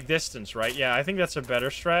need to make distance, right? Yeah, I think that's a better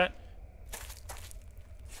strat.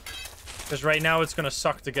 Because right now it's going to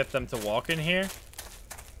suck to get them to walk in here.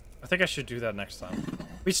 I think I should do that next time.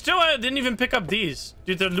 We still didn't even pick up these.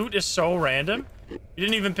 Dude, the loot is so random. We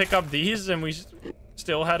didn't even pick up these and we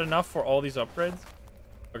still had enough for all these upgrades.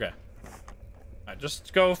 Okay. Alright,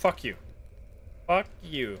 just go fuck you. Fuck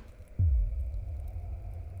you.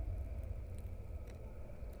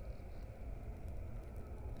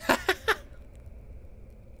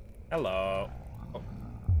 Hello. Oh.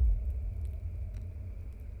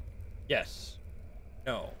 Yes.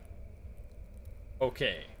 No.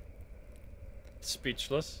 Okay.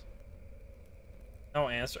 Speechless. No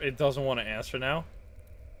answer. It doesn't want to answer now.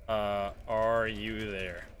 Are you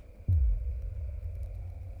there?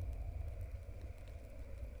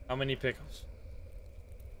 How many pickles?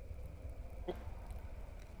 Oh.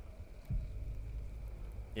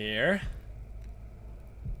 Here.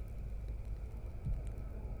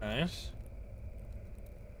 Nice.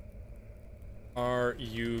 Are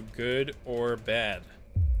you good or bad?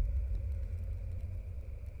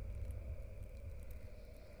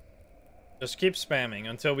 Just keep spamming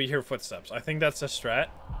until we hear footsteps. I think that's a strat.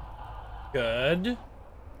 Good.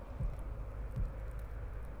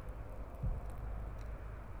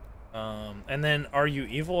 And then are you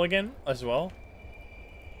evil again as well?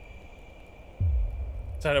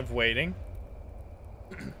 Instead of waiting.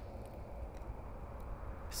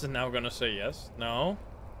 Is it now gonna say yes? No.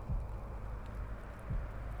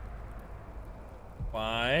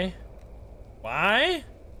 Why? Why?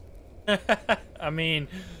 I mean,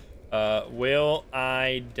 will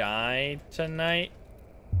I die tonight?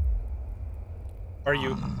 Are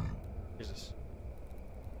you... Jesus.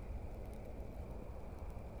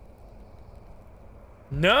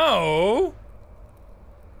 No!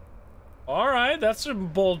 All right, that's a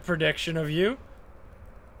bold prediction of you.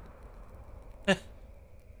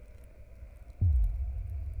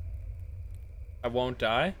 I won't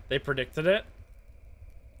die. They predicted it.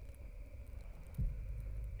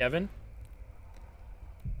 Kevin.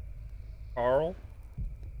 Carl.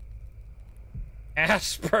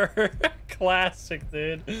 Asper. Classic,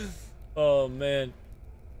 dude. Oh, man.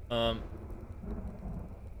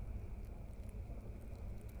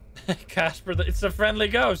 Casper, it's a friendly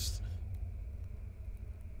ghost.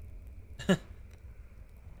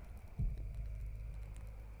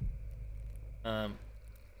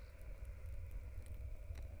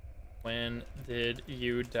 When did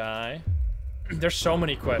you die? There's so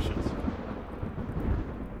many questions.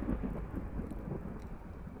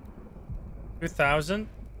 2000?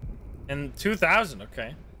 And 2000,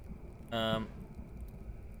 okay. How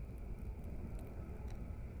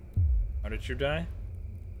did you die?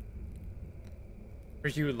 Are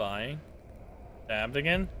you lying? Stabbed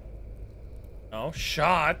again? No.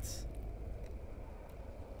 Shot?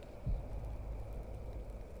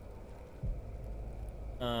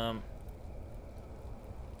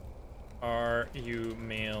 Are you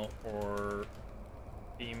male or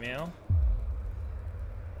female?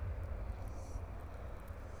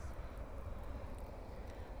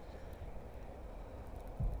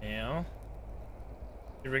 Male.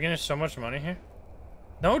 Dude, we're getting so much money here.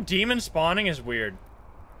 No demon spawning is weird.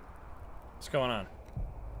 What's going on?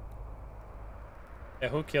 Yeah,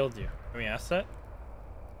 who killed you? Can we ask that?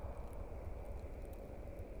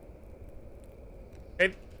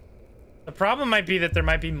 Okay. The problem might be that there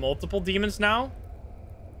might be multiple demons now.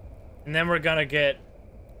 And then we're gonna get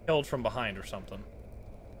killed from behind or something.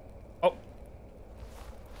 Oh.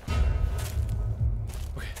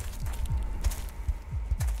 Okay.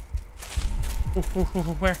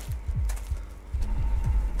 Where?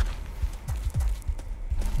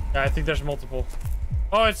 Yeah, I think there's multiple.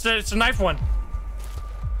 Oh, it's a knife one.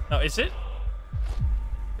 No, is it?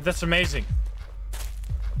 That's amazing.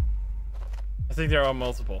 I think there are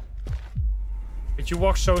multiple. Did you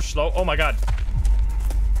walk so slow? Oh my god.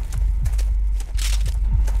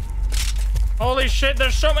 Holy shit,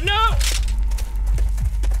 there's so many. No!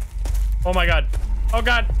 Oh my god. Oh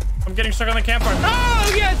god. I'm getting stuck on the campfire.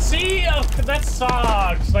 Oh, yeah, see? Oh, that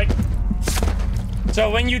sucks. Like,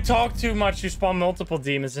 so when you talk too much, you spawn multiple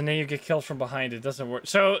demons and then you get killed from behind. It doesn't work.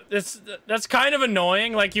 So that's kind of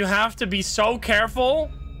annoying. Like, you have to be so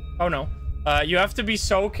careful. Oh no. You have to be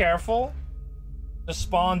so careful to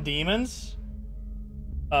spawn demons.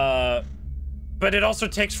 But it also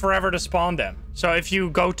takes forever to spawn them. So if you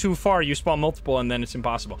go too far, you spawn multiple and then it's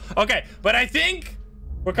impossible. Okay, but I think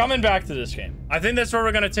we're coming back to this game. I think that's where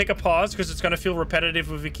we're going to take a pause because it's going to feel repetitive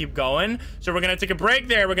if we keep going. So we're going to take a break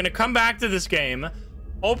there. We're going to come back to this game.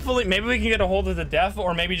 Hopefully, maybe we can get a hold of the dev,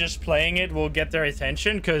 or maybe just playing it will get their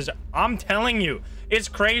attention, because I'm telling you, it's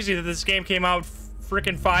crazy that this game came out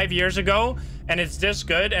freaking 5 years ago and it's this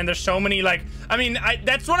good, and there's so many, like, I mean,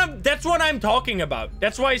 that's what I'm talking about.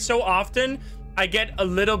 That's why so often I get a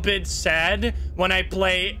little bit sad when I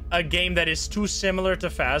play a game that is too similar to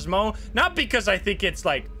Phasmo. Not because I think it's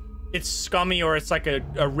like it's scummy or it's like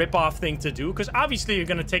a rip-off thing to do, because obviously you're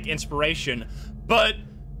gonna take inspiration, but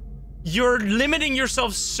you're limiting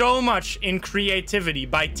yourself so much in creativity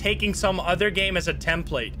by taking some other game as a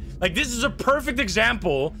template. Like, this is a perfect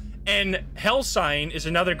example. And Hellsign is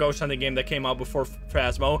another ghost hunting game that came out before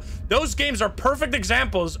Phasmo. Those games are perfect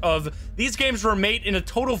examples of these games were made in a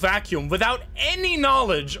total vacuum without any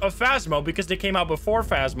knowledge of Phasmo because they came out before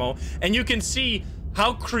Phasmo. And you can see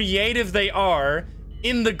how creative they are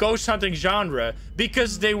in the ghost hunting genre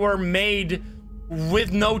because they were made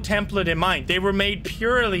with no template in mind. They were made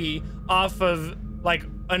purely off of like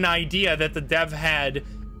an idea that the dev had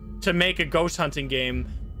to make a ghost hunting game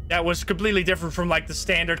that was completely different from like the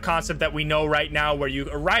standard concept that we know right now, where you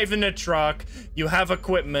arrive in a truck, you have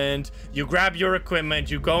equipment, you grab your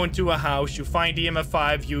equipment, you go into a house, you find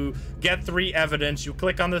EMF5, you get 3 evidence, you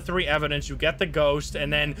click on the 3 evidence, you get the ghost,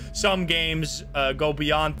 and then some games go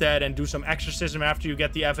beyond that and do some exorcism after you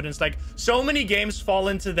get the evidence. Like, so many games fall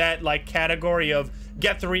into that like category of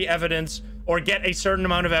get 3 evidence or get a certain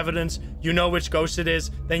amount of evidence, you know which ghost it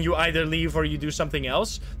is, then you either leave or you do something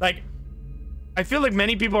else. Like, I feel like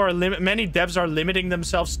many people are many devs are limiting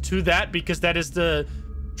themselves to that because that is the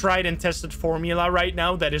tried and tested formula right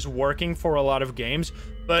now that is working for a lot of games.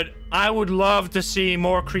 But I would love to see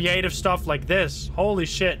more creative stuff like this. Holy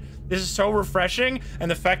shit, this is so refreshing, and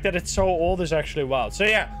the fact that it's so old is actually wild. So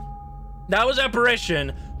yeah, that was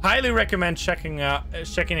Apparition. Highly recommend checking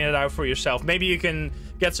it out for yourself. Maybe you can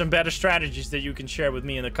get some better strategies that you can share with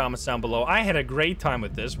me in the comments down below. I had a great time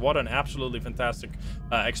with this. What an absolutely fantastic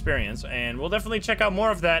experience, and we'll definitely check out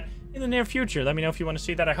more of that in the near future. Let me know if you want to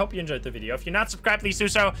see that. I hope you enjoyed the video. If you're not subscribed, please do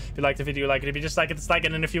so. If you like the video, like it. If you dislike it, dislike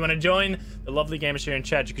it. And if you want to join the lovely gamers here in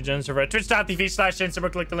chat, you can join us over at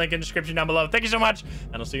twitch.tv/Chainsaber. Click the link in the description down below. Thank you so much,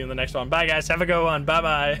 and I'll see you in the next one. Bye, guys. Have a good one.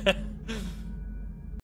 Bye-bye.